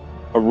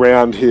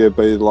around here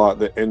be like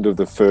the end of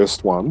the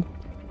first one,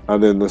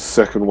 and then the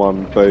second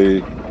one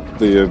be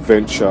the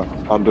adventure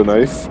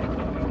underneath?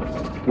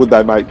 Would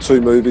they make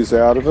 2 movies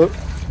out of it,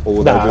 or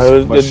would they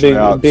just flesh it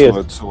out to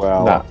a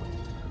 2-hour?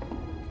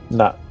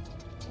 No.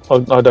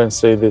 I don't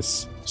see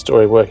this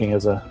story working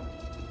as a...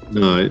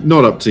 No,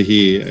 not up to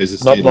here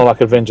as a not like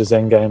Avengers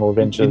Endgame or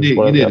Avengers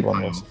whatever that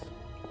one was.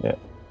 Yeah.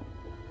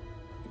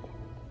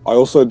 I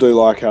also do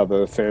like how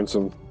the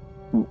Phantom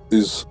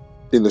is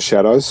in the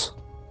shadows.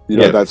 You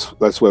know,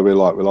 that's where we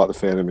like the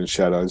Phantom in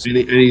shadows. And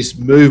his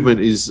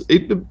movement is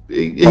like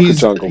a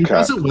jungle cat. He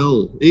does it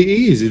well.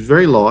 He's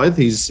very lithe.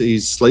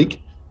 He's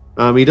sleek.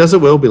 He does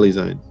it well, Billy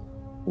Zane.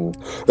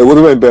 It would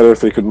have been better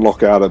if he could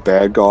knock out a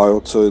bad guy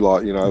or two,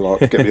 like, you know,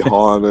 like get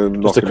behind and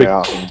knock him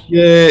out.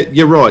 Yeah,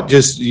 you're right.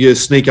 Just you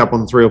sneak up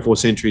on 3 or 4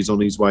 sentries on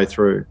his way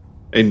through,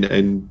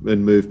 and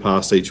move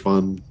past each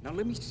one. Now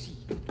let me see.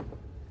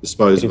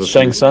 Dispose of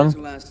Shang Tsung.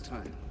 Last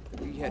time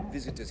we had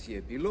visitors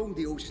here below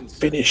the ocean.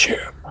 Finish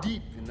him.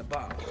 Deep in the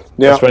bar.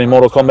 Now, that's for any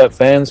Mortal Kombat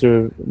fans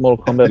who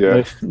Mortal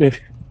Kombat movie.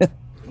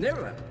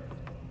 Never.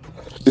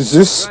 Is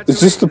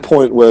this the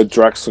point where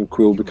Drax and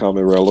Quill become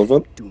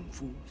irrelevant?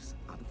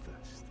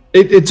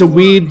 It's a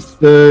weird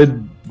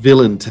third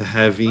villain to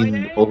have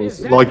in,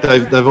 like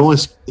they've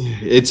almost.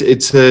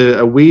 It's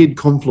a weird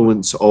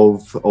confluence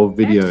of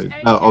videos.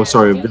 Of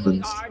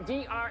villains.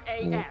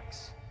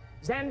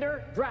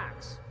 Xander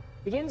Drax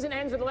begins and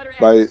ends with the letter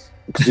X.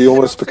 Because he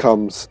almost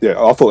becomes.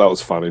 Yeah, I thought that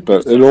was funny,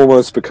 but it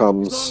almost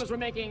becomes. As long as we're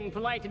making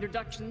polite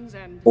introductions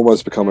and.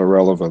 Almost become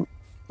irrelevant.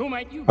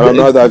 And I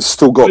know they've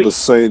still got the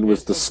scene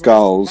with the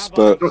skulls,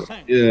 but...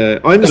 Yeah,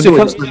 I understand what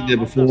you were saying there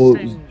before,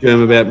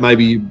 Germ, about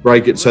maybe you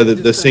break it so that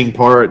the Sing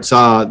Pirates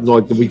are,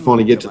 like, we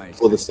finally get to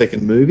for the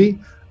second movie.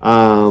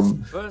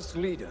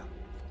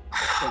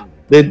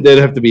 There'd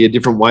have to be a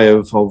different way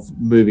of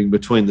moving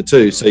between the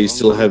two, so you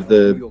still have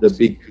the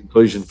big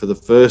conclusion for the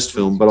first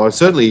film, but I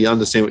certainly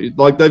understand,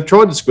 like, they've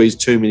tried to squeeze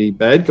too many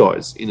bad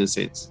guys, in a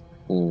sense.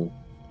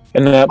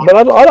 And but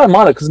I don't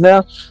mind it, because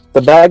now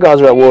the bad guys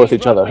are at war with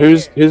each other.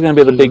 Who's going to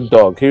be the big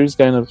dog? Who's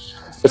going to?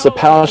 It's a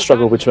power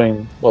struggle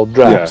between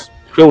Drax. Yeah.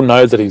 Quill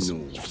knows that he's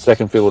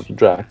second fiddle to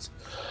Drax,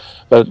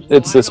 but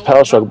it's this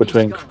power struggle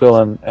between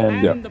Quill and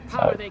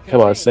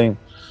Killer Singh.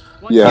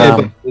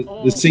 But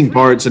the Sing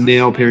Pirates are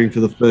now appearing for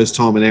the first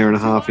time an hour and a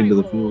half into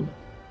the film.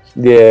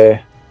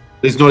 Yeah.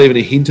 There's not even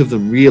a hint of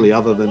them really,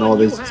 other than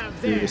there's a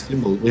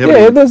symbol.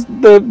 There's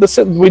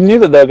we knew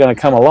that they were going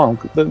to come along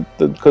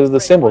because of the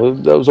symbol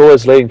that was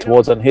always leading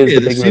towards it. And here's the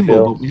big symbol,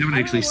 reveal. but we haven't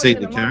actually seen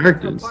the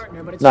characters.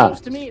 No,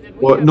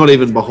 not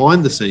even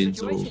behind the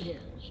scenes. Well,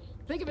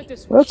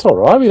 that's all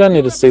right. You don't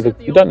need to see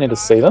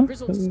them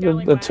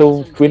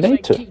until we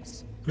need to.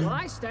 Well,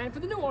 I stand for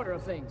the new order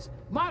of things,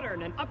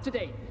 modern and up to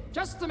date.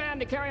 Just the man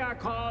to carry our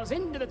cause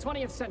into the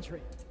 20th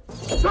century.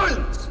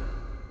 Silence!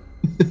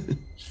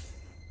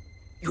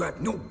 You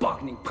have no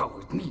bargaining power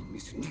with me,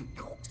 Mr. New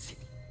York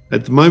City.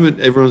 At the moment,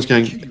 everyone's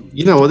going,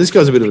 you know what, this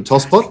guy's a bit of a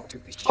tosspot.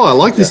 Oh, I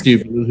like this new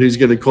villain who's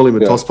going to call him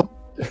a tosspot.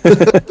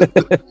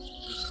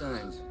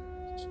 Besides,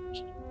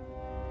 you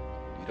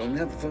don't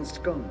have a full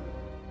skull.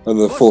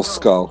 And the full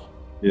skull.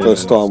 Yeah.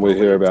 First time we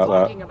hear about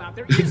that.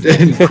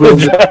 And Quill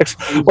Drax.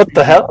 What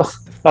the hell?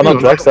 I'm not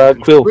Drax,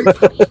 Quill.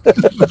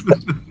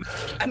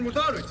 And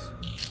without it,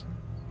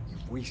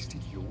 you've wasted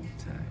your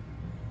time.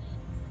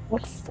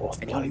 What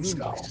fourth bloody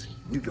skull?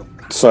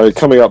 So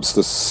coming up to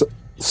the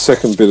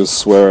second bit of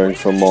swearing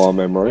from my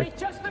memory. Wait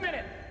just a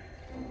minute.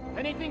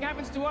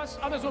 us,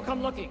 others will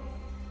come looking.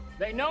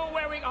 They know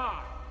where we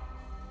are.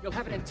 You'll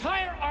have an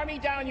entire army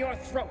down your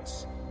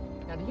throats.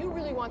 Now, do you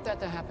really want that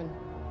to happen?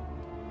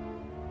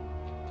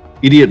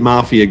 Idiot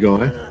mafia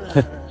guy.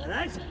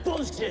 That's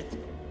bullshit.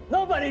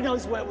 Nobody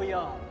knows where we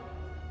are.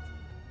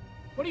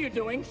 What are you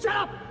doing? Shut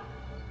up!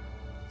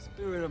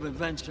 Spirit of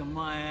adventure,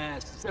 my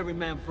ass. It's every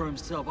man for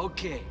himself.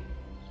 Okay,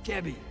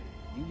 Kebby,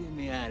 you get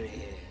me out of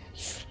here,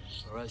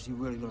 or else you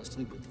really gonna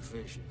sleep with the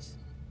fishes.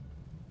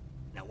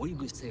 Now, what are you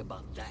gonna say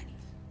about that?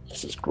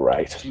 This is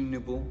great. In the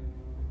bowl.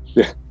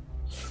 Yeah.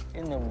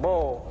 In the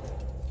bowl.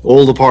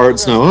 All the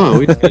pirates know. Oh,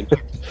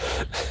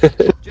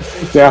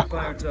 Yeah,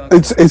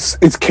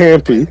 it's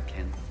campy,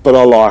 but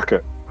I like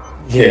it.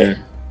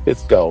 Yeah,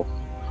 it's gold.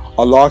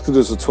 I liked it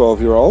as a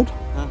 12-year-old. Or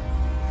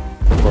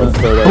a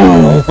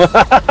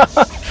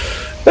 13-year-old.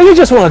 Don't you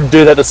just want to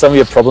do that to some of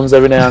your problems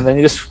every now and then?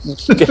 You just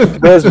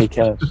where's me,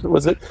 Ken?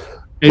 Was it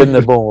win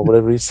the ball or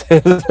whatever he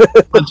said?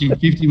 Punching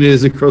 50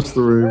 meters across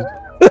the room.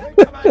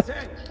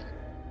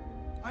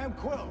 I am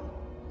Quill,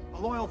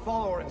 a loyal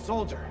follower and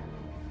soldier.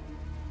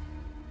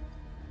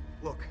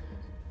 Look,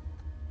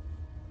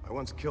 I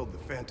once killed the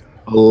Phantom.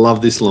 I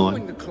love this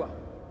line. The club.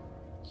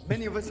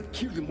 Many of us have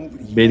killed him over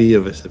the years. Many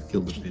of us have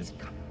killed the Phantom.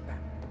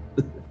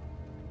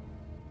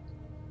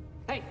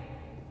 Hey,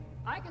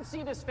 I can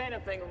see this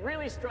Phantom thing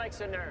really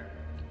strikes a nerve.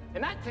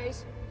 In that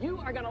case, you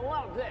are gonna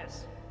love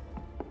this.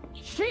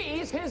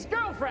 She's his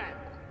girlfriend.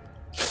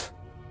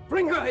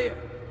 Bring her here.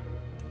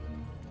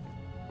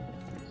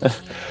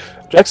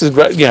 Drax is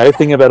great,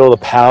 thinking about all the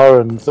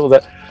power and all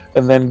that,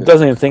 and then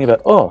doesn't even think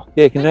about,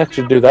 you can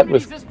actually do that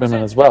with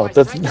women as well. It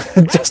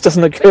just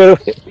doesn't occur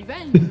to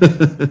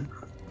him.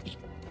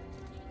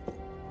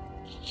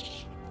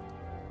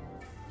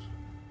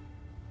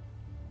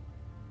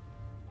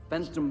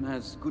 Phantom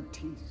has good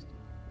taste.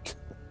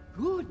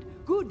 Good.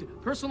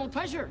 Personal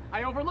pleasure.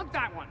 I overlooked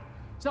that one.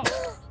 So,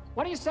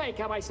 what do you say,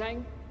 Cowboy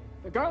Sang?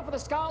 The girl for the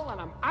skull, and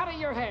I'm out of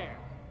your hair.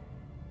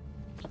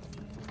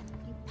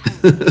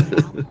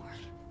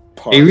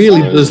 He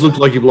really does look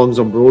like he belongs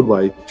on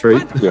Broadway,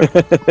 Treat. Yeah.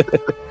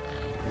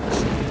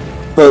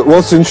 But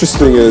what's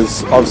interesting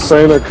is I've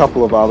seen a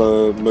couple of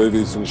other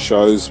movies and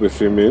shows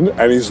with him in,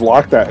 and he's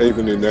like that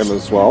even in them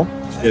as well.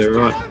 Yeah,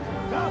 right.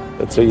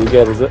 That's what you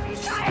get, is it?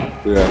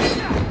 Yeah.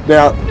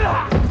 Now,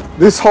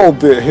 this whole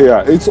bit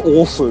here, it's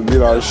awesome,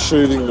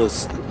 shooting the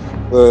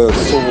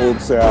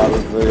swords out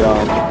of the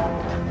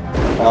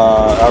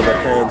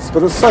hands,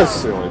 but it's so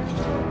silly.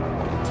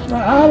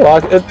 I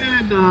like it.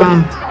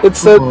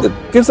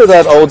 It gives it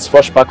that old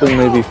swashbuckling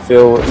movie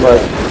feel.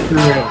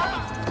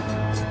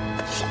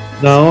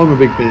 No, I'm a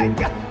big fan.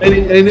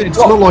 And it's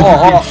not like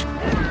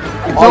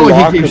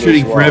he keeps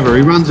shooting forever.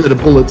 He runs out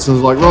of bullets and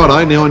is like,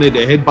 righto, now I need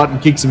to headbutt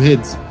and kick some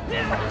heads.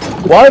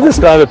 Why did this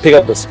guy ever pick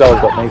up the skull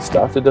got me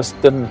stuff? It just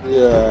didn't.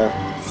 Yeah.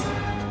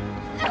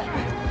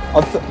 I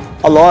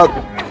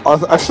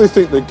actually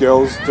think the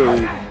girls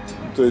do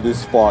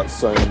this fight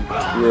scene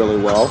really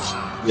well.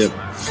 Yep.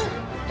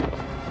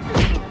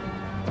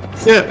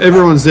 Yeah,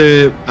 everyone's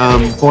there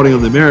fighting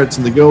on their merits,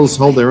 and the girls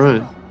hold their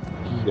own.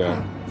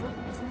 Yeah.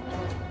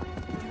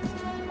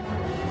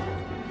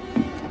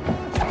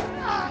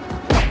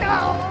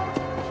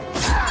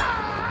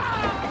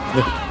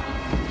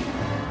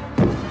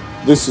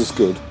 This is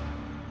good.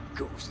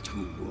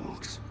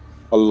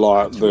 I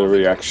like the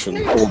reaction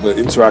or the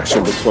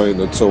interaction between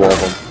the two of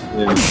them.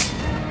 Yeah.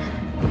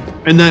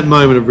 And that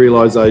moment of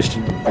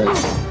realization that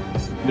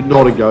you're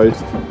not a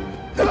ghost.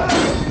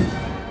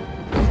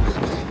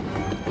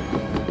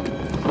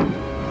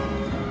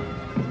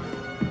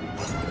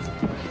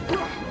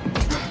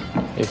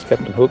 He's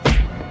Captain Hook.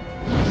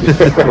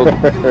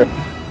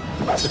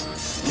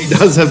 He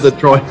does have the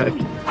tri-hack.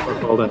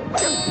 Hold on.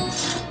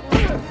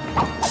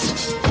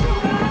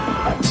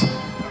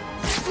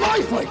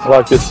 I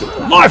like this.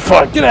 My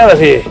fight! Get out of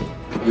here!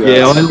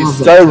 Yeah, I he's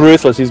so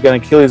ruthless. He's going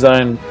to kill his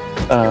own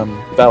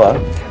fella.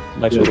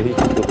 Make sure that he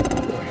can kill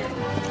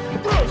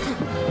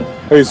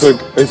him.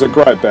 He's a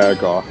great bad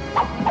guy.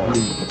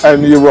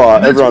 And you're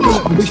right. Everyone.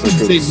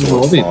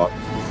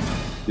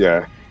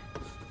 Yeah.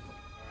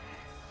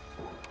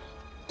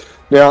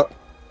 Now,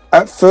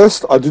 at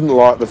first, I didn't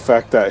like the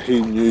fact that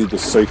he knew the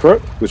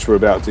secret, which we're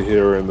about to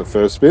hear in the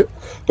first bit.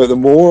 But the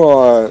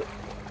more I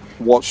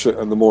watch it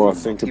and the more I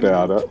think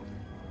about it,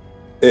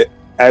 it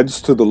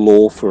adds to the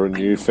lore for a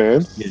new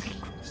fan. Yeah.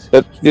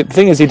 But the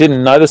thing is, he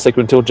didn't know the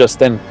secret until just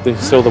then. He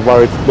saw the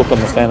worried look on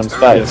the Phantom's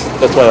face. Yeah.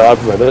 That's why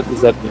I've read it,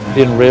 is that he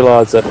didn't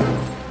realise that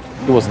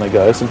he wasn't a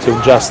ghost until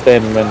just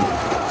then when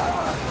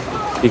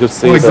he could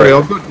see. I agree.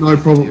 I've got no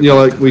problem.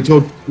 Like we've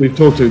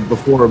talked to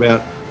before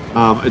about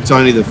it's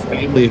only the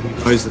family who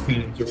knows the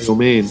Phantom's a real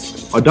man.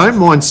 I don't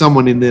mind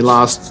someone in their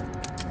last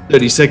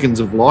 30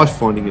 seconds of life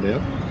finding it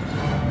out.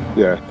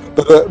 Yeah,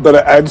 but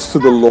it adds to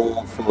the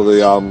lore for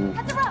the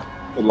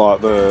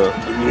the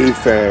new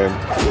fan.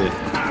 Yeah.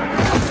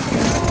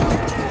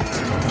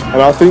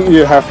 And I think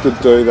you have to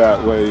do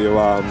that where you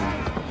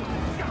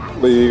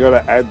got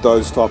to add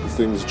those type of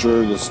things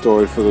during the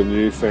story for the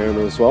new fan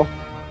as well.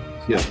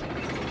 Yeah.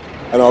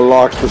 And I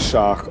like the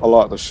shark. I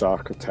like the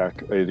shark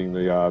attack eating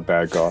the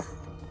bad guy.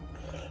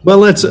 Well,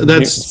 that's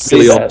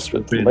Sea bass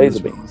with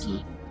laser beams.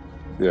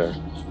 Yeah.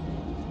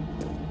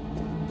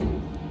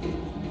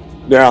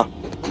 Now,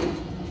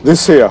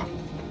 this here,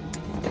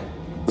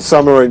 the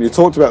submarine. You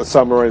talked about the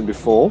submarine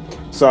before,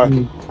 so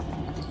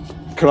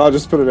can I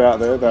just put it out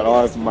there that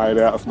I've made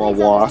out with my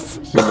wife?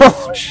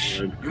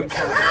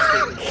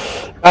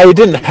 You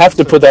didn't have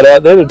to put that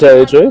out there, to tell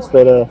you the truth,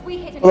 but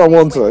I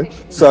want to.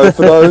 So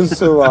for those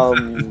who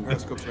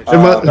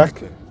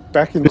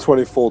back in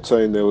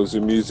 2014, there was a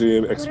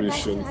museum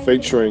exhibition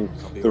featuring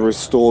the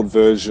restored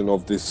version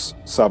of this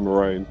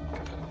submarine.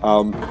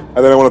 And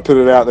then I want to put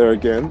it out there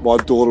again. My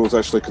daughter was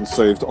actually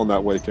conceived on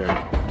that weekend.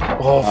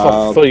 Oh, fuck,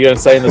 I thought you were going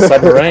to say in the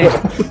submarine.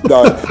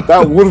 No,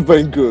 that would have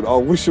been good. I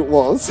wish it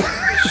was.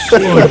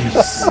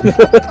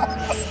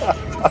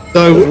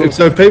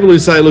 So people who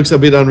say it looks a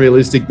bit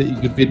unrealistic that you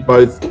could fit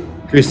both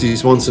Christy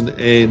Swanson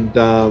and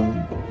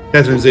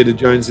Catherine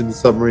Zeta-Jones in the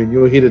submarine,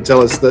 you're here to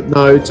tell us that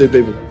no, two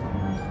people.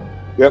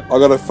 Yep, I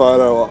got a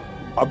photo.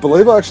 I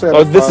believe I actually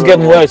have this is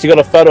getting worse. You got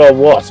a photo of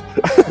what?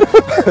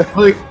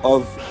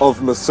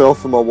 of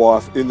myself and my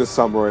wife in the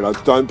submarine. I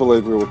don't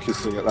believe we were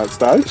kissing at that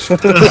stage.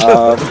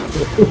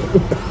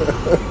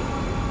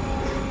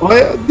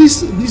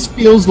 This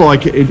feels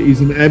like it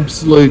is an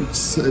absolute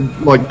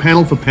like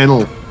panel for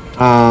panel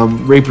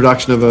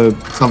reproduction of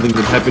something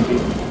that happened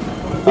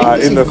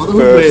in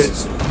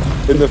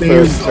the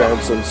first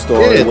Phantom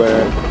story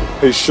where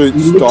he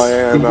shoots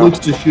Diana. He looks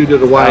to shoot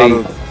it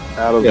away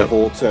out of the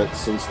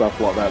vortex and stuff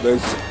like that.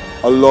 There's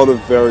a lot of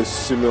very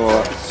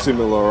similar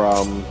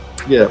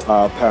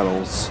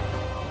panels,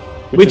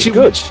 which is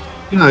good.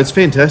 You know, it's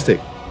fantastic.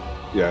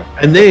 Yeah.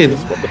 And then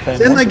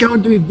they go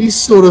and do this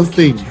sort of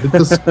thing with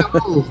the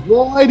skulls.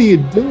 Why do you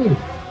do it?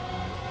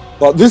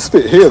 Like this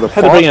bit here,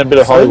 had to bring in a bit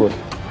of Hollywood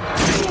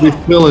with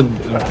Phil and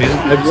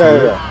Ben.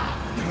 Yeah.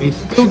 He's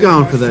still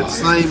going for that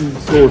same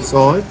sort of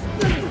side.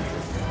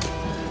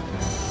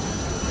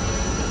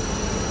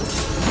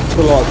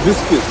 So like this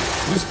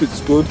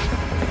bit's good,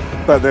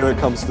 but then it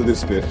comes to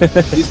this bit.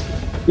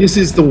 This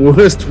is the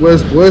worst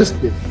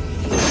bit.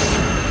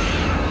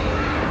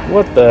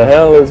 What the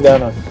hell is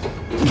going on?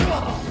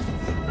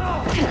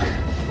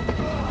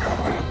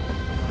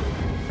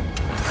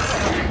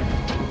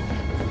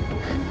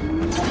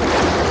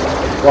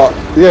 Right,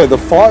 yeah, the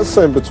fight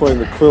scene between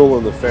the Quill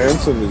and the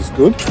Phantom is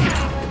good.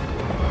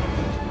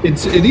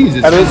 It is.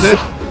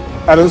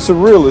 And it's a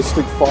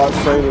realistic fight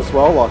scene as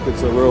well. Like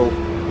it's a real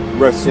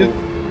wrestle,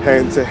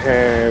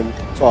 hand-to-hand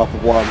type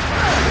of one.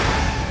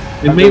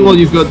 And meanwhile,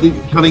 you've got the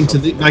cutting to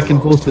back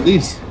and forth to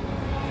this.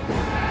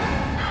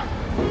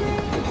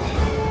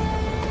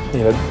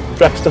 You know,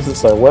 Drax does it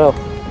so well.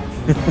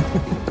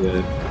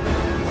 Yeah.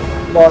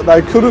 Like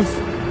they could have.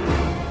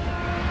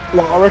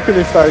 Like I reckon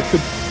if they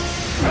could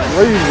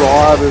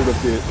rewrite it a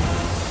bit,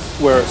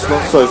 where it's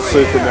not so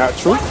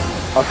supernatural,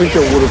 I think it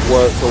would have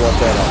worked a lot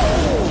better.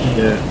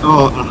 Yeah.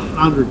 Oh,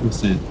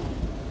 100%.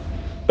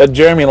 But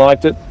Jeremy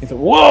liked it. He thought,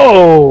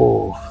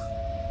 "Whoa!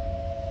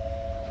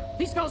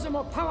 These spells are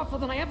more powerful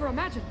than I ever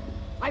imagined.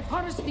 I've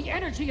harnessed the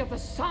energy of the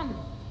sun.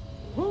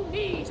 Who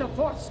needs a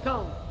fourth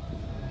skull?"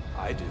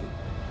 I do.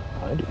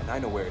 And I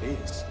know where it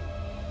is.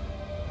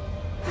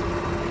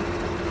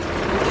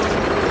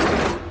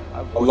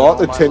 I like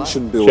the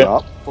tension build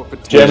up.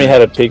 Jeremy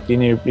had it picked. He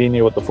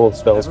knew what the fourth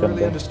spell was going to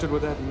be. Understood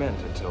what that meant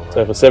until.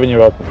 So if a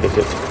 7-year-old can pick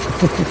it.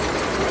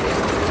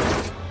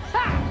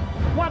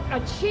 What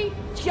a cheap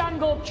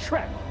jungle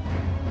trick!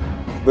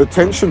 The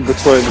tension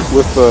with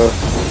the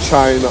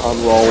chain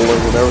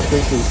unrolling and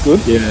everything is good.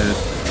 Yeah.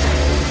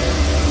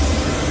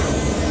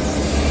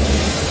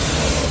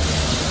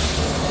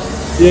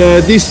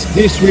 Yeah, this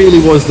really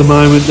was the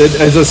moment that,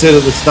 as I said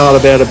at the start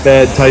about a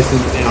bad taste in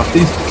the mouth,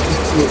 this is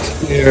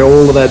where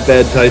all of that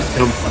bad taste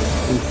comes from.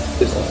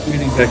 Just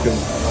shooting back and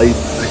laser.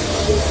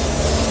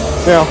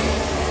 Now,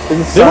 I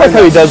like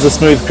how he does the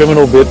smooth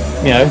criminal bit,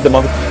 you know, the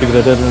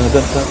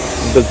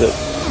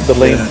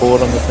lean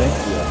forward on the thing.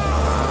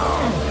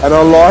 And I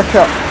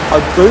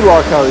do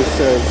like how he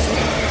says,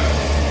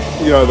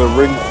 you know, the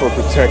ring for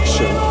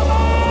protection.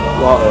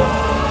 Like,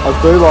 I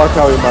do like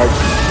how he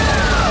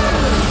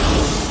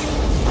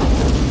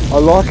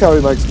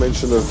makes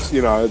mention of,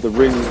 you know, the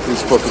ring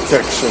is for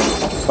protection,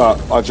 but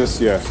I just,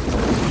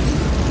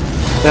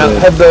 Now,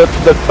 have the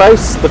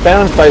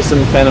Phantom face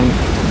and Phantom,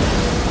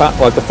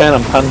 like the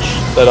Phantom punch,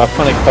 that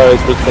iconic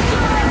pose with the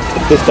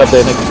fist up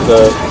there next to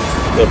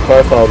the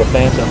profile of the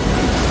Phantom,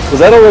 was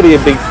that already a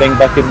big thing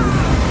back in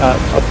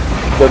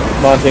the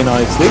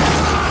 1996?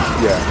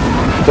 Yeah.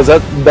 Because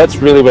that's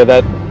really where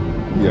that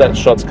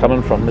shot's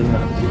coming from, isn't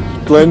it?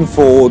 Glenn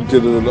Ford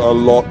did it a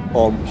lot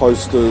on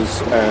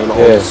posters and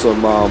on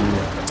some,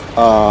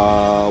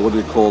 what do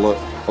you call it?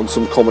 On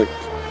some comic.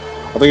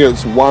 I think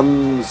it's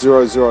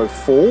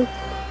 1004,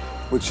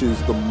 which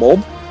is the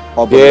mob.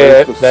 I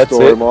believe the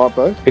story might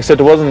be. Except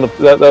it wasn't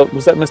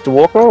was that Mr.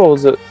 Walker or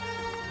was it?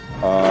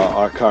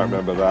 I can't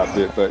remember that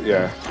bit, but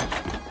yeah.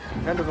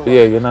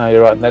 Yeah, you know,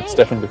 you're right. And that's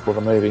definitely before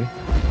the movie.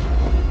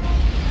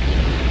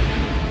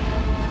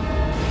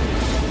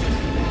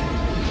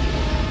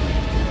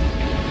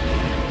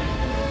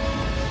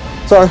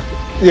 So,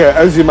 yeah,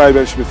 as you may have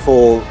mentioned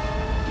before,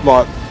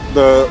 like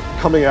the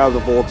coming out of the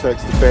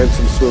vortex, the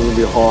Phantom swimming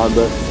behind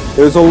it.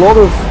 There's a lot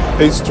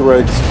of Easter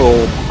eggs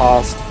for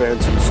past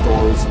Phantom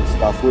stories and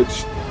stuff,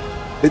 which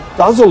it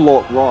does a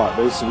lot right.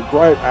 There's some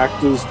great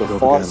actors, the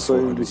fight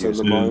scenes and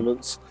the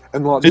moments.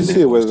 And like this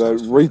here where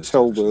they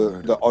retell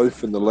the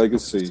oath and the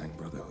legacy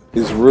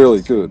is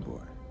really good.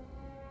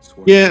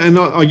 Yeah, and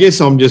I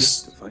guess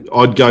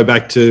I'd go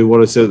back to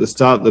what I said at the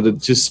start, that it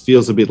just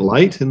feels a bit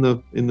late in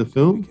the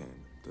film.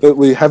 But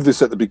we have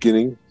this at the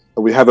beginning,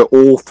 and we have it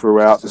all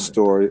throughout the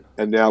story,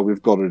 and now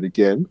we've got it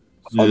again.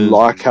 I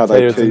like how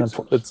they keep...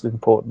 It's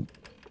important.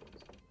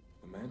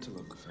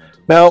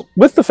 Now,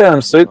 with the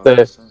Phantom suit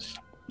there,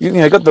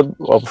 you got the,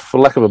 well, for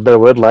lack of a better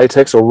word,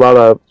 latex or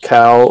rubber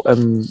cowl,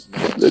 and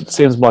it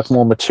seems like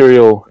more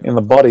material in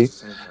the body.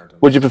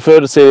 Would you prefer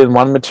to see it in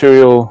one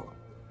material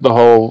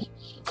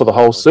for the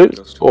whole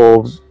suit,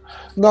 or do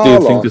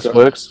you think this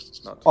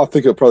works? I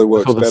think it probably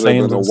works better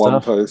than a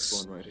one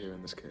piece.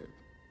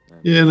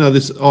 Yeah, no,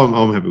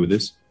 I'm happy with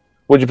this.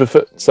 Would you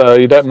prefer? So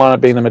you don't mind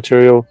it being the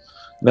material,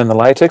 then the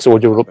latex, or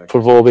would you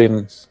prefer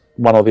being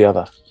one or the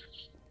other?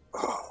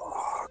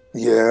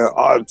 Yeah,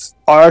 I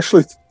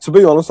actually, to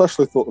be honest, I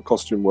actually thought the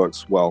costume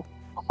works well.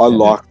 I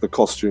like the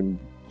costume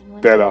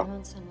better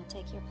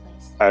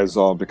as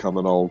I become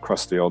an old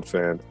crusty old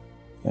fan.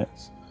 Yeah.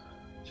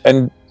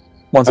 And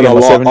once and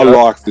again, I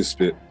like this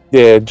bit.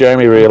 Yeah,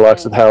 Jeremy really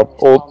likes it. How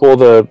all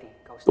the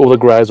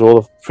Greys or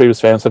all the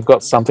previous fans have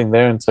got something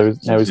there, and so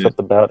now he's got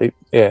the belt.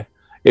 Yeah,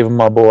 even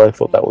my boy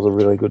thought that was a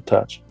really good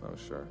touch. Oh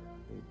sure,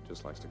 he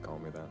just likes to call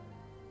me that.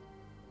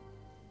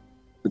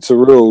 It's a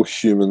real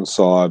human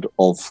side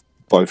of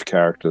both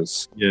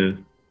characters. Yeah.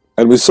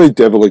 And we see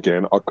Devil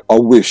again. I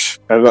wish,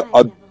 and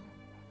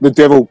the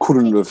Devil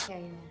couldn't have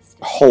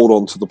hold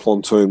on to the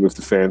pontoon with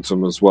the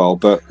Phantom as well,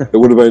 but it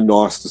would have been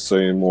nice to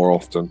see him more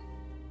often.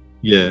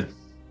 Yeah.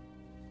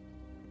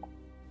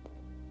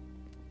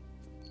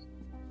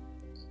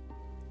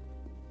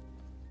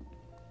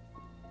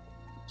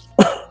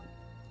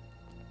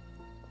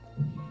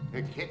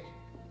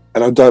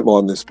 And I don't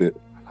mind this bit.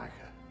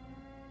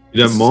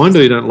 You don't mind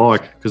or you don't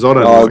like? Because I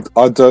don't like.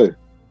 I do.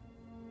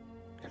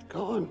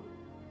 Go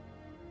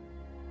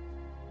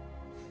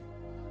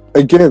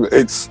Again,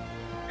 it's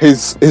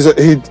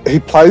he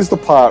plays the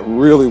part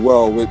really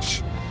well,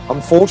 which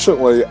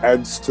unfortunately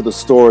adds to the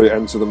story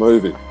and to the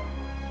movie.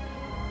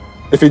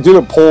 If he did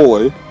it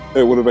poorly,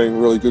 it would have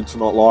been really good to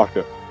not like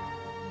it.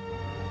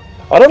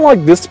 I don't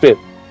like this bit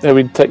that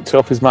we take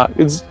off his mark.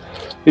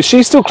 Is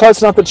she still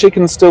close enough that she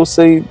can still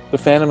see the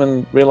Phantom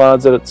and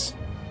realise that it's...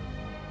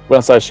 When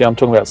I say she, I'm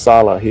talking about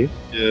Sala here.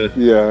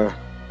 Yeah.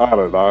 I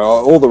don't know.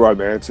 All the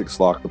romantics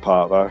like the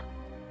part though.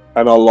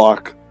 And I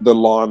like the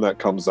line that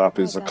comes up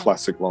is a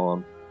classic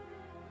line.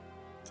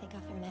 Take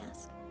off your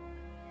mask.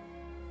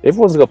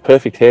 Everyone's got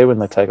perfect hair when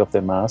they take off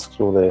their masks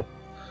or their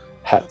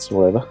hats or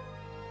whatever.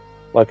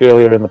 Like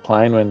earlier in the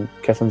plane when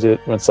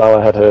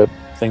Sala had her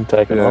thing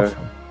taken off.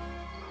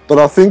 But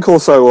I think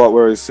also like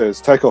where he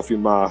says, take off your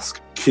mask,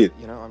 Kit.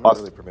 You know, I'm not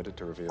really permitted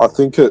to reveal. I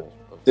think it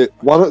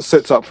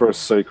sets up for a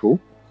sequel,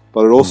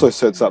 but it also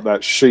sets up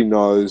that she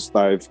knows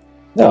they've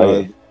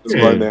the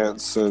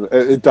romance, and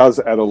it does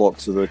add a lot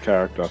to the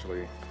character.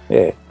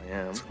 Yeah,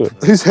 it's good.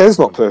 His hair's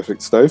not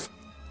perfect, Steve.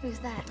 Who's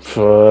that?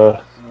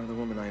 The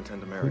woman I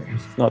intend to marry.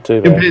 Not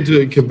too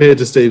bad. Compared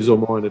to Steve's or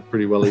mine, it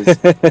pretty well is.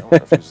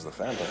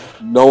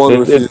 No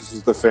one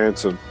refuses the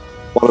Phantom.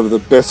 One of the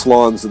best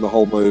lines in the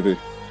whole movie.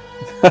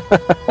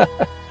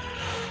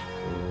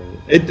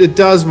 It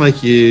does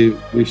make you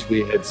wish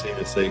we had seen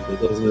a sequel,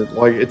 doesn't it?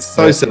 Like it's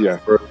so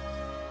sad for it.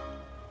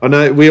 I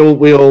know we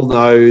all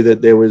know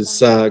that there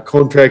was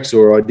contracts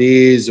or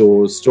ideas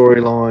or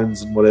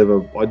storylines and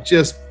whatever.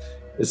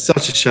 It's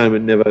such a shame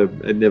it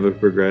never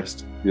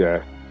progressed.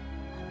 Yeah.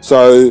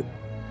 So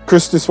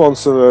Christy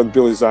Swanson and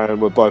Billy Zane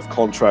were both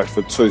contract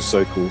for 2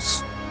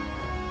 sequels.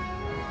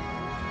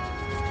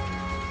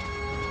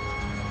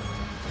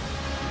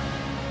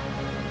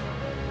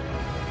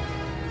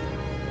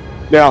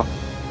 Now,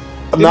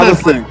 another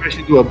thing. Crash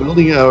into a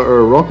building or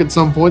a rock at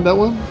some point, that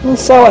one? Well,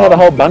 Sala had a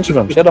whole bunch of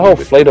them. She had a whole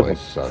fleet of them.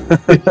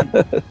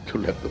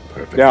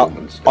 Now,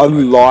 I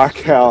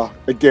like how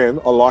the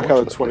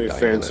 20th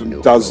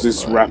Phantom does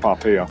this wrap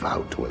up here.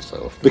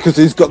 Because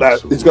he's got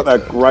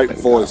that great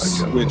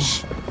voice,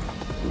 which...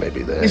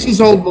 Maybe this is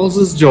old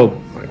Moz's job.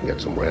 I can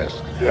get some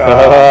rest.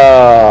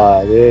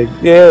 Yeah,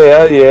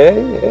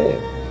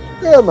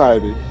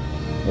 maybe.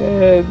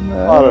 Yeah,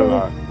 no. I don't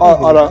know.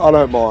 I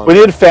don't mind. We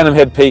need Phantom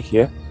Head Peak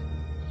here.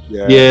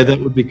 Yeah, that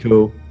would be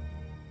cool.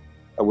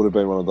 That would have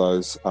been one of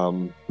those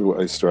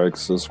little Easter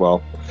eggs as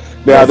well.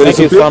 Now, thank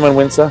you, Simon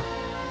Windsor.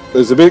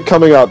 There's a bit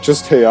coming up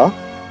just here.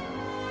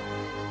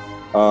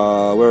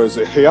 Where is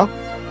it? Here.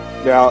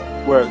 Now,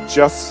 where it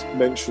just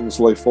mentions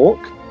Lee Falk.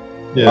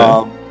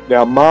 Yeah.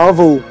 Now,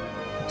 Marvel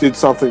did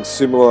something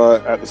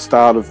similar at the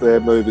start of their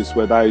movies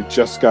where they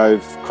just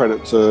gave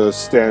credit to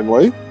Stan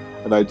Lee,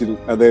 and they didn't.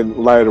 And then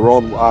later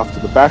on,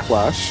 after the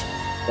backlash,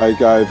 they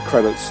gave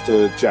credits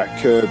to Jack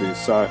Kirby.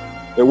 So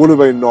it would have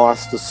been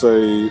nice to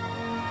see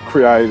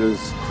created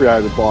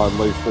by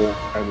Lee Falk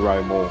and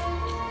Ray Moore.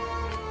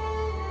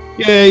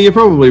 Yeah, you're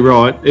probably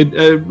right.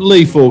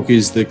 Lee Falk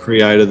is the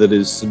creator that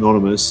is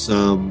synonymous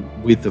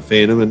with the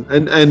Phantom,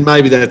 and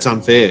maybe that's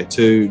unfair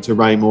to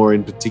Ray Moore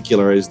in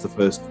particular as the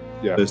first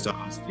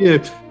artist.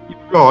 Yeah, you're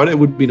right. It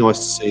would be nice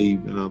to see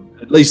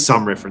at least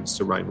some reference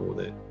to Ray Moore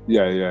there.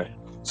 Yeah.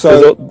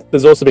 So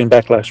there's also been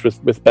backlash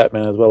with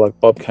Batman as well, like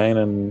Bob Kane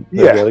and who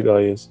the other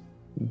guy is.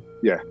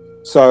 Yeah.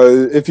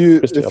 So if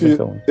you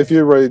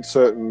read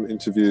certain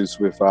interviews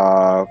with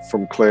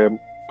from Claire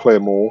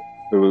Moore,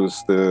 who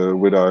was the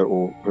widow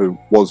or who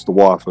was the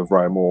wife of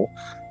Ray Moore,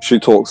 she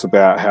talks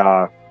about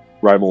how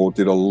Ray Moore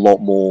did a lot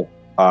more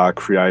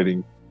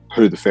creating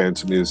who the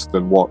Phantom is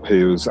than what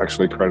he was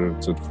actually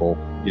credited for.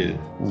 Yeah.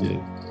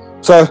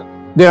 So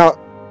now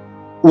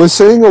we're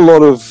seeing a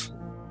lot of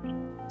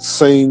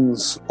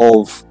scenes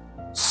of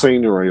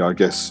scenery, I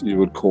guess you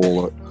would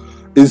call it.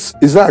 Is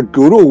that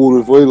good, or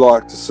would we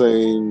like to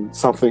see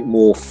something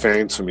more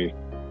phantomy?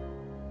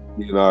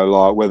 You know,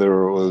 like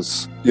whether it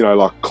was, you know,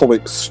 like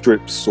comic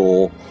strips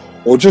or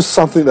just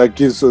something that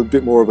gives a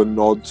bit more of a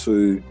nod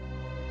to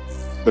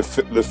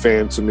the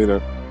Phantom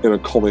in a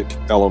comic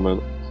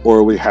element, or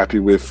are we happy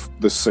with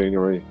the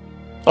scenery?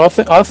 I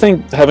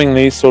think having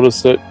these sort of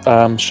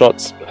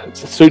shots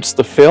suits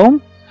the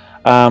film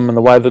and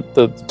the way that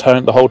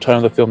the whole tone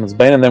of the film has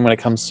been, and then when it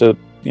comes to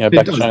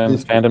back to showing the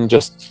Phantom,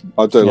 just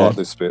I do like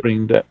this bit.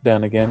 Bring that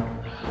down again.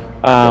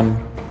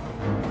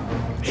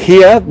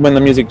 Here, when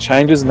the music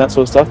changes and that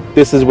sort of stuff,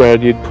 this is where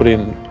you'd put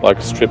in like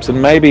strips,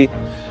 and maybe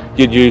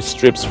you'd use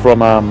strips from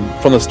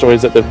the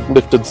stories that they've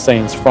lifted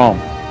scenes from.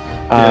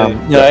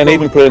 And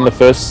even put in the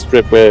first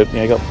strip where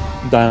you got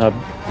Diana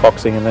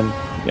boxing, and then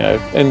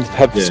and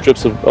have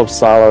strips of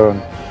Salo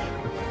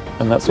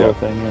and that sort of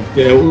thing.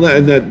 Yeah,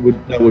 well,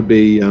 that would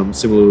be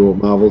similar to what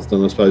Marvel's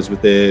done, I suppose,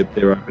 with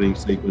their opening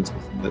sequences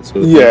and that sort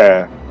of thing.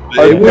 Yeah.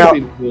 It would have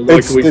been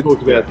like we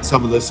talked about.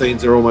 Some of the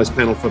scenes are almost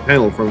panel for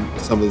panel from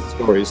some of the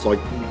stories, like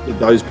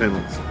those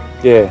panels.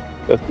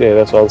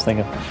 That's what I was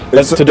thinking.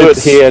 But to do it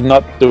here,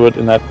 not do it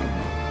in that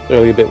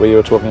earlier bit where you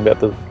were talking about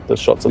the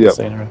shots of the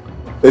scenery.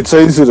 It's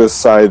easy to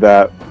say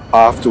that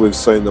after we've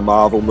seen the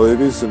Marvel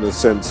movies, in the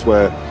sense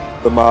where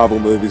the Marvel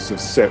movies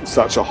have set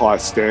such a high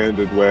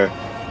standard where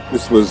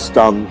this was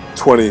done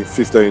 20,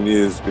 15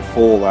 years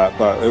before that,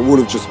 but it would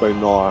have just been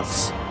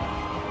nice.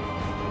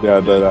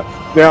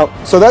 Now,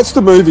 so that's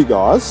the movie,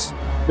 guys.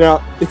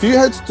 Now, if you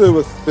had to do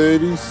a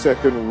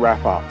 30-second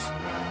wrap-up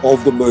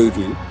of the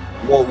movie,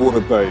 what would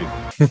it be?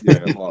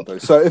 It might be.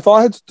 So if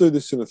I had to do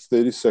this in a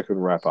 30-second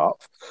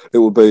wrap-up, it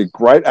would be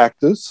great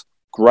actors,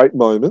 great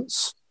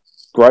moments,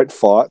 great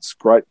fights,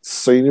 great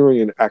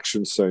scenery and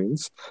action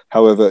scenes.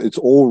 However, it's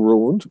all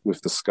ruined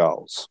with the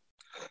skulls.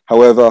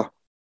 However,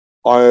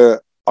 I'm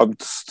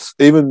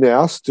even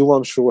now still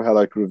unsure how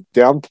they could have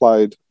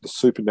downplayed the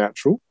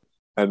supernatural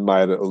and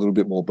made it a little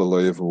bit more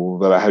believable,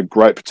 that it had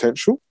great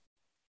potential,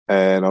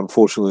 and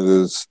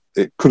unfortunately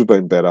it could have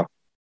been better.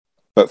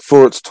 But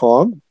for its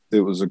time,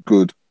 it was a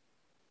good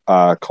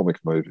comic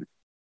movie.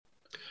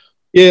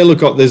 Yeah, look,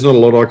 there's not a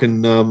lot I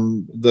can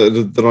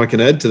that I can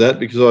add to that,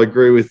 because I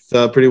agree with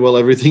pretty well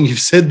everything you've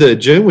said there,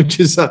 Jim, which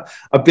is a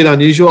bit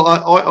unusual.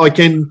 I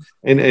can,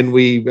 and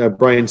we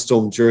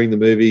brainstormed during the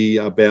movie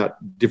about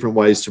different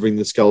ways to bring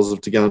the Skulls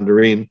of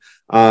Tagunda in.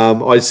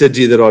 I said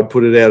to you that I'd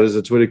put it out as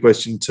a Twitter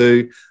question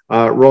too.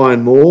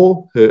 Ryan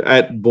Moore, who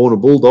at Born a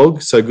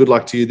Bulldog, so good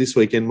luck to you this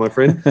weekend, my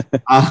friend,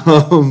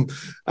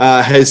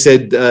 has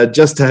said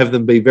just to have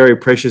them be very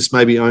precious,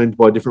 maybe owned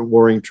by different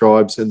warring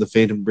tribes, and the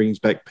Phantom brings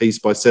back peace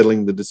by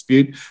settling the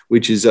dispute,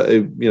 which is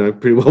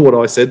pretty well what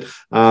I said.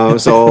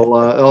 So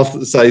I'll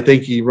say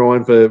thank you,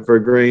 Ryan, for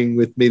agreeing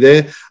with me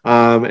there.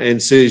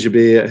 And Serge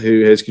Jabir,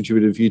 who has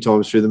contributed a few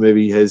times through the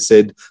movie, has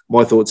said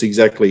my thoughts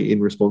exactly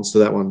in response to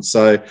that one.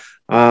 So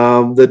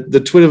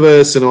the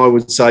Twitterverse, and I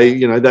would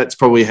say, that's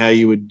probably how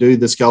you would do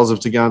the Skulls of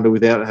Tagunda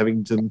without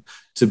having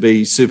to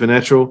be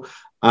supernatural.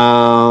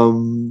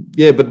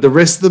 But the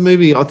rest of the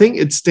movie, I think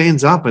it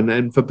stands up.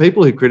 And for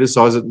people who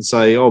criticize it and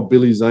say, oh,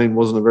 Billy Zane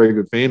wasn't a very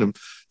good Phantom,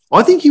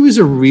 I think he was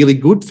a really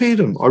good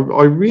Phantom.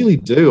 I really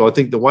do. I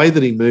think the way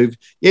that he moved,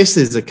 yes,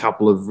 there's a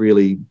couple of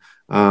really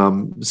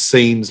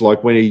scenes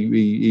like when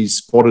he's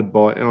spotted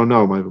by, and I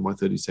know I'm over my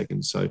 30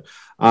 seconds, so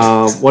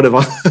whatever.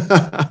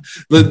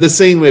 the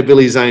scene where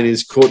Billy Zane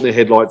is caught in the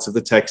headlights of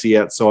the taxi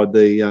outside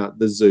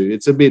the zoo,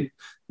 it's a bit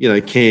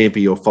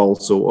campy or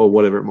false or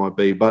whatever it might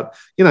be, but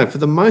for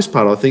the most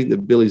part I think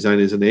that Billy Zane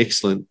is an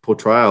excellent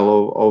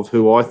portrayal of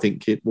who I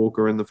think Kit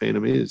Walker and the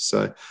Phantom is.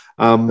 So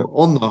on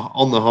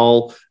the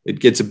whole, it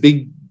gets a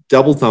big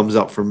double thumbs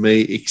up from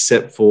me,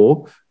 except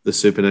for the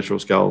supernatural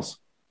skulls.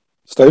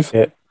 Steve?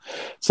 Yeah.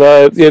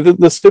 So,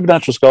 the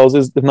supernatural skulls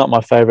is not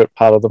my favourite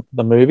part of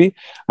the movie.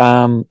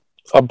 I'm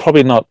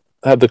probably not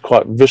have the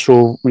quite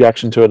visceral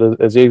reaction to it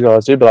as you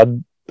guys do, but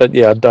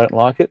I don't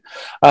like it.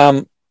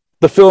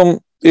 The film,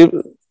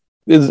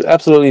 is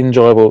absolutely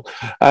enjoyable.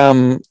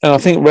 And I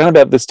think around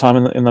about this time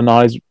in the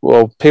 90s,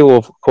 well, people,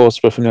 of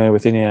course, were familiar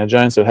with Indiana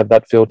Jones, so it had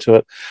that feel to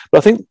it. But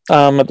I think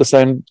at the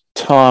same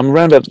time,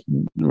 around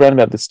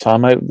about this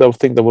time, they'll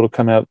think they would have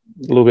come out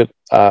a little bit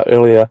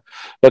earlier.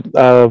 But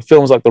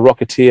films like The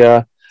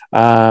Rocketeer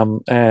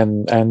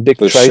and Dick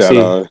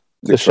Tracy,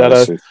 The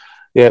Shadow,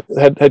 yeah,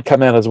 had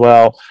come out as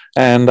well.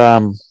 And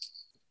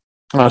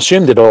I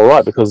assumed did all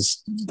right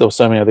because there were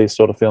so many of these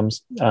sort of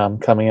films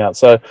coming out.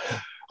 So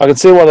I can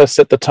see why they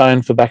set the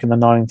tone for back in the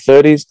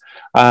 1930s.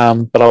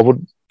 But I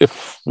would,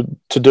 if they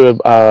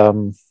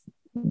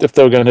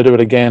were going to do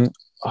it again,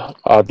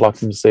 I'd like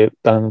them to see it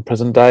done in the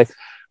present day.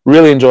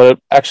 Really enjoyed it,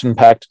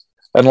 action-packed.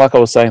 And like I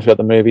was saying throughout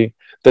the movie,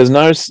 there's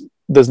no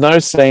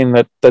scene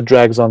that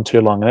drags on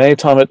too long. And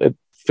anytime it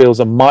feels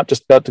it might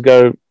just about to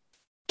go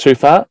too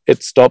far,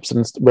 it stops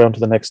and we're on to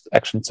the next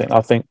action scene.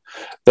 I think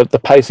that the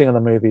pacing of the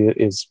movie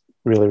is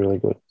really, really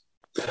good.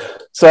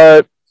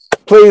 So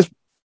please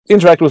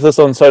interact with us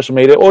on social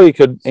media, or you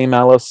could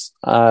email us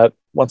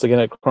once again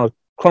at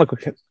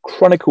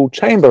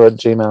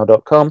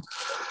chroniclechamber@gmail.com.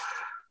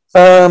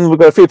 We've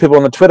got a few people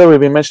on the Twitter. We've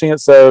been mentioning it,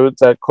 so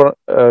it's at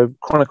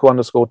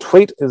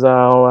chronicle_tweet is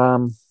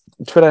our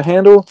Twitter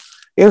handle.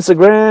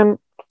 Instagram,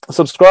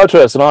 subscribe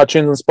to us on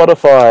iTunes and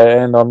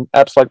Spotify, and on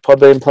apps like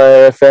Podbean,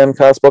 Player FM,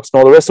 Castbox, and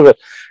all the rest of it.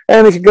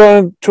 And if you're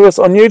going to us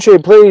on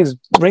YouTube, please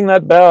ring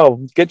that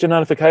bell, get your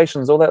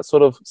notifications, all that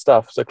sort of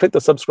stuff. So click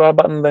the subscribe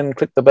button, then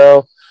click the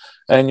bell,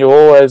 and you'll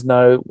always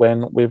know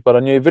when we've got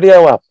a new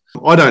video up.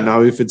 I don't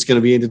know if it's going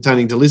to be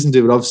entertaining to listen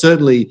to, but I've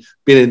certainly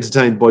been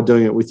entertained by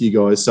doing it with you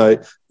guys. So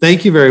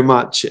thank you very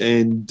much.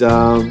 And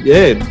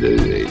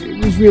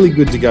it was really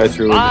good to go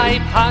through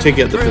and check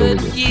out the film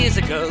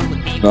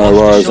again. No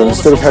worries. And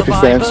instead of happy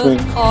fans,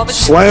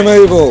 slam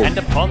evil. And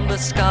upon the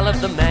skull of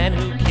the man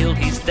who killed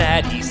his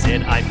dad, he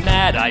said, I'm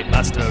mad, I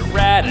must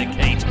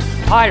eradicate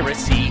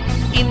piracy,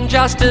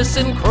 injustice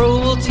and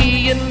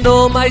cruelty, and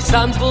all my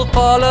sons will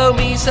follow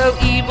me, so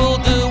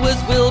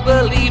evildoers will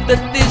believe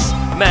that this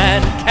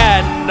man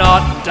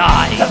cannot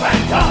die. The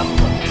Phantom,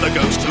 the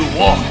ghost who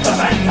walks. The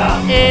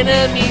Phantom,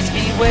 enemies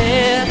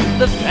beware.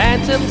 The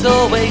Phantom's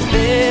always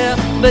there,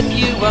 but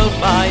you won't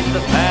find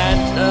the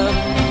Phantom.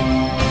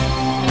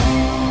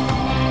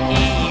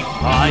 He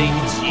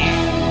fights